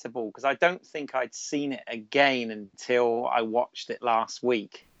forgettable, because I don't think I'd seen it again until I watched it last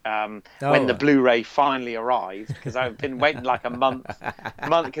week. When the Blu-ray finally arrived, because I've been waiting like a month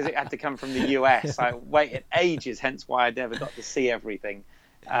because it had to come from the US. I waited ages, hence why I never got to see everything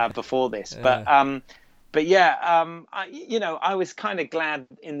before this. But yeah, I was kind of glad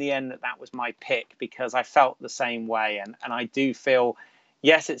in the end that was my pick, because I felt the same way, and I do feel,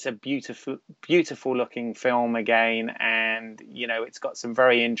 yes, it's a beautiful looking film again, and you know, it's got some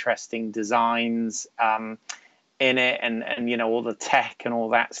very interesting designs in it, and you know, all the tech and all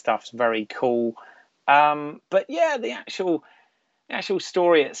that stuff's very cool. But yeah, the actual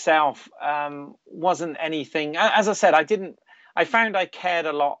story itself wasn't anything. As I said, I found I cared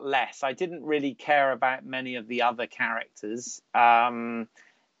a lot less. I didn't really care about many of the other characters.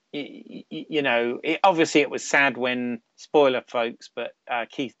 You know, obviously it was sad when, spoiler folks, but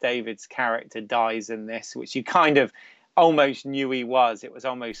Keith David's character dies in this, which you kind of almost knew he was. It was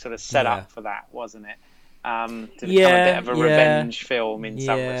almost sort of set up for that, wasn't it? To become a bit of a revenge film in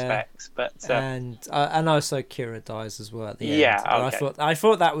some respects, but and also Kira dies as well at the end. Yeah, okay. I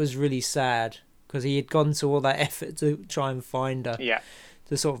thought that was really sad, because he had gone to all that effort to try and find her,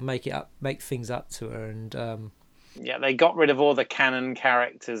 to sort of make things up to her, and they got rid of all the canon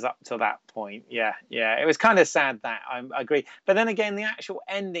characters up to that point. Yeah, it was kind of sad, that I agree. But then again, the actual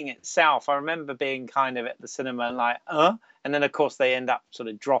ending itself, I remember being kind of at the cinema and like, and then of course they end up sort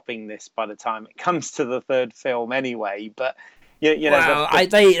of dropping this by the time it comes to the third film anyway. But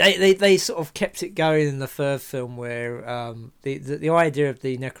they sort of kept it going in the third film, where the idea of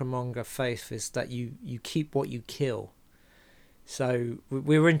the Necromonger faith is that you keep what you kill. So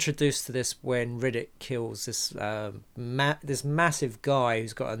we were introduced to this when Riddick kills this massive guy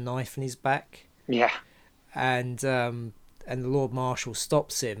who's got a knife in his back. Yeah, and the Lord Marshal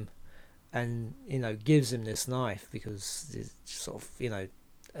stops him, and you know, gives him this knife, because it's sort of, you know,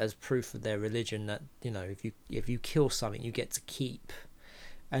 as proof of their religion that, you know, if you kill something, you get to keep.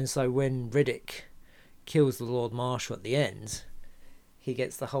 And so when Riddick kills the Lord Marshal at the end, he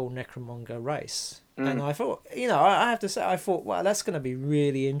gets the whole Necromonger race. And I thought, you know, I have to say, I thought, wow, that's going to be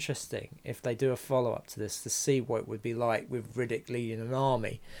really interesting if they do a follow-up to this, to see what it would be like with Riddick leading an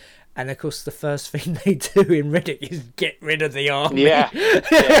army. And of course, the first thing they do in Riddick is get rid of the army. Yeah.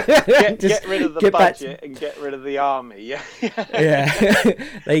 Get rid of the budget and get rid of the army. Yeah. Yeah.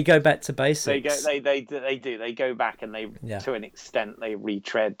 They go back to basics. They do. They go back, and they, to an extent, they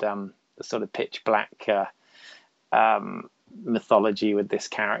retread the sort of Pitch Black mythology with this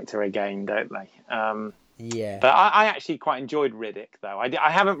character again, don't they? Yeah. But I actually quite enjoyed Riddick, though.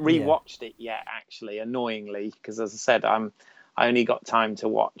 I haven't rewatched it yet, actually, annoyingly, because as I said, I only got time to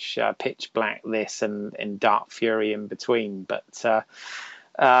watch Pitch Black, this, and Dark Fury in between. But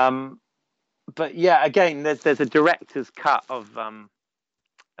yeah, again, there's a director's cut of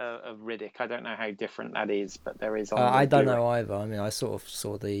Riddick. I don't know how different that is, but there is. I don't know either. I mean, I sort of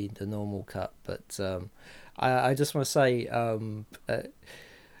saw the normal cut, but I just want to say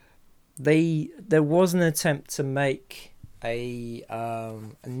there was an attempt to make a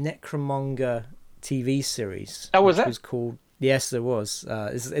Necromonger TV series. Oh, was it? It was called. Yes, there was.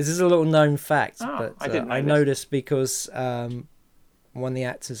 This is a little known fact, but I noticed because one of the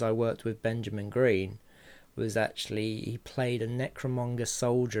actors I worked with, Benjamin Green, was actually he played a Necromonger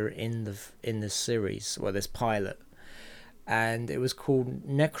soldier in the series, well, this pilot, and it was called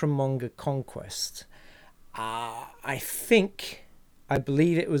Necromonger Conquest. I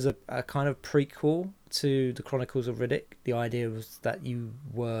believe it was a kind of prequel to the Chronicles of Riddick. The idea was that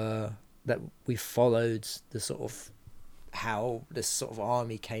we followed the sort of how this sort of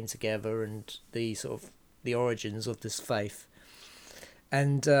army came together and the sort of the origins of this faith.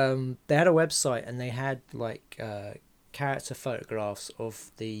 And they had a website, and they had like character photographs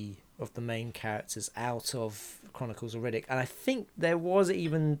of the main characters out of Chronicles of Riddick, and I think they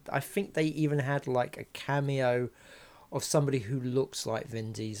even had like a cameo of somebody who looks like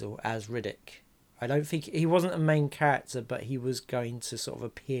Vin Diesel as Riddick. I don't think he wasn't a main character, but he was going to sort of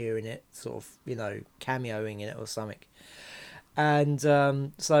appear in it, sort of, cameoing in it or something. And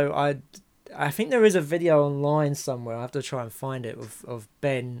so I think there is a video online somewhere. I have to try and find it of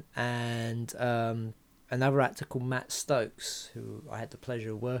Ben and another actor called Matt Stokes, who I had the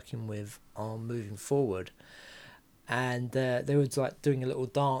pleasure of working with on Moving Forward. And they were like doing a little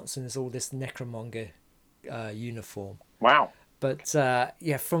dance, and there's all this Necromonger uniform. Wow. But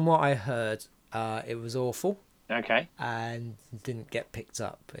from what I heard, it was awful. Okay. And didn't get picked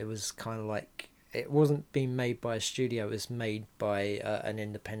up. It was kind of like, it wasn't being made by a studio. It was made by an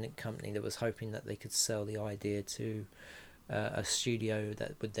independent company that was hoping that they could sell the idea to a studio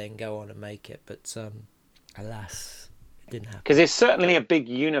that would then go on and make it. But alas, it didn't happen. Because it's certainly a big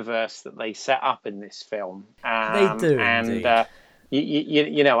universe that they set up in this film. They do, and I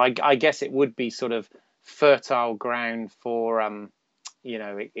guess it would be sort of fertile ground for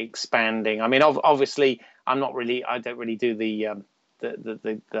expanding. I mean, obviously, I don't really do the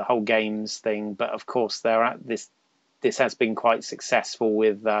whole games thing, but of course this has been quite successful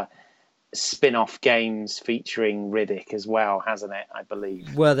with spin-off games featuring Riddick as well, hasn't it? I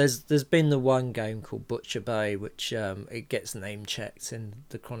believe. Well, there's been the one game called Butcher Bay, which it gets name checked in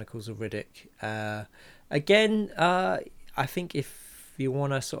the Chronicles of Riddick. Again, I think if you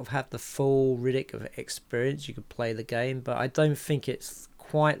want to sort of have the full Riddick of experience, you could play the game, but I don't think it's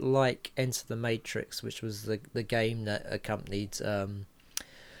quite like Enter the Matrix, which was the game that accompanied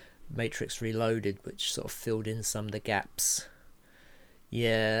Matrix Reloaded, which sort of filled in some of the gaps.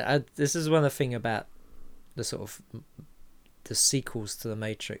 This is one of the things about the sort of the sequels to the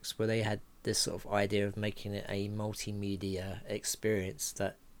Matrix, where they had this sort of idea of making it a multimedia experience,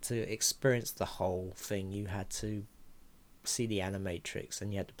 that to experience the whole thing you had to see the Animatrix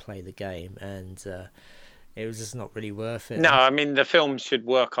and you had to play the game, and it was just not really worth it. No, I mean, the films should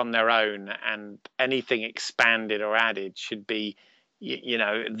work on their own, and anything expanded or added should be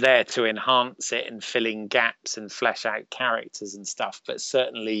there to enhance it and fill in gaps and flesh out characters and stuff. But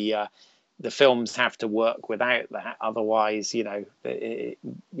certainly the films have to work without that, otherwise it's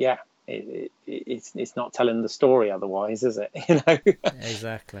not telling the story otherwise, is it?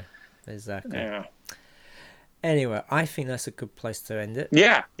 Exactly. Yeah. Anyway, I think that's a good place to end it.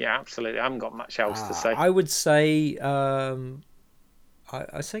 Yeah, absolutely. I haven't got much else to say. I would say, I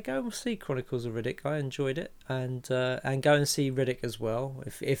say go and see Chronicles of Riddick. I enjoyed it, and go and see Riddick as well.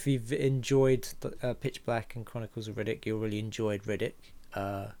 If you've enjoyed Pitch Black and Chronicles of Riddick, you'll really enjoyed Riddick.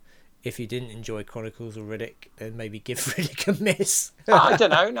 If you didn't enjoy Chronicles of Riddick, then maybe give Riddick a miss. I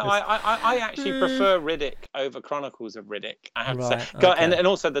don't know. No, I actually prefer Riddick over Chronicles of Riddick, I have to say. Okay. And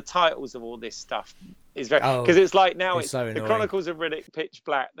also the titles of all this stuff is very... Because it's like now it's so the Chronicles of Riddick, Pitch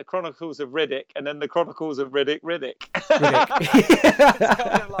Black, the Chronicles of Riddick, and then the Chronicles of Riddick. It's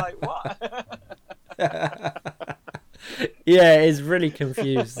kind of like, what? Yeah, it's really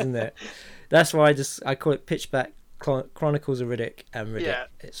confused, isn't it? That's why I call it Pitch Black, Chronicles of Riddick, and Riddick. Yeah.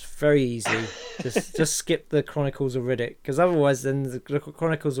 It's very easy. just skip the Chronicles of Riddick, because otherwise then the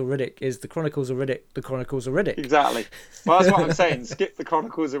Chronicles of Riddick is the Chronicles of Riddick, the Chronicles of Riddick. Exactly. Well, that's what I'm saying. Skip the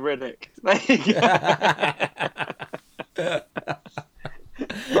Chronicles of Riddick. There you go.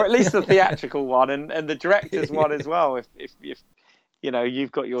 Or at least the theatrical one, and the director's one as well. If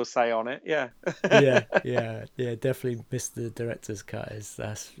you've got your say on it. Yeah. yeah. Definitely missed the director's cut. It's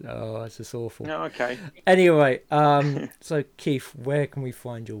just awful. Oh, okay. Anyway, so Keith, where can we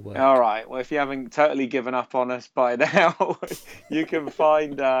find your work? All right. Well, if you haven't totally given up on us by now, you can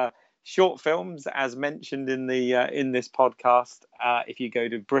find short films as mentioned in this podcast. If you go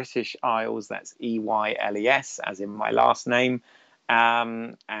to British Isles, that's EYLES, as in my last name,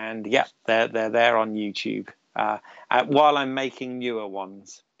 and yeah, they're there on YouTube. While I'm making newer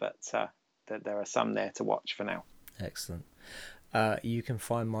ones, but there are some there to watch for now. Excellent. You can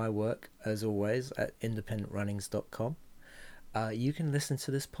find my work, as always, at independentrunnings.com. You can listen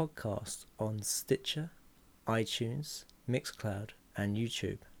to this podcast on Stitcher, iTunes, Mixcloud, and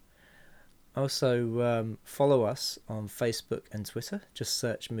YouTube. Also, follow us on Facebook and Twitter. Just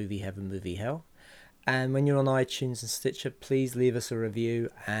search Movie Heaven, Movie Hell. And when you're on iTunes and Stitcher, please leave us a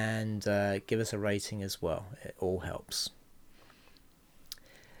review and give us a rating as well. It all helps.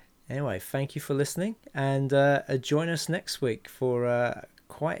 Anyway, thank you for listening, and join us next week for a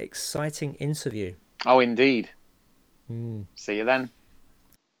quite exciting interview. Oh, indeed. See you then.